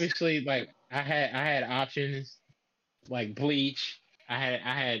 That works. obviously, like I had options like Bleach. I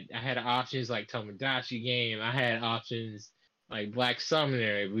had options like Tomodachi Game. I had options like Black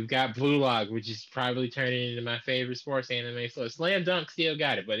Summoner. We've got Blue Lock, which is probably turning into my favorite sports anime. So Slam Dunk still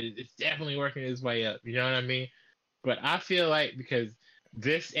got it, but it's definitely working its way up. You know what I mean? But I feel like because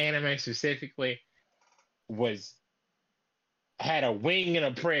this anime specifically was had a wing and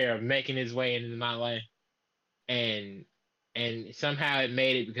a prayer of making its way into my life, and somehow it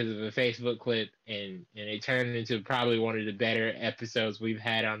made it because of a Facebook clip, and it turned into probably one of the better episodes we've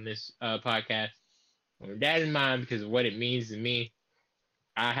had on this podcast. With that in mind, because of what it means to me,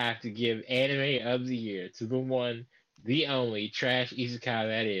 I have to give Anime of the Year to the one, the only trash isekai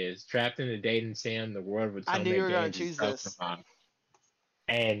that is Trapped in the Dating Sim, the world of I knew you Otome were gonna games. choose this.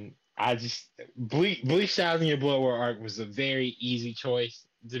 And I just Bleach Thousand Year Blood War arc was a very easy choice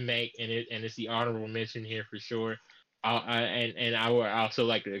to make, and it's the honorable mention here for sure. And I would also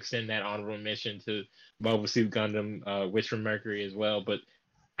like to extend that honorable mention to Mobile Suit Gundam, Witch from Mercury as well. But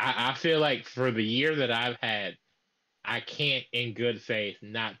I feel like for the year that I've had, I can't in good faith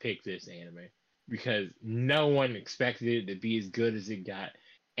not pick this anime because no one expected it to be as good as it got.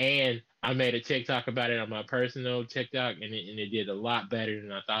 And I made a TikTok about it on my personal TikTok, and it did a lot better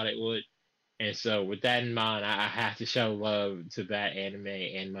than I thought it would. And so, with that in mind, I have to show love to that anime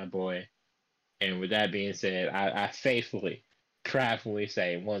and my boy. And with that being said, I faithfully, craftfully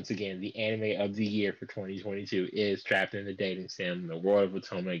say once again, the anime of the year for 2022 is Trapped in the Dating Sim. The world of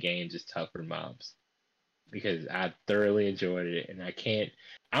Otome games is tougher mobs because I thoroughly enjoyed it, and I can't.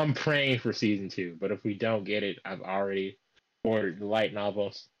 I'm praying for season 2, but if we don't get it, I've already ordered the light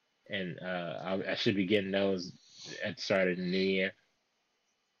novels, and I should be getting those at the start of the new year.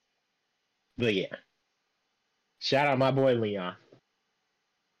 But yeah, shout out my boy Leon.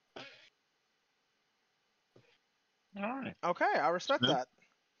 All right. Okay, I respect Yeah.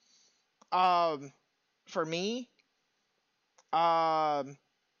 that. For me,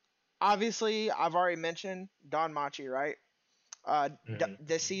 obviously I've already mentioned Don Machi, right?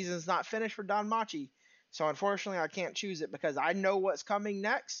 This season's not finished for Don Machi, so unfortunately I can't choose it because I know what's coming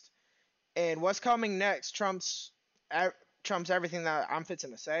next, and what's coming next trumps everything that I'm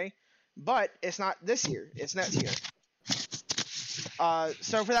fixing to say. But it's not this year; it's next year.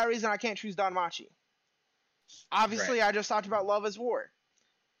 So for that reason, I can't choose Don Machi. Obviously, Right. I just talked about Love is War.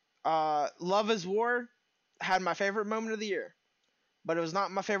 Love is War had my favorite moment of the year, but it was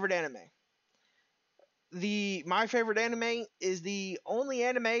not my favorite anime. My favorite anime is the only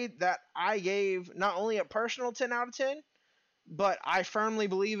anime that I gave not only a personal 10 out of 10, but I firmly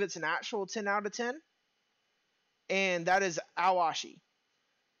believe it's an actual 10 out of 10, and that is Awashi.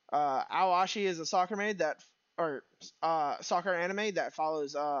 Awashi is a soccer soccer anime that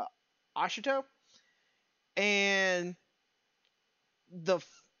follows Ashito, and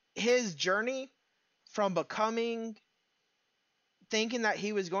his journey from thinking that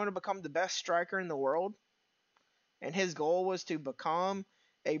he was going to become the best striker in the world, and his goal was to become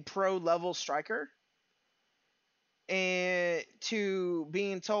a pro level striker, and to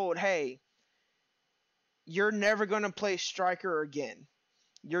being told, hey, you're never going to play striker again.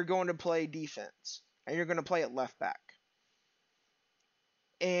 You're going to play defense, and you're going to play at left back.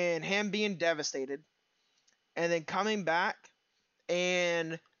 And him being devastated, and then coming back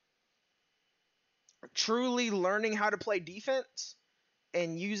and truly learning how to play defense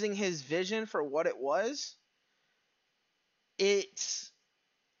and using his vision for what it was. It's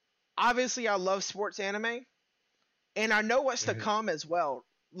obviously I love sports anime, and I know what's to come as well.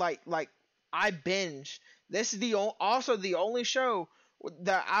 Like I binge. This is also the only show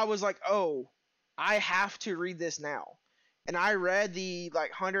that I was like, oh, I have to read this now. And I read the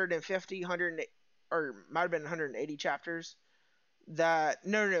 150, 100, or might have been 180 chapters. No,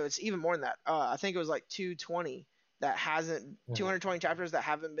 it's even more than that. I think it was 220 that hasn't 220 chapters that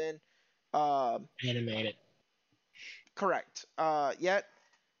haven't been animated. Correct. Yet,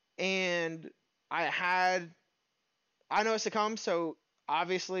 and I know it's to come, so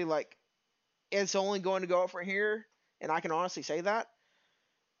obviously it's only going to go up from here, and I can honestly say that.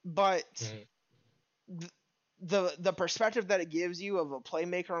 But the perspective that it gives you of a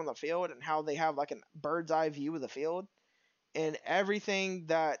playmaker on the field and how they have like a bird's eye view of the field and everything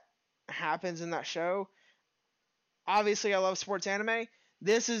that happens in that show. Obviously, I love sports anime.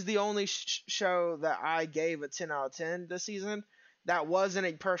 This is the only show that I gave a 10 out of 10 this season that wasn't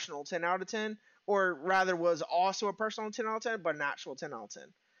a personal 10 out of 10, or rather was also a personal 10 out of 10, but an actual 10 out of 10.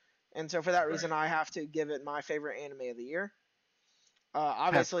 And so for that reason, I have to give it my favorite anime of the year.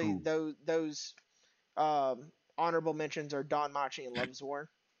 Obviously, cool. those honorable mentions are Don Machi and Love's War.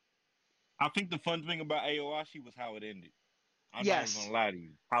 I think the fun thing about Aoashi was how it ended. I'm not even gonna lie to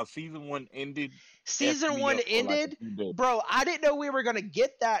you. How season 1 ended. Season 1 ended, like bro. I didn't know we were gonna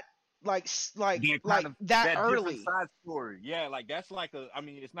get that that early side story. Yeah, like that's like a. I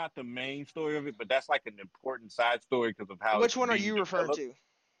mean, it's not the main story of it, but that's like an important side story because of how. Which one are you referring to?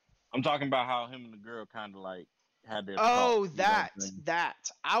 I'm talking about how him and the girl kind of like had their. Oh, talk, that.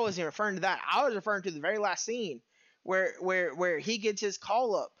 I wasn't referring to that. I was referring to the very last scene where he gets his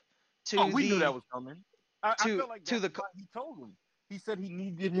call up to. Oh, we knew that was coming. I felt like he told him. He said he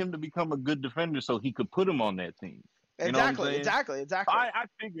needed him to become a good defender so he could put him on that team. Exactly. I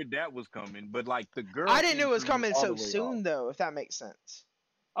figured that was coming, but like the girl. I didn't know it was coming so soon, though. If that makes sense.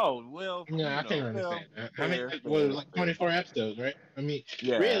 Oh well. No, I can't understand. I mean, it was like 24 episodes, right? I mean,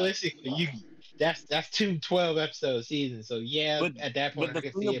 realistically, that's 2 12-episode seasons. So but, at that point, I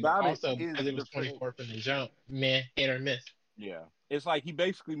could see it. But also because it was 24 from the jump, hit or miss. Yeah, it's like he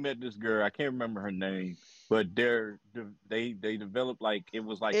basically met this girl. I can't remember her name, but they developed like it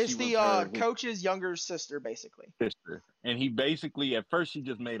was like it's the coach's younger sister, basically. And he basically at first she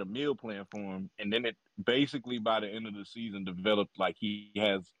just made a meal plan for him, and then it basically by the end of the season developed like he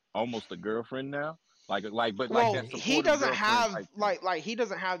has almost a girlfriend now. He doesn't have he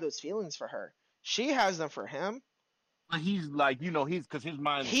doesn't have those feelings for her. She has them for him. But he's like he's because his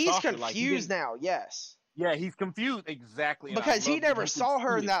mind. He's confused now. Yes. Yeah, he's confused exactly because he never saw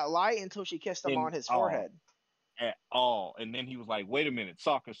her in that light until she kissed him on his forehead. At all, and then he was like, "Wait a minute,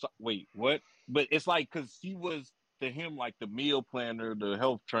 soccer? Wait, what?" But it's like because she was to him like the meal planner, the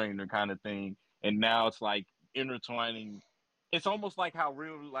health trainer kind of thing, and now it's like intertwining. It's almost like how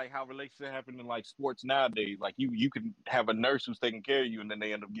relationships happen in like sports nowadays. Like you can have a nurse who's taking care of you, and then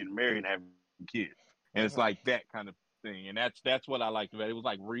they end up getting married and having kids, and it's like that kind of thing. And that's what I liked about it. It was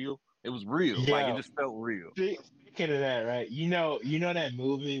like real. It was real. Yeah. Like it just felt real. Speaking of that, right? You know that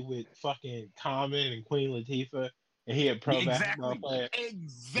movie with fucking Common and Queen Latifah, and he a pro basketball player.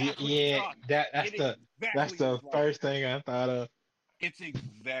 Exactly. Yeah, that's the first thing I thought of. It's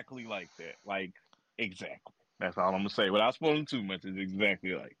exactly like that. Like exactly. That's all I'm gonna say. Without spoiling too much, it's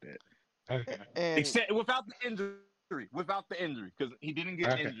exactly like that. Okay. Except without the injury. Because he didn't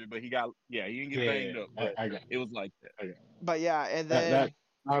get injured, but he didn't get banged up. But it was like that. But yeah, and then.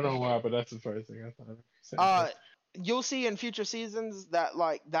 I don't know why, but that's the first thing I thought of. You'll see in future seasons that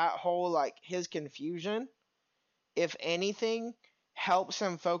like that whole like his confusion, if anything, helps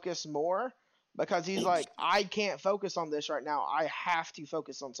him focus more because he's like, I can't focus on this right now. I have to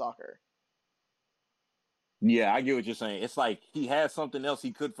focus on soccer. Yeah, I get what you're saying. It's like he has something else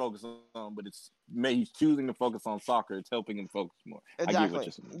he could focus on, but he's choosing to focus on soccer. It's helping him focus more. Exactly. I get what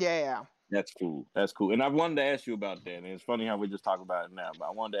you're saying. Yeah. That's cool. And I wanted to ask you about that. And it's funny how we just talk about it now, but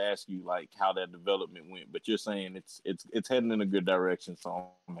I wanted to ask you like how that development went. But you're saying it's heading in a good direction, so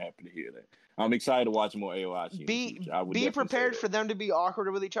I'm happy to hear that. I'm excited to watch more AOI. Be prepared for them to be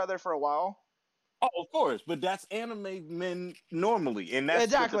awkward with each other for a while. Oh, of course, but that's anime men normally, and that's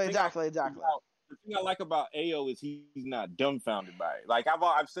exactly. The thing I like about AO is he's not dumbfounded by it. Like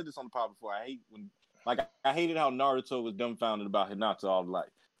I've said this on the pod before. I hated how Naruto was dumbfounded about Hinata all life,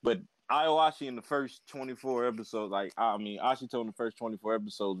 but Aoashi in the first 24 episodes, Ashito in the first 24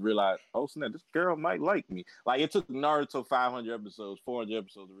 episodes realized, oh snap, this girl might like me. Like it took Naruto 500 episodes, 400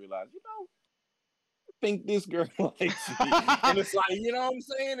 episodes to realize, I think this girl likes me. And it's like, you know what I'm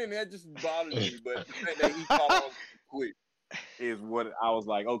saying? And that just bothered me. But the fact that he caught on quick is what I was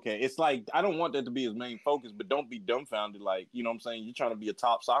like, okay. It's like, I don't want that to be his main focus, but don't be dumbfounded. Like, you know what I'm saying? You're trying to be a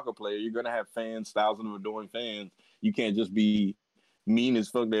top soccer player. You're going to have fans, thousands of adoring fans. You can't just be mean as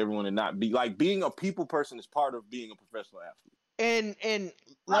fuck to everyone and not be like being a people person is part of being a professional athlete. And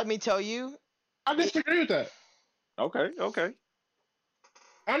let me tell you, I disagree with that. Okay.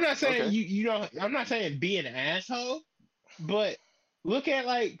 I'm not saying I'm not saying be an asshole, but look at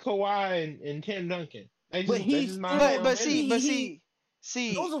like Kawhi and Tim Duncan.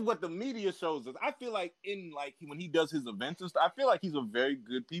 See, those are what the media shows us. I feel like in like when he does his events and stuff, I feel like he's a very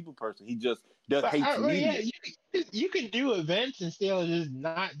good people person. He just hate media. Yeah, you can do events and still just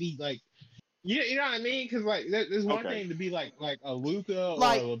not be like You know what I mean? Because like, there's one thing to be like a Luka or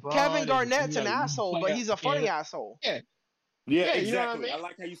Like a LeBron, Kevin Garnett's and an you asshole, play but up he's the a funny camera. asshole. Yeah, Yeah, you know what I exactly. mean? I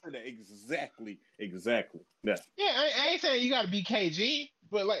like how you said that. Exactly. Yeah. Yeah, I ain't saying you got to be KG,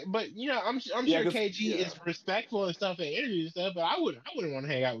 but you know, I'm sure KG is respectful and stuff in interviews and stuff. But I wouldn't want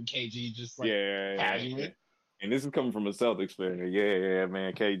to hang out with KG just like casually. Yeah. And this is coming from a Celtics fan. Yeah,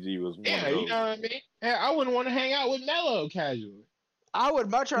 man. KG was one of those. You know what I mean? Yeah, I wouldn't want to hang out with Melo casually. I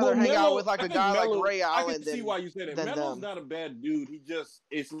would much rather hang out with like a guy like Ray Allen. I can see why you said it. Melo's not a bad dude.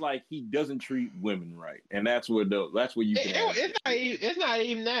 It's like he doesn't treat women right, and that's where you can. It's not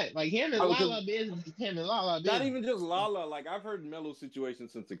even that. Like him and Lala business. Not even just Lala. Like I've heard Melo's situation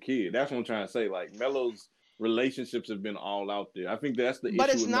since a kid. That's what I'm trying to say. Like Melo's relationships have been all out there. I think that's the issue. But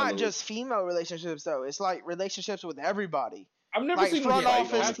it's not just female relationships though. It's like relationships with everybody. I've never seen front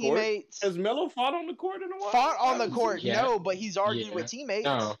office teammates. Has Melo fought on the court in a while? Fought on the court, no, but he's argued with teammates.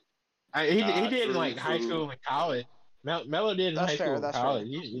 No, he did in like high school and college. Melo did in high school and college.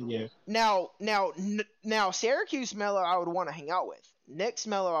 Yeah. Now, Syracuse Melo, I would want to hang out with. Knicks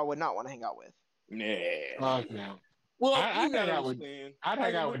Melo, I would not want to hang out with. Nah. No. Well, I'd hang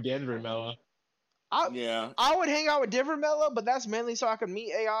out with Denver Melo. I would hang out with Denver Melo, but that's mainly so I could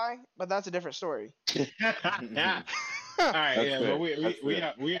meet AI. But that's a different story. All right, but we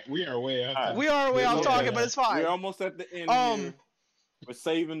are way off. We are way off talking, but it's fine. We're almost at the end here. We're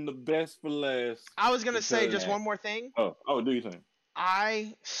saving the best for last. I was gonna say just one more thing. Oh, do you think?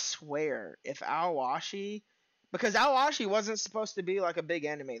 I swear, if Awashi, because Awashi wasn't supposed to be like a big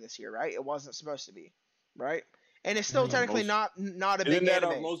anime this year, right? It wasn't supposed to be, right? And it's still technically not a big anime. Isn't that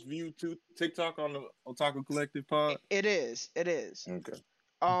our most viewed TikTok on the Otaku Collective pod? It is. Okay.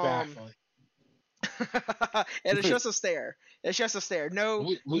 Baffling. And it's just a stare. No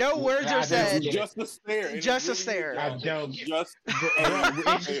words are said. Just a stare. Just a stare. I don't. It's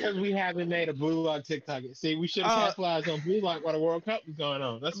because we haven't made a Blue Lock TikTok. See, we should have capitalized on Blue Lock while the World Cup was going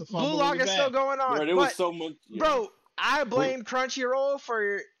on. That's a fun. Blue Lock is still going on. Bro, there was so much. Bro, I blame Crunchyroll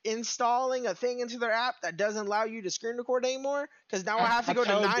for installing a thing into their app that doesn't allow you to screen record anymore. Because now I have to go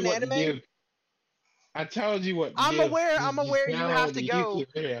to 9 anime. I told you what. I'm aware. You have to go.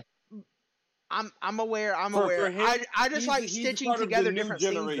 I'm aware. For him, I just like stitching together different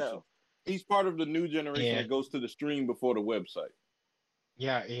scenes though. He's part of the new generation that goes to the stream before the website.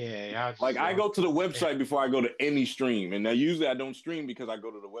 Yeah. Like I go to the website before I go to any stream, and now usually I don't stream because I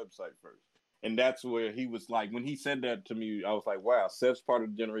go to the website first. And that's where he was like, when he said that to me, I was like, wow, Seth's part of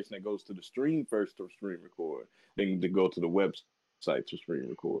the generation that goes to the stream first to stream record, then to go to the website to stream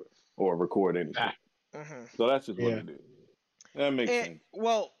record or record anything. So that's just what it is. That makes sense.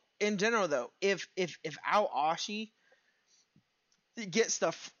 Well, in general though, if Awashi gets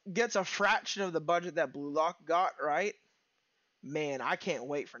a fraction of the budget that Blue Lock got, right? Man, I can't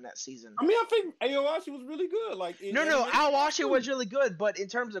wait for next season. I mean, I think Awashi was really good. Awashi was really good, but in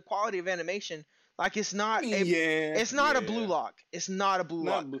terms of quality of animation, like it's not a Blue Lock. It's not a Blue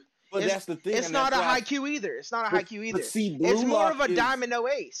Lock. But that's the thing. It's not a Haikyuu either. It's not a Haikyuu either. It's more of a Diamond No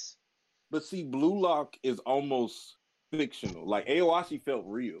Ace. But see, Blue Lock is almost fictional. Like Awashi felt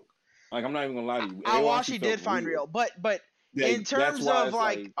real. Like I'm not even gonna lie to you. Awashi did find real, but in terms of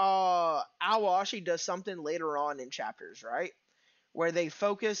like Awashi does something later on in chapters, right? Where they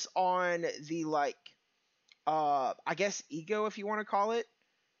focus on the I guess ego, if you want to call it,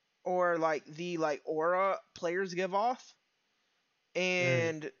 or like the aura players give off,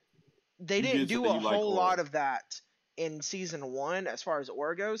 and they didn't do a whole lot of that in season 1 as far as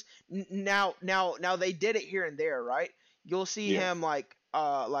aura goes. Now they did it here and there, right? You'll see him like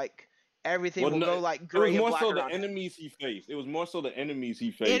everything will go like gray and black. It was more so the enemies he faced. It was more so the enemies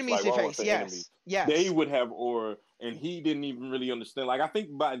he faced. Yes. They would have aura, and he didn't even really understand. Like I think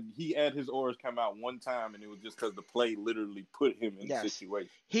he had his auras come out one time, and it was just because the play literally put him in the situation.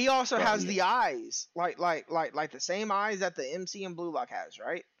 He also has the eyes, like the same eyes that the MC and Blue Lock has,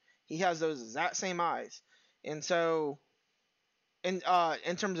 right? He has those exact same eyes, and so in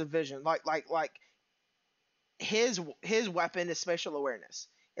terms of vision, like his weapon is spatial awareness.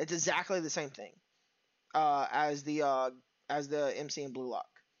 It's exactly the same thing as the MC and Blue Lock.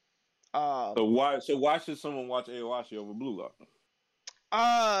 So why should someone watch Awashi over Blue Lock?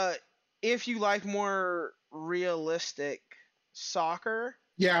 If you like more realistic soccer.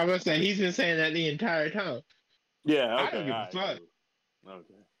 Yeah, I was gonna say he's been saying that the entire time. Yeah, okay. I don't give a fuck.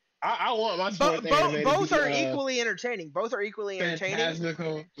 Okay. I want my sports both are equally entertaining. Both are equally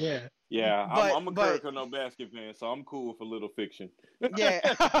entertaining. Yeah. Yeah, I'm a Kirk no basket fan, so I'm cool for little fiction. Yeah.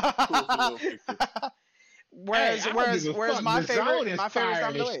 Cool for little fiction. Whereas my favorite stuff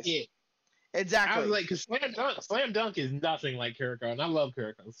is Exactly. I was like, because Slam Dunk is nothing like Kuroko, and I love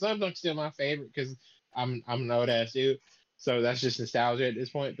Kuroko. Slam Dunk's still my favorite because I'm an old ass dude, so that's just nostalgia at this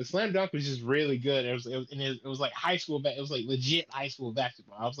point. But Slam Dunk was just really good. It was like high school. It was like legit high school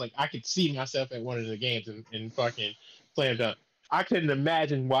basketball. I was like, I could see myself at one of the games in fucking Slam Dunk. I couldn't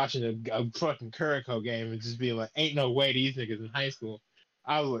imagine watching a fucking Kuroko game and just being like, ain't no way these niggas in high school.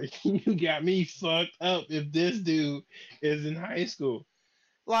 I was like, you got me fucked up if this dude is in high school.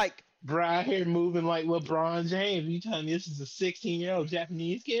 Like, Bro, here moving like LeBron James. You telling me this is a 16-year-old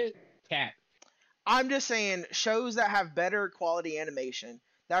Japanese kid? Cat. I'm just saying, shows that have better quality animation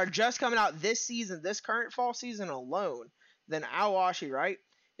that are just coming out this season, this current fall season alone, than Awashi, right?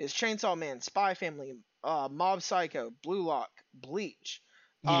 Is Chainsaw Man, Spy Family, Mob Psycho, Blue Lock, Bleach.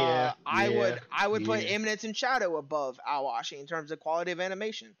 I would put Eminence in Shadow above Awashi in terms of quality of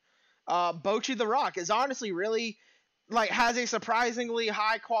animation. Bochi the Rock is honestly really has a surprisingly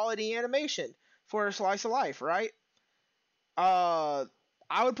high quality animation for a slice of life, right? I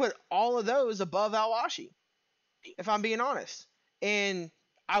would put all of those above Awashi, if I'm being honest. And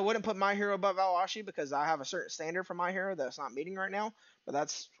I wouldn't put My Hero above Awashi because I have a certain standard for My Hero that's not meeting right now. But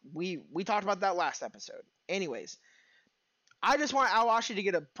that's we talked about that last episode. Anyways, I just want Awashi to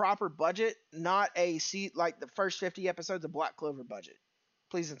get a proper budget, not a seat like the first 50 episodes of Black Clover budget.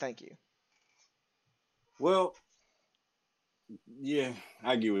 Please and thank you. Well, yeah,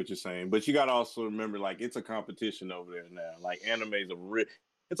 I get what you're saying, but you got to also remember, it's a competition over there now. Anime's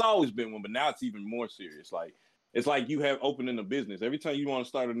it's always been one, but now it's even more serious. It's like you have opening a business. Every time you want to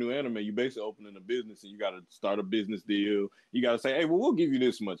start a new anime, you basically opening a business, and you got to start a business deal. You got to say, hey, well, we'll give you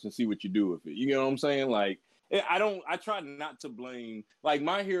this much and see what you do with it. You know what I'm saying? I try not to blame.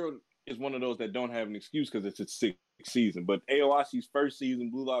 My Hero is one of those that don't have an excuse because it's its sixth season, but Aowashi's first season,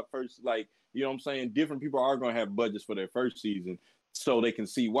 Blue Lock first, you know what I'm saying? Different people are going to have budgets for their first season so they can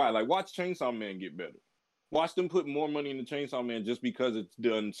see why. Watch Chainsaw Man get better. Watch them put more money into Chainsaw Man just because it's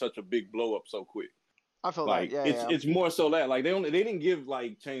done such a big blow up so quick. I feel that. Yeah, it's more so that they didn't give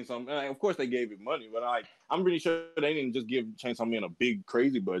Chainsaw Man. Of course they gave it money, but I'm pretty sure they didn't just give Chainsaw Man a big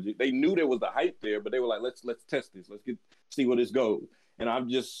crazy budget. They knew there was the hype there, but they were like, let's test this. Let's see where this goes. And I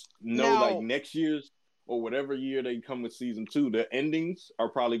just know next year's or whatever year they come with season 2, the endings are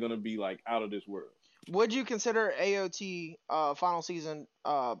probably going to be out of this world. Would you consider AOT final season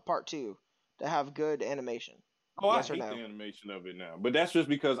part 2 to have good animation? Oh, yes, I hate the animation of it now, but that's just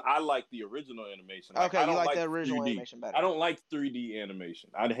because I like the original animation. Okay, I don't like the original 3D. Animation better. I don't like 3D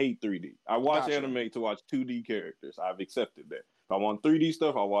animation. I hate 3D. I watch anime to watch 2D characters. I've accepted that. If I want 3D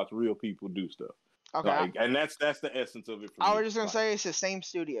stuff, I watch real people do stuff. Okay, and that's the essence of it. I was just gonna say it's the same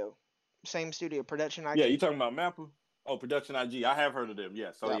studio, Production IG. Yeah, you talking about Mappa? Oh, Production IG. I have heard of them. Yeah,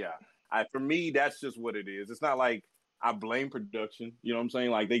 so yeah. For me, that's just what it is. It's not like I blame production. You know what I'm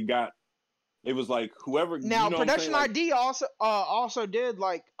saying? They got. It was whoever. Now, Production ID also did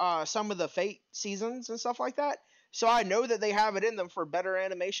some of the Fate seasons and stuff like that. So I know that they have it in them for better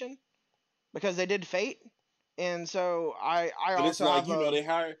animation because they did Fate, and so I but also have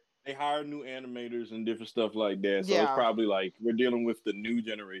they hire new animators and different stuff like that. So it's probably we're dealing with the new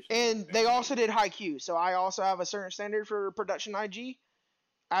generation. And they also did Haikyuu, so I also have a certain standard for Production IG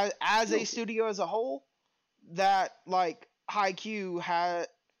as a studio as a whole. That Haikyuu had.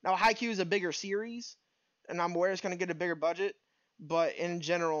 Now, Haikyuu is a bigger series, and I'm aware it's going to get a bigger budget. But in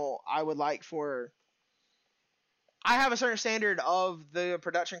general, I have a certain standard of the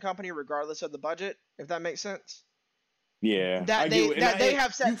production company, regardless of the budget, if that makes sense. Yeah, they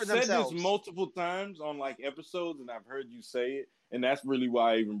have set for themselves. You've said this multiple times on episodes, and I've heard you say it, and that's really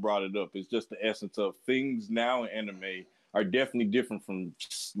why I even brought it up. It's just the essence of things now in anime are definitely different from,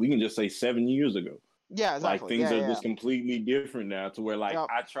 we can just say 7 years ago. Yeah, exactly. Things are just completely different now to where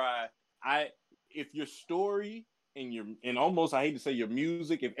if your story and almost, I hate to say, your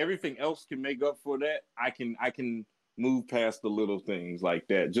music, if everything else can make up for that, I can move past the little things like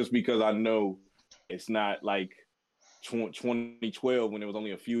that just because I know it's not 2012 when there was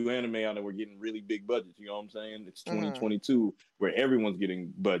only a few anime out there were getting really big budgets. You know what I'm saying? It's 2022 where everyone's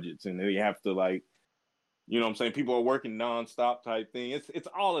getting budgets and they have to you know what I'm saying? People are working nonstop type thing. It's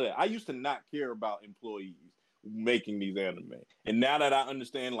all of that. I used to not care about employees making these anime. And now that I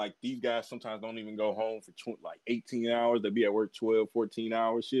understand, these guys sometimes don't even go home for 18 hours. They be at work 12,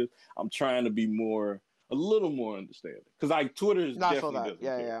 14-hour shifts. I'm trying to be a little more understanding. Because Twitter is definitely doesn't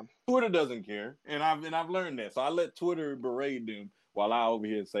care. Yeah. Twitter doesn't care. And I've learned that. So I let Twitter berate them while I over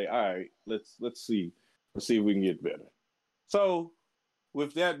here say, all right, let's see. Let's see if we can get better. So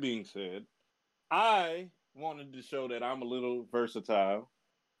with that being said, I wanted to show that I'm a little versatile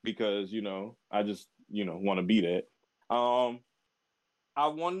because, I just, want to be that. I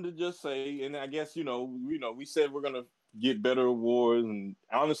wanted to just say, and I guess we said we're gonna get better awards, and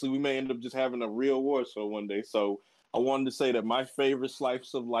honestly, we may end up just having a real award show one day. So I wanted to say that my favorite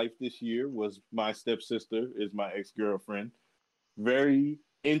slice of life this year was my stepsister is my ex-girlfriend. Very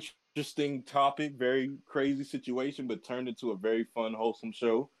interesting topic, very crazy situation, but turned into a very fun, wholesome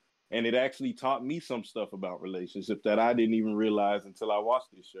show. And it actually taught me some stuff about relationships that I didn't even realize until I watched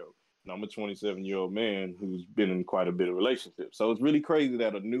this show. And I'm a 27-year-old man who's been in quite a bit of relationships. So it's really crazy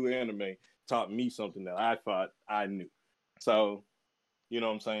that a new anime taught me something that I thought I knew. So, you know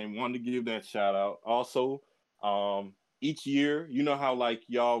what I'm saying? Wanted to give that shout out. Also, each year, you know how like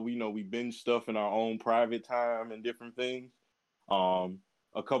y'all, we binge stuff in our own private time and different things. Um,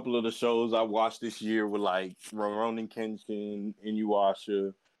 a couple of the shows I watched this year were like Rurouni Kenshin,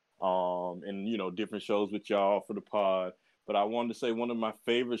 Inuyasha, and different shows with y'all for the pod. But I wanted to say one of my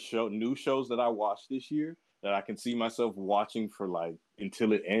favorite new shows that I watched this year that I can see myself watching for like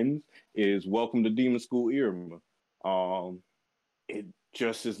until it ends is Welcome to Demon School Iruma. It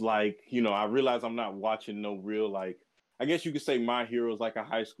just is like, I realize I'm not watching no real like, I guess you could say My Hero is like a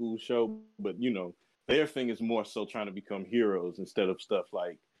high school show, but their thing is more so trying to become heroes instead of stuff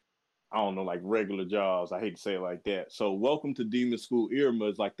like, I don't know, like regular jobs. I hate to say it like that. So Welcome to Demon School Irma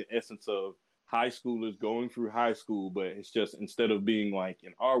is like the essence of high schoolers going through high school, but it's just instead of being like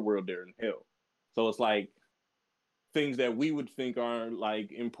in our world, they're in hell. So it's like things that we would think aren't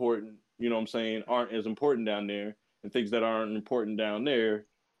like important, aren't as important down there, and things that aren't important down there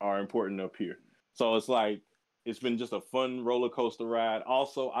are important up here. So it's like, it's been just a fun roller coaster ride.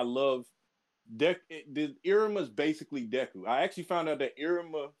 Also, I love Iruma is basically Deku. I actually found out that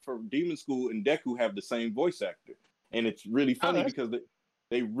Iruma for Demon School and Deku have the same voice actor, and it's really funny because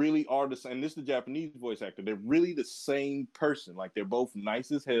they really are the same. This is the Japanese voice actor. They're really the same person. Like they're both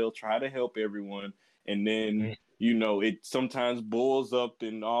nice as hell, try to help everyone, and then it sometimes boils up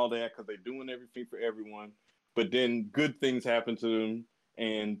and all that because they're doing everything for everyone. But then good things happen to them,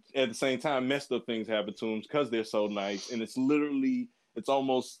 and at the same time, messed up things happen to them because they're so nice. And it's really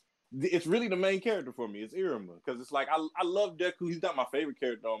the main character for me. It's Iruma because it's like I love Deku. He's not my favorite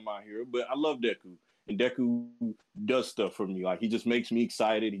character on My Hero, but I love Deku, and Deku does stuff for me. Like he just makes me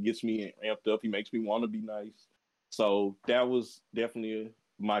excited. He gets me amped up. He makes me want to be nice. So that was definitely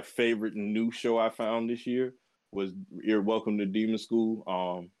my favorite new show I found this year was Welcome to Demon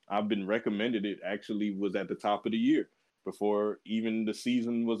School. I've been recommended it. Actually, was at the top of the year before even the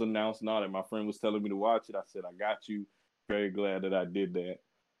season was announced. And all that my friend was telling me to watch it. I said I got you. Very glad that I did that.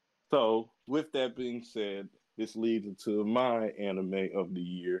 So, with that being said, this leads into my anime of the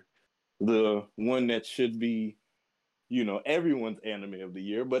year. The one that should be, everyone's anime of the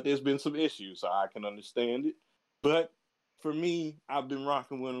year, but there's been some issues, so I can understand it. But for me, I've been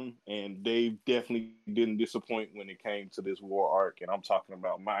rocking with them, and they definitely didn't disappoint when it came to this war arc. And I'm talking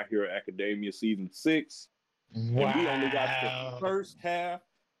about My Hero Academia Season 6. Wow. And we only got the first half.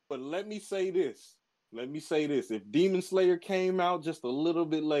 But let me say this. If Demon Slayer came out just a little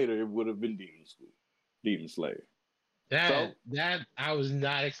bit later, it would have been Demon Slayer. That I was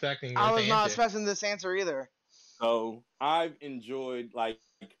not expecting. I was not expecting this answer either. So I've enjoyed like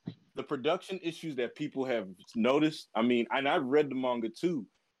the production issues that people have noticed. I mean, and I read the manga too.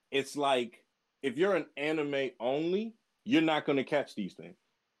 It's like if you're an anime only, you're not going to catch these things.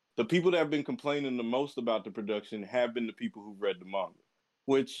 The people that have been complaining the most about the production have been the people who read the manga.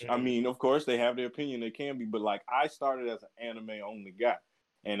 Which, I mean, of course, they have their opinion. They can be. But, like, I started as an anime-only guy.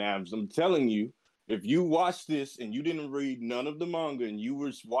 And as I'm telling you, if you watch this and you didn't read none of the manga and you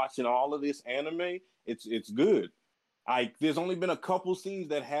were watching all of this anime, it's good. There's only been a couple scenes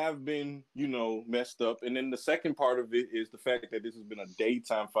that have been, messed up. And then the second part of it is the fact that this has been a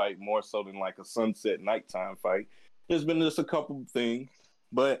daytime fight more so than, like, a sunset nighttime fight. There's been just a couple things.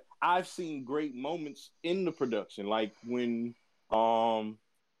 But I've seen great moments in the production. Like, when...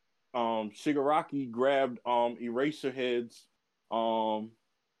 Shigaraki grabbed Eraserhead's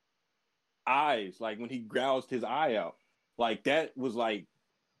eyes, like when he gouged his eye out. Like that was like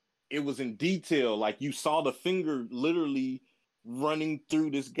it was in detail. Like you saw the finger literally running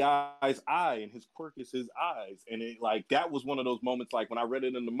through this guy's eye, and his quirk is his eyes. And it like that was one of those moments like when I read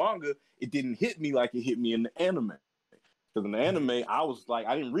it in the manga, it didn't hit me like it hit me in the anime. Because in the anime, I was like,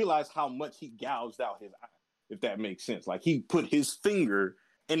 I didn't realize how much he gouged out his eye. If that makes sense. Like he put his finger,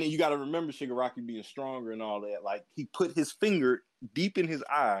 and then you got to remember Shigaraki being stronger and all that. Like he put his finger deep in his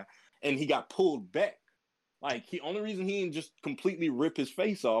eye, and he got pulled back. Like only reason he didn't just completely rip his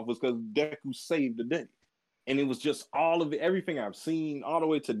face off was because Deku saved the day. And it was just all of it, everything I've seen, all the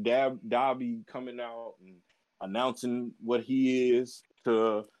way to Dabi coming out and announcing what he is,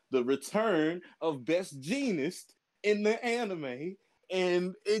 to the return of Best Jeanist in the anime.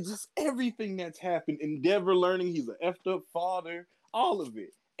 And it's just everything that's happened. Endeavor learning he's an effed up father, all of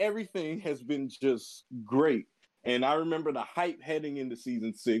it. Everything has been just great. And I remember the hype heading into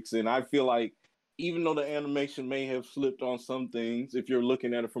season 6. And I feel like even though the animation may have slipped on some things, if you're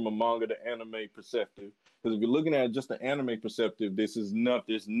looking at it from a manga to anime perspective, because if you're looking at it just the anime perspective,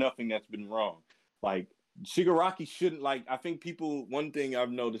 there's nothing that's been wrong. Like Shigaraki shouldn't I think one thing I've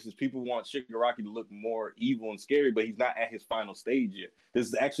noticed is people want Shigaraki to look more evil and scary, but he's not at his final stage yet. This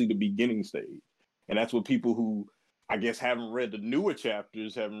is actually the beginning stage. And that's what people who I guess haven't read the newer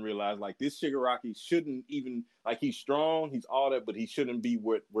chapters haven't realized. Like this Shigaraki shouldn't even he's strong, he's all that, but he shouldn't be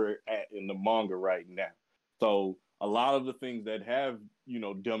what we're at in the manga right now. So a lot of the things that have,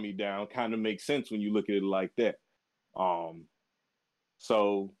 dummied down kind of make sense when you look at it like that.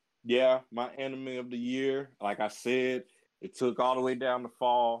 So yeah, my anime of the year, like I said, it took all the way down to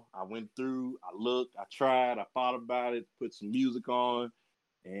fall. I went through, I looked, I tried, I thought about it, put some music on,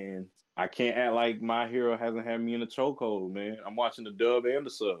 and I can't act like My Hero hasn't had me in a chokehold, man. I'm watching the dub and the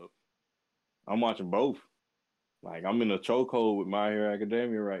sub. I'm watching both. Like, I'm in a chokehold with My Hero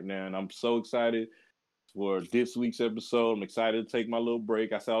Academia right now, and I'm so excited for this week's episode. I'm excited to take my little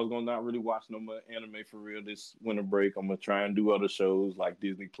break. I said I was going to not really watch no more anime for real this winter break. I'm going to try and do other shows like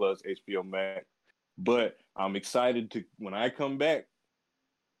Disney Plus, HBO Max. But I'm excited to, when I come back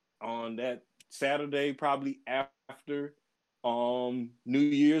on that Saturday, probably after New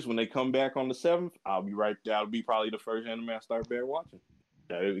Year's, when they come back on the 7th, I'll be right there. That'll be probably the first anime I start back watching.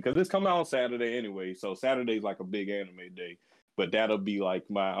 Because it's coming out on Saturday anyway, so Saturday's like a big anime day. But that'll be like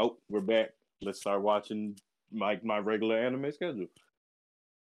we're back. Let's start watching my regular anime schedule.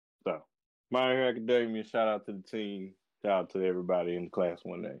 So, My Hero Academia, shout out to the team. Shout out to everybody in Class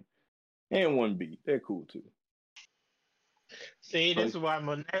 1A. And 1B. They're cool too. See, this is why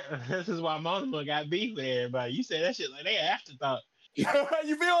Monoma got beef with everybody. You said that shit like they afterthought. You feel what I'm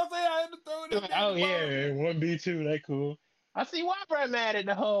saying? I had to throw it in. Like, oh yeah, 1B2, they cool. I see why Brett mad at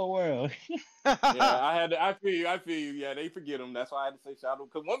the whole world. Yeah, I feel you. Yeah, they forget him. That's why I had to say shout out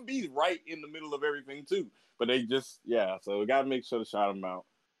because 1B's right in the middle of everything too. But they just so we gotta make sure to shout them out.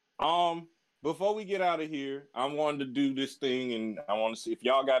 Before we get out of here, I wanted to do this thing, and I want to see if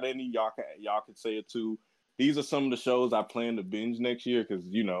y'all got any. Y'all can say it too. These are some of the shows I plan to binge next year because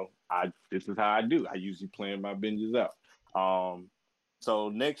this is how I do. I usually plan my binges out. So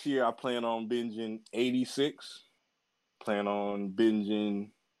next year I plan on binging 86. Plan on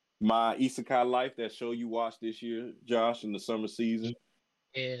binging My Isekai Life, that show you watched this year, Josh, in the summer season.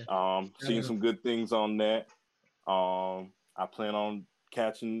 Yeah. Seeing some good things on that. I plan on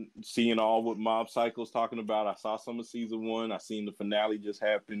seeing all what Mob Psycho's talking about. I saw some of season 1. I seen the finale just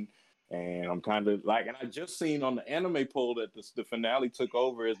happen. And I'm kind of and I just seen on the anime poll that the finale took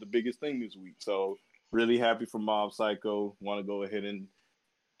over as the biggest thing this week. So really happy for Mob Psycho. Want to go ahead and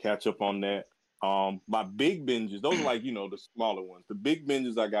catch up on that. My big binges, those are the smaller ones. The big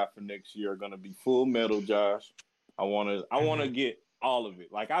binges I got for next year are gonna be Full Metal, Josh. I wanna get all of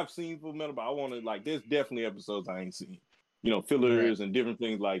it. Like I've seen Full Metal, but I wanna there's definitely episodes I ain't seen. Fillers and different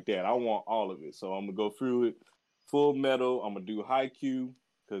things like that. I want all of it. So I'm gonna go through it. Full Metal, I'm gonna do Haikyuu,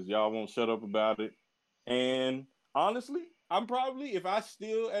 because y'all won't shut up about it. And honestly, I'm probably, if I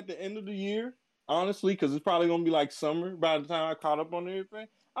still at the end of the year, honestly, because it's probably gonna be like summer by the time I caught up on everything,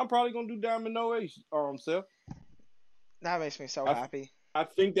 I'm probably gonna do Diamond No Ace, Seth. That makes me so happy. I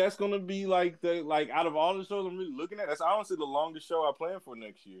think that's gonna be out of all the shows I'm really looking at, that's honestly the longest show I plan for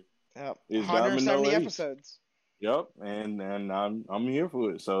next year. Yep, 170 no episodes. Yep, and I'm here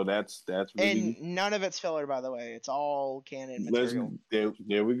for it. So that's really, and none of it's filler, by the way. It's all canon material.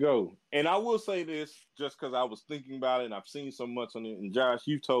 There we go. And I will say this, just because I was thinking about it and I've seen so much on it. And Josh,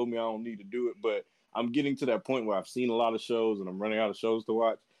 you've told me I don't need to do it, but I'm getting to that point where I've seen a lot of shows and I'm running out of shows to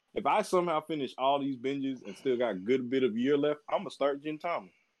watch. If I somehow finish all these binges and still got a good bit of year left, I'm gonna start Gintama.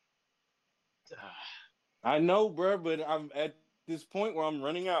 I know, bro, but I'm at this point where I'm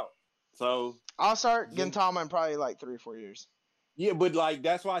running out. So I'll start Gintama in probably 3 or 4 years. Yeah, but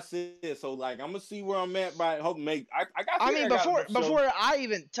that's why I said so. I'm gonna see where I'm at by hope make. Before I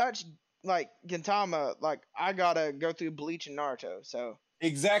even touch Gintama, I gotta go through Bleach and Naruto. So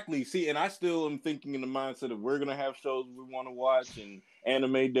exactly. See, and I still am thinking in the mindset of we're gonna have shows we want to watch and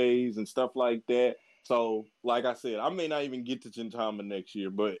anime days and stuff like that. So, like I said, I may not even get to Gintama next year,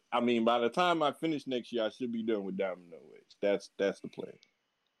 but I mean, by the time I finish next year, I should be done with Diamond No Ace. That's the plan.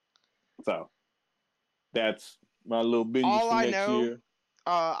 So, that's my little binge for next year.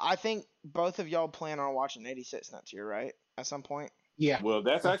 I think both of y'all plan on watching 86 next year, right? At some point. Yeah. Well,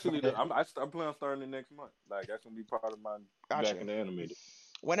 that's actually I'm planning on starting it next month. That's gonna be part of my back in the animated.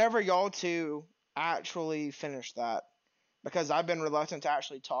 Whenever y'all two actually finish that, because I've been reluctant to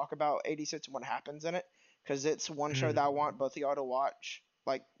actually talk about 86 and what happens in it, because it's one show that I want both of y'all to watch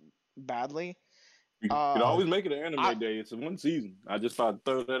like badly. You could always make it an anime day. It's one season. I just thought I'd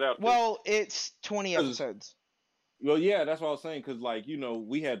throw that out there. Well, it's 20 episodes. Well, yeah, that's what I was saying. Because, like,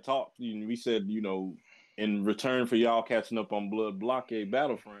 we had talked. We said, in return for y'all catching up on Blood Blockade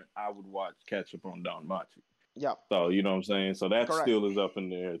Battlefront, I would catch up on Danmachi. Yeah. So, you know what I'm saying? So that Correct. still is up in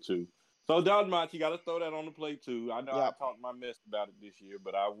there, too. So, Danmachi, got to throw that on the plate, too. I know I talked my mess about it this year,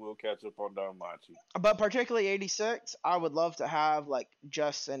 but I will catch up on Danmachi. But particularly 86, I would love to have, like,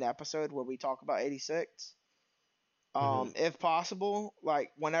 just an episode where we talk about 86. If possible, like,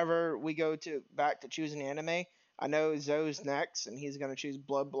 whenever we go back to choosing anime, I know Zoe's next, and he's going to choose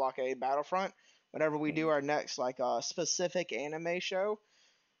Blood Blockade Battlefront. Whenever we do our next, like, specific anime show,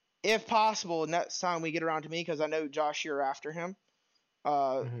 if possible, next time we get around to me, because I know Josh, you're after him.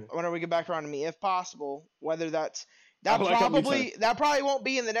 Whenever we get back around to me, if possible, whether that probably won't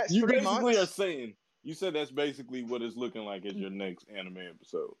be in the next 3 months. You basically are saying, you said that's basically what it's looking like as your next anime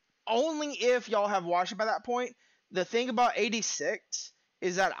episode. Only if y'all have watched it by that point. The thing about 86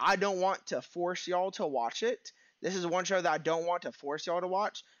 is that I don't want to force y'all to watch it. This is one show that I don't want to force y'all to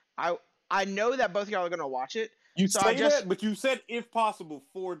watch. I know that both of y'all are going to watch it. You say that, but you said if possible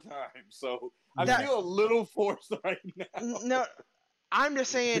 4 times, so I feel a little forced right now. No, I'm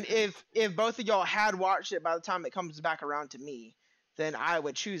just saying if both of y'all had watched it by the time it comes back around to me, then I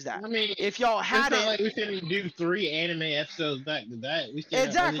would choose that. I mean, if y'all hadn't, like we couldn't do 3 anime episodes back to that.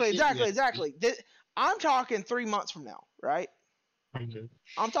 Exactly. I'm talking 3 months from now, right? Mm-hmm.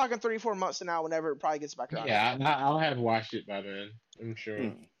 I'm talking 3-4 months from now. Whenever it probably gets back around. Yeah, I'll have watched it by then. I'm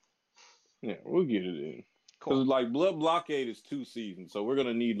sure. Yeah, we'll get it in. Cool. Because like Blood Blockade is 2 seasons, so we're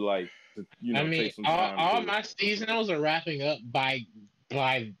gonna need take some time. All my seasonals are wrapping up by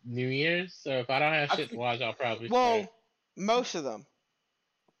New Year's. So if I don't have shit to watch, I'll probably. Most of them.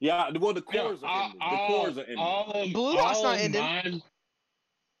 Yeah, well, the cores are ending. Blue Lock's not ending.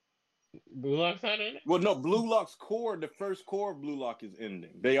 Blue Lock's not ending? Well, no, Blue Lock's core, the first core of Blue Lock is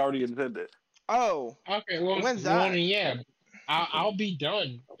ending. They already said that. Oh. Okay, well, when's that? Yeah, I'll be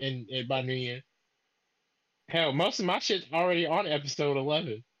done by New Year. Hell, most of my shit's already on episode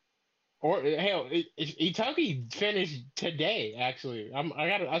 11. Or hell, Otaku finished today. Actually,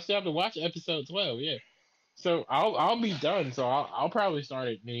 I still have to watch episode 12. Yeah, so I'll be done. So I'll probably start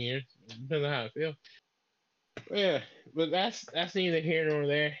at New Year's. Depends on how I feel. Yeah, but that's neither here nor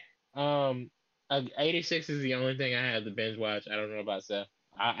there. 86 is the only thing I have to binge watch. I don't know about Seth.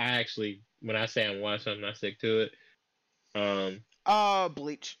 I actually, when I say I'm watching something, I stick to it.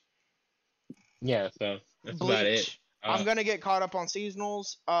 Bleach. Yeah, so that's Bleach. about it. I'm gonna get caught up on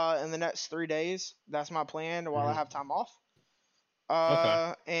seasonals in the next 3 days. That's my plan while I have time off.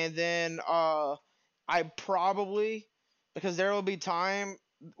 Okay. And then I probably, because there will be time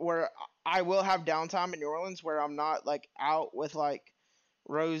where I will have downtime in New Orleans where I'm not like out with like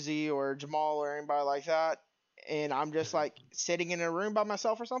Rosie or Jamal or anybody like that, and I'm just like sitting in a room by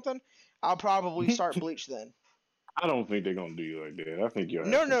myself or something. I'll probably start Bleach then. I don't think they're gonna do you like that. I think you're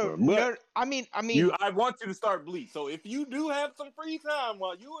no. I mean, I want you to start Bleach. So if you do have some free time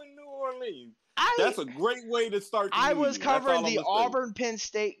while you're in New Orleans, that's a great way to start. I was covering the Auburn Penn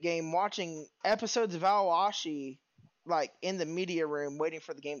State game, watching episodes of Awashi, like in the media room, waiting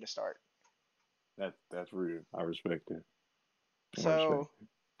for the game to start. That's real. I respect it. So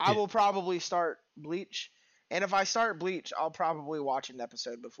I will probably start Bleach, and if I start Bleach, I'll probably watch an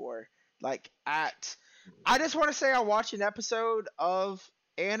episode before. I just want to say I watched an episode of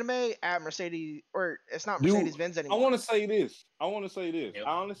anime at Mercedes, or it's not Mercedes-Benz anymore. I want to say this. Yep.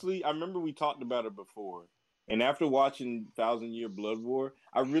 Honestly, I remember we talked about it before, and after watching 1,000 Year Blood War,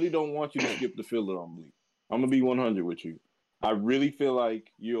 I really don't want you to skip the filler on Bleach. I'm gonna be 100 with you. I really feel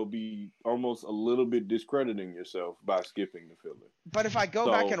like you'll be almost a little bit discrediting yourself by skipping the filler. But if I go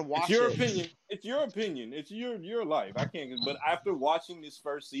back and watch it's your opinion. It's your opinion. It's your life. I can't. But after watching this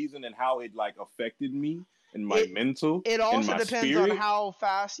first season and how it like affected me and my mental, it also depends spirit, on how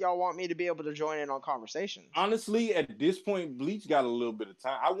fast y'all want me to be able to join in on conversations. Honestly, at this point, Bleach got a little bit of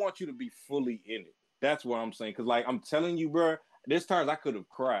time. I want you to be fully in it. That's what I'm saying. Because like I'm telling you, bro, there's times I could have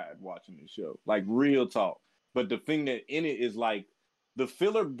cried watching this show. Like real talk. But the thing that in it is like the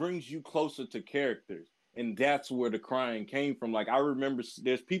filler brings you closer to characters. And that's where the crying came from. Like I remember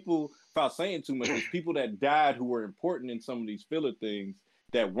there's people, without saying too much, there's people that died who were important in some of these filler things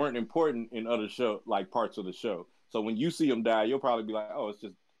that weren't important in other show, like parts of the show. So when you see them die, you'll probably be like, oh, it's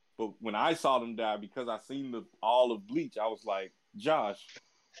just, but when I saw them die, because I seen all of Bleach, I was like, Josh,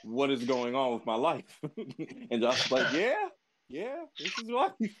 what is going on with my life? And Josh was like, yeah, this is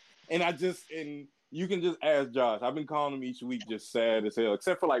life. And you can just ask Josh. I've been calling him each week just sad as hell,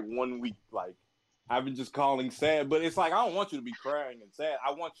 except for like 1 week. Like, I've been just calling sad, but it's like I don't want you to be crying and sad.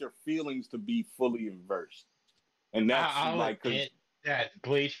 I want your feelings to be fully immersed, and that's I'll like admit that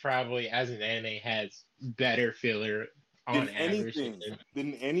Bleach probably, as an anime, has better filler on average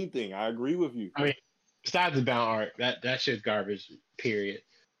than anything. I agree with you. I mean, besides the bound arc, that shit's garbage. Period.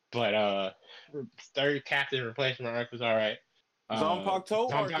 But third Captain Replacement arc was all right.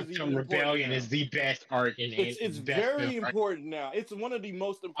 Zanpakuto arc Rebellion is the best arc in anime. It's very important now. It's one of the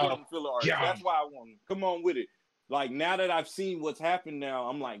most important filler arcs. Yeah. That's why I want to come on with it. Like, now that I've seen what's happened now,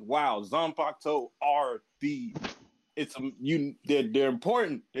 I'm like, wow, Zanpakuto are they're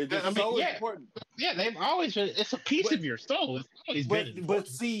important. They're just important. Yeah, they've always been. It's a piece of your soul. It's always been. But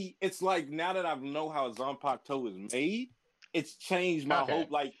see, it's like now that I know how Zanpakuto is made, it's changed my hope.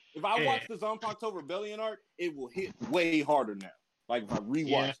 Like, if I watch the Zanpakuto Rebellion arc, it will hit way harder now. Like, if I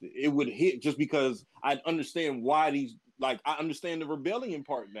rewatched it, it would hit just because I understand why I understand the rebellion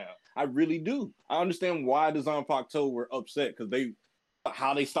part now. I really do. I understand why the Zanpakuto were upset because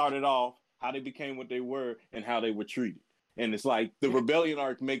how they started off, how they became what they were, and how they were treated. And it's like the rebellion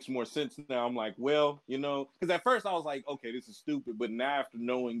arc makes more sense now. I'm like, well, because at first I was like, okay, this is stupid. But now after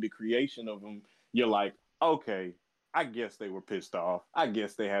knowing the creation of them, you're like, okay, I guess they were pissed off. I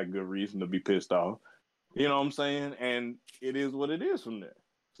guess they had good reason to be pissed off. You know what I'm saying? And it is what it is from there.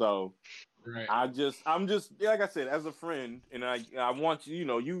 So right. I'm just like I said, as a friend, and I want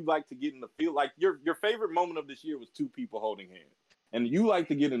you, you like to get in the feel. Like your favorite moment of this year was two people holding hands. And you like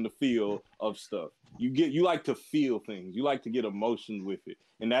to get in the feel of stuff. You like to feel things. You like to get emotions with it.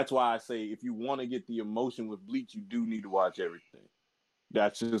 And that's why I say if you want to get the emotion with Bleach, you do need to watch everything.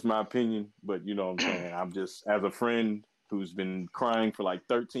 That's just my opinion. But you know what I'm saying? I'm just, as a friend who's been crying for like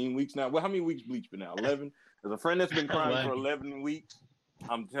 13 weeks now. Well, how many weeks Bleach been out? 11? As a friend that's been crying for 11 weeks,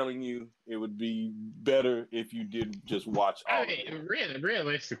 I'm telling you, it would be better if you did just watch all of it.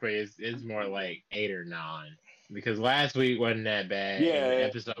 Realistically, it's more like 8 or 9. Because last week wasn't that bad. Yeah. And the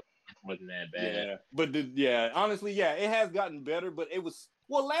episode wasn't that bad. Yeah. But honestly, it has gotten better. But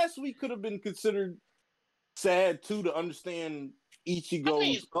last week could have been considered sad too to understand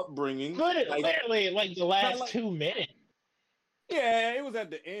Ichigo's upbringing. Literally, like the last 2 minutes. Yeah, it was at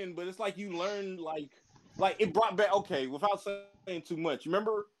the end, but it's like you learn, like it brought back. Okay, without saying too much,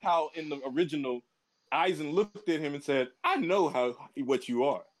 remember how in the original, Aizen looked at him and said, "I know what you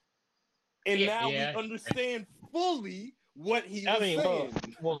are," and now we understand fully what he was saying.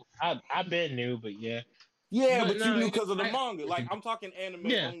 Well, I've been new, but yeah. Yeah, but you knew because of the manga. Like, I'm talking anime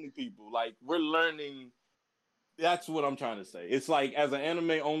only people. Like, we're learning. That's what I'm trying to say. It's like, as an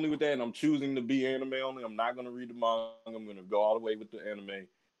anime only with that, and I'm choosing to be anime only, I'm not going to read the manga. I'm going to go all the way with the anime.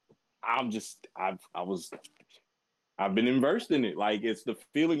 I've been immersed in it. Like, the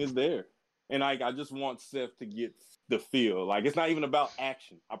feeling is there. And I just want Seth to get the feel. Like, it's not even about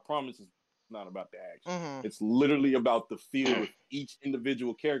action. I promise it's not about the action. Mm-hmm. It's literally about the feel with each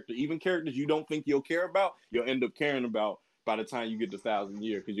individual character. Even characters you don't think you'll care about, you'll end up caring about by the time you get to 1,000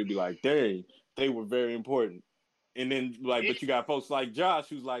 Year, because you'll be like, dang, they were very important. And then, but you got folks like Josh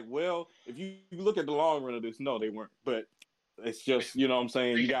who's like, well, if you look at the long run of this, no, they weren't. But it's just, you know what I'm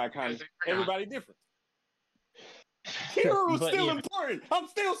saying? You got kind of everybody different. Kira was still important. I'm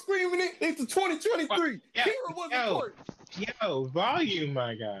still screaming it. It's 2023. Kira was important. Yo, volume,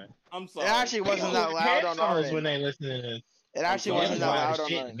 my God. I'm sorry. It actually wasn't that loud on our end. When they listen to this. It actually wasn't that loud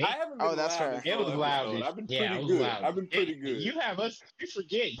on our end. Oh, that's fair. It was loud. I've been pretty good. I've been pretty good. You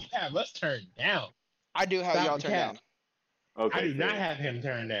forget, you have us turned down. I do have y'all turned down. Okay, I do not have him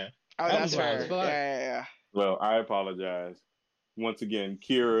turned down. Oh, that's fair. Yeah. Well, I apologize. Once again,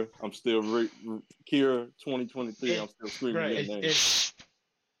 Kira, I'm still Kira 2023. I'm still screaming your name.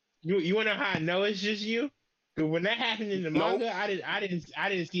 You wanna know how I know it's just you? Because when that happened in the manga, I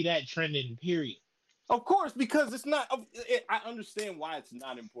didn't see that trending. Period. Of course, because it's not. I understand why it's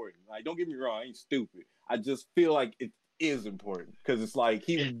not important. Like, don't get me wrong, I ain't stupid. I just feel like it is important because it's like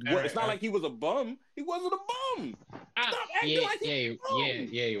it's not like he was a bum. He wasn't a bum. Stop acting like he was a bum.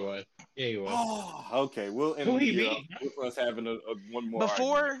 Yeah, he was. Yeah, he was. Oh, okay. We'll end with us having a one more.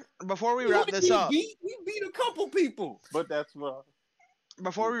 Before we wrap this up, we beat a couple people, but that's what.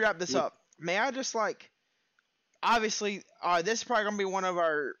 Before we wrap this up, may I just obviously, this is probably gonna be one of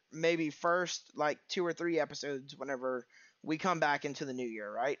our maybe first 2 or 3 episodes whenever we come back into the new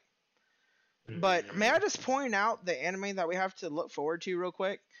year, right? But may I just point out the anime that we have to look forward to real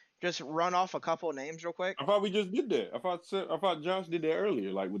quick? Just run off a couple of names real quick. I thought we just did that. I thought Josh did that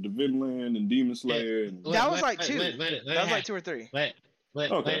earlier, like with the Vinland and Demon Slayer. That was 2. That was 2 or 3. Let it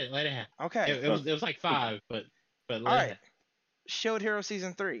happen. Okay. It was 5, but all right. Shield Hero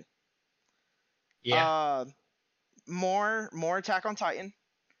Season 3. Yeah. More Attack on Titan.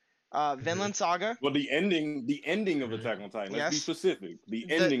 Vinland Saga. Well, the ending of Attack on Titan. Let's be Yes. specific. The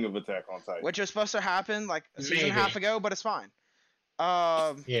ending of Attack on Titan, which was supposed to happen like a season and a half ago, but it's fine.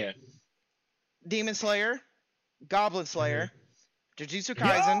 Yeah. Demon Slayer, Goblin Slayer, Jujutsu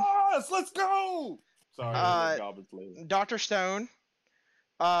Kaisen. Yes, let's go. Sorry, Goblin Slayer. Dr. Stone.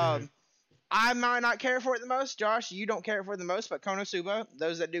 I might not care for it the most. Josh, you don't care for it the most, but Konosuba,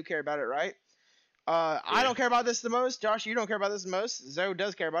 those that do care about it, right? I don't care about this the most. Josh, you don't care about this the most. Zoe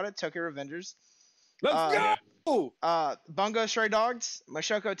does care about it. Tokyo Revengers. Let's go. Bungo Stray Dogs,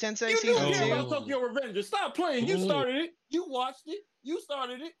 Mashoko Tensei You season do 2. care about Tokyo Revengers. Stop playing. You started it. You watched it. You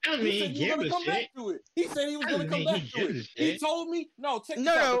started it. He said you were going to come back to it. He said he was going to come back to it. He told me, no,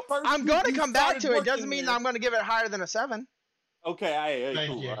 I'm going to come back to it. Doesn't mean that I'm going to give it higher than a 7. Okay,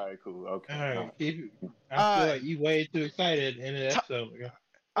 cool. All right, cool. Okay. All right. I feel like you way too excited in the episode.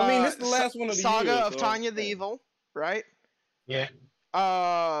 I mean, this is the last one of the Saga year, of Tanya the Evil, right? Yeah.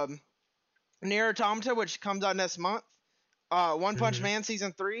 Nier Automata, which comes out next month. One Punch Man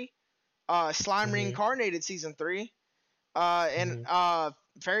season 3. Slime Reincarnated season 3. And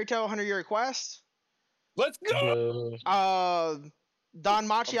Fairy Tail 100 Year Quest. Let's go. Don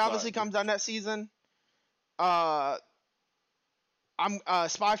Machi obviously comes out next season. Spy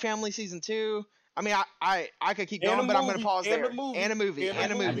Family season 2. I mean, I could keep going, but I'm going to pause there. And a movie.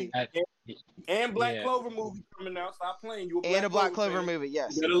 And Black Clover movie coming out. Stop playing. You and a Black Clover movie,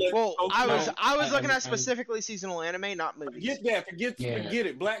 yes. Well, I was looking at specifically seasonal anime, not movies. Forget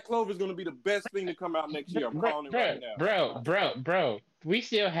it. Black Clover is going to be the best thing to come out next year. I'm calling it right now. Bro. We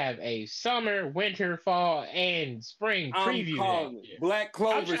still have a summer, winter, fall, and spring preview. Black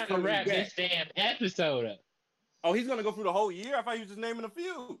Clover is coming back. This damn episode up. Oh, he's gonna go through the whole year? I thought he was just naming a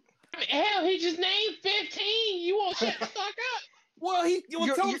few. Hell, he just named 15. You won't shut the fuck up. Well,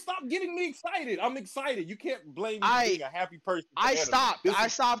 tell him stop getting me excited. I'm excited. You can't blame me for being a happy person. I stopped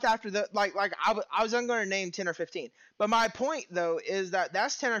after the I was going to name 10 or 15. But my point though is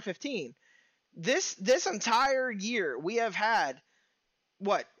that's 10 or 15. This entire year we have had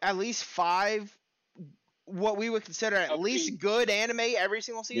at least 5 what we would consider at least good anime every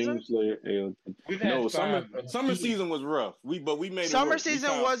single season. No, summer season was rough. We made summer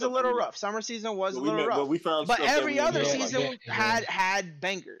season was a little rough. Summer season was a little rough. But every other season had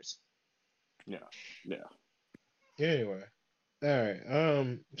bangers. Yeah. Anyway, all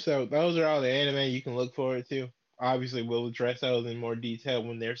right. So those are all the anime you can look forward to. Obviously, we'll address those in more detail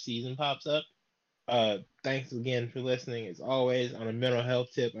when their season pops up. Thanks again for listening. As always, on a mental health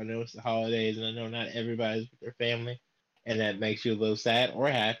tip, I know it's the holidays, and I know not everybody's with their family, and that makes you a little sad or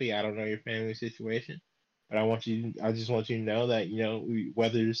happy. I don't know your family situation, but I just want you to know that we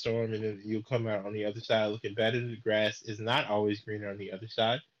weather the storm, and then you'll come out on the other side looking better. The grass is not always greener on the other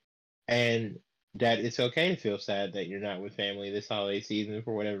side, and that it's okay to feel sad that you're not with family this holiday season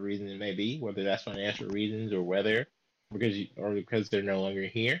for whatever reason it may be, whether that's financial reasons or weather, because they're no longer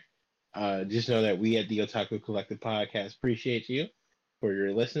here. Just know that we at the Otaku Collective Podcast appreciate you for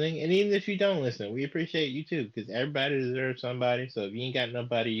your listening. And even if you don't listen, we appreciate you too, because everybody deserves somebody. So if you ain't got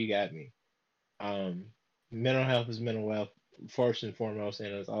nobody, you got me. Mental health is mental wealth, first and foremost.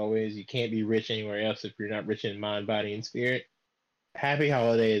 And as always, you can't be rich anywhere else if you're not rich in mind, body, and spirit. Happy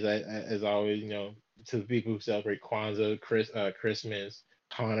holidays, as always, to the people who celebrate Kwanzaa, Christmas,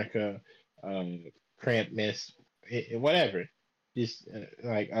 Hanukkah, Krampus, whatever. Just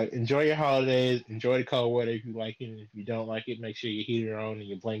enjoy your holidays, enjoy the cold weather if you like it, and if you don't like it, make sure your heater on and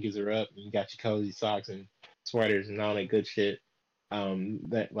your blankets are up and you got your cozy socks and sweaters and all that good shit.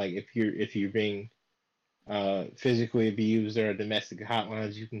 If you're being physically abused, there are domestic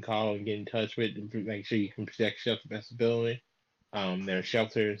hotlines you can call and get in touch with and make sure you can protect yourself to the best ability. There are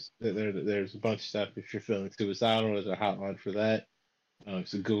shelters. There's a bunch of stuff. If you're feeling suicidal, there's a hotline for that.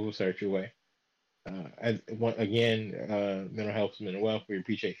 It's a Google search away. Mental health is mental wealth. We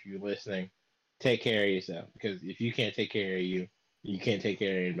appreciate you listening. Take care of yourself, because if you can't take care of you, you can't take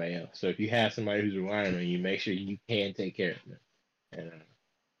care of anybody else. So if you have somebody who's relying on you, make sure you can take care of them. And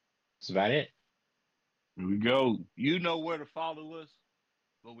that's about it. Here we go. You know where to follow us,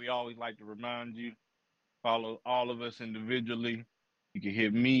 but we always like to remind you, follow all of us individually. You can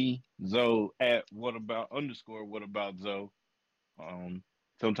hit me, Zoe, at what about Zoe.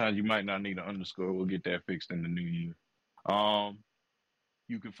 Sometimes you might not need an underscore. We'll get that fixed in the new year.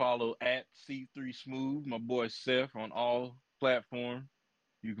 You can follow at C3 Smooth, my boy Seth, on all platforms.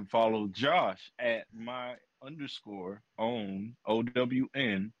 You can follow Josh at my underscore on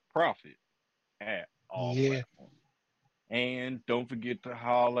OWN Profit at all platforms. And don't forget to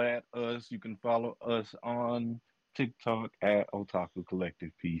holler at us. You can follow us on TikTok at Otaku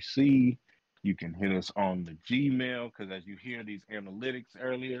Collective PC. You can hit us on the Gmail, because as you hear these analytics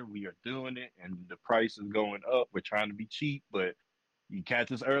earlier, we are doing it and the price is going up. We're trying to be cheap, but you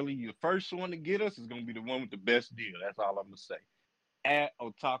catch us early. Your first one to get us is going to be the one with the best deal. That's all I'm going to say. At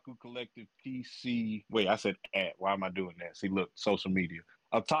Otaku Collective PC. Wait, I said at. Why am I doing that? See, look, social media.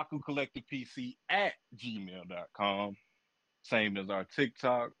 Otaku Collective PC at gmail.com. Same as our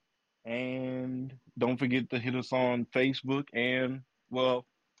TikTok. And don't forget to hit us on Facebook. And, well,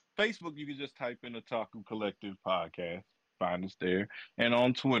 Facebook, you can just type in Otaku Collective Podcast. Find us there. And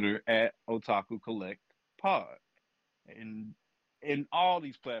on Twitter at Otaku Collect Pod. And in all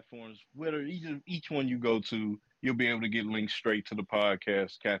these platforms, whether each one you go to, you'll be able to get links straight to the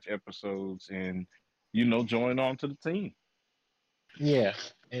podcast, catch episodes, and, join on to the team. Yeah.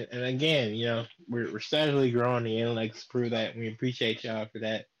 And again, we're steadily growing. The analytics prove that. We appreciate y'all for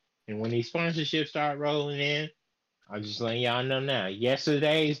that. And when these sponsorships start rolling in, I'm just letting y'all know now.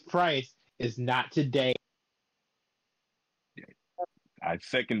 Yesterday's price is not today. I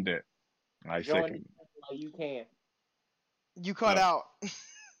second that. You can. You cut out.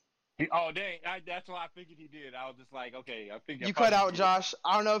 Oh, dang. That's why I figured he did. I was just like, okay, I think you cut out, Josh.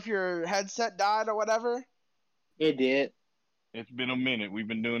 I don't know if your headset died or whatever. It did. It's been a minute. We've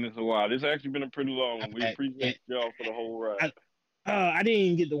been doing this a while. This has actually been a pretty long one. We appreciate y'all for the whole ride. I didn't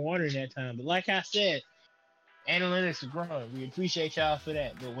even get the warning that time, but like I said, analytics are growing. We appreciate y'all for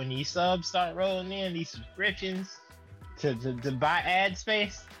that. But when these subs start rolling in, these subscriptions to buy ad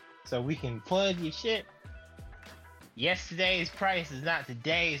space so we can plug your shit, yesterday's price is not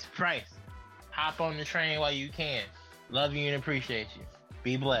today's price. Hop on the train while you can. Love you and appreciate you.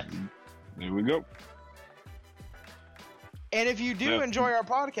 Be blessed. There we go. And if you do enjoy our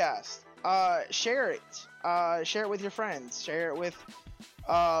podcast, share it. Share it with your friends. Share it with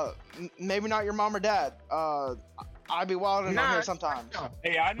maybe not your mom or dad. I'd be wild enough here sometime.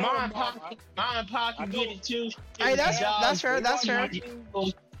 Hey, I know mom and pop can get it too. Hey, that's fair. That's fair.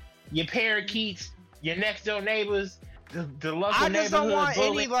 Your parakeets, your next door neighbors, the local I just don't want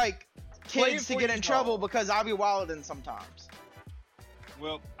bully. any kids to get in trouble because I'll be wilding sometimes.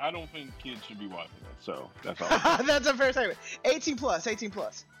 Well, I don't think kids should be watching that, so that's all. That's a fair statement. 18 plus.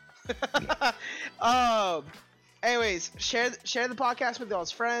 Anyways, share the podcast with y'all's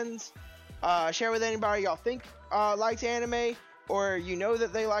friends. Share with anybody y'all think likes anime, or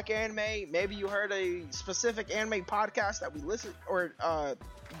that they like anime. Maybe you heard a specific anime podcast that we listen or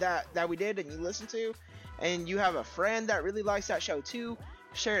that we did and you listened to, and you have a friend that really likes that show too.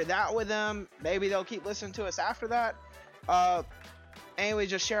 Share that with them. Maybe they'll keep listening to us after that. Anyway,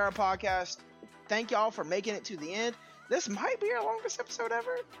 just share our podcast. Thank y'all for making it to the end. This might be our longest episode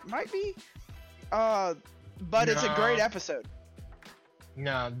ever. Might be. But it's a great episode.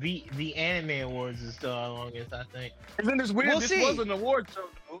 No, the anime awards is still our longest, I think. Isn't this weird? This was an award show,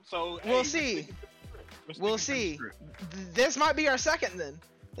 though, so we'll see. We'll see. This might be our second then.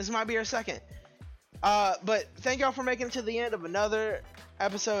 But thank y'all for making it to the end of another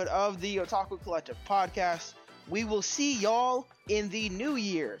episode of the Otaku Collective Podcast. We will see y'all in the new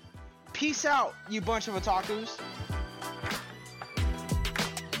year. Peace out, you bunch of otakus.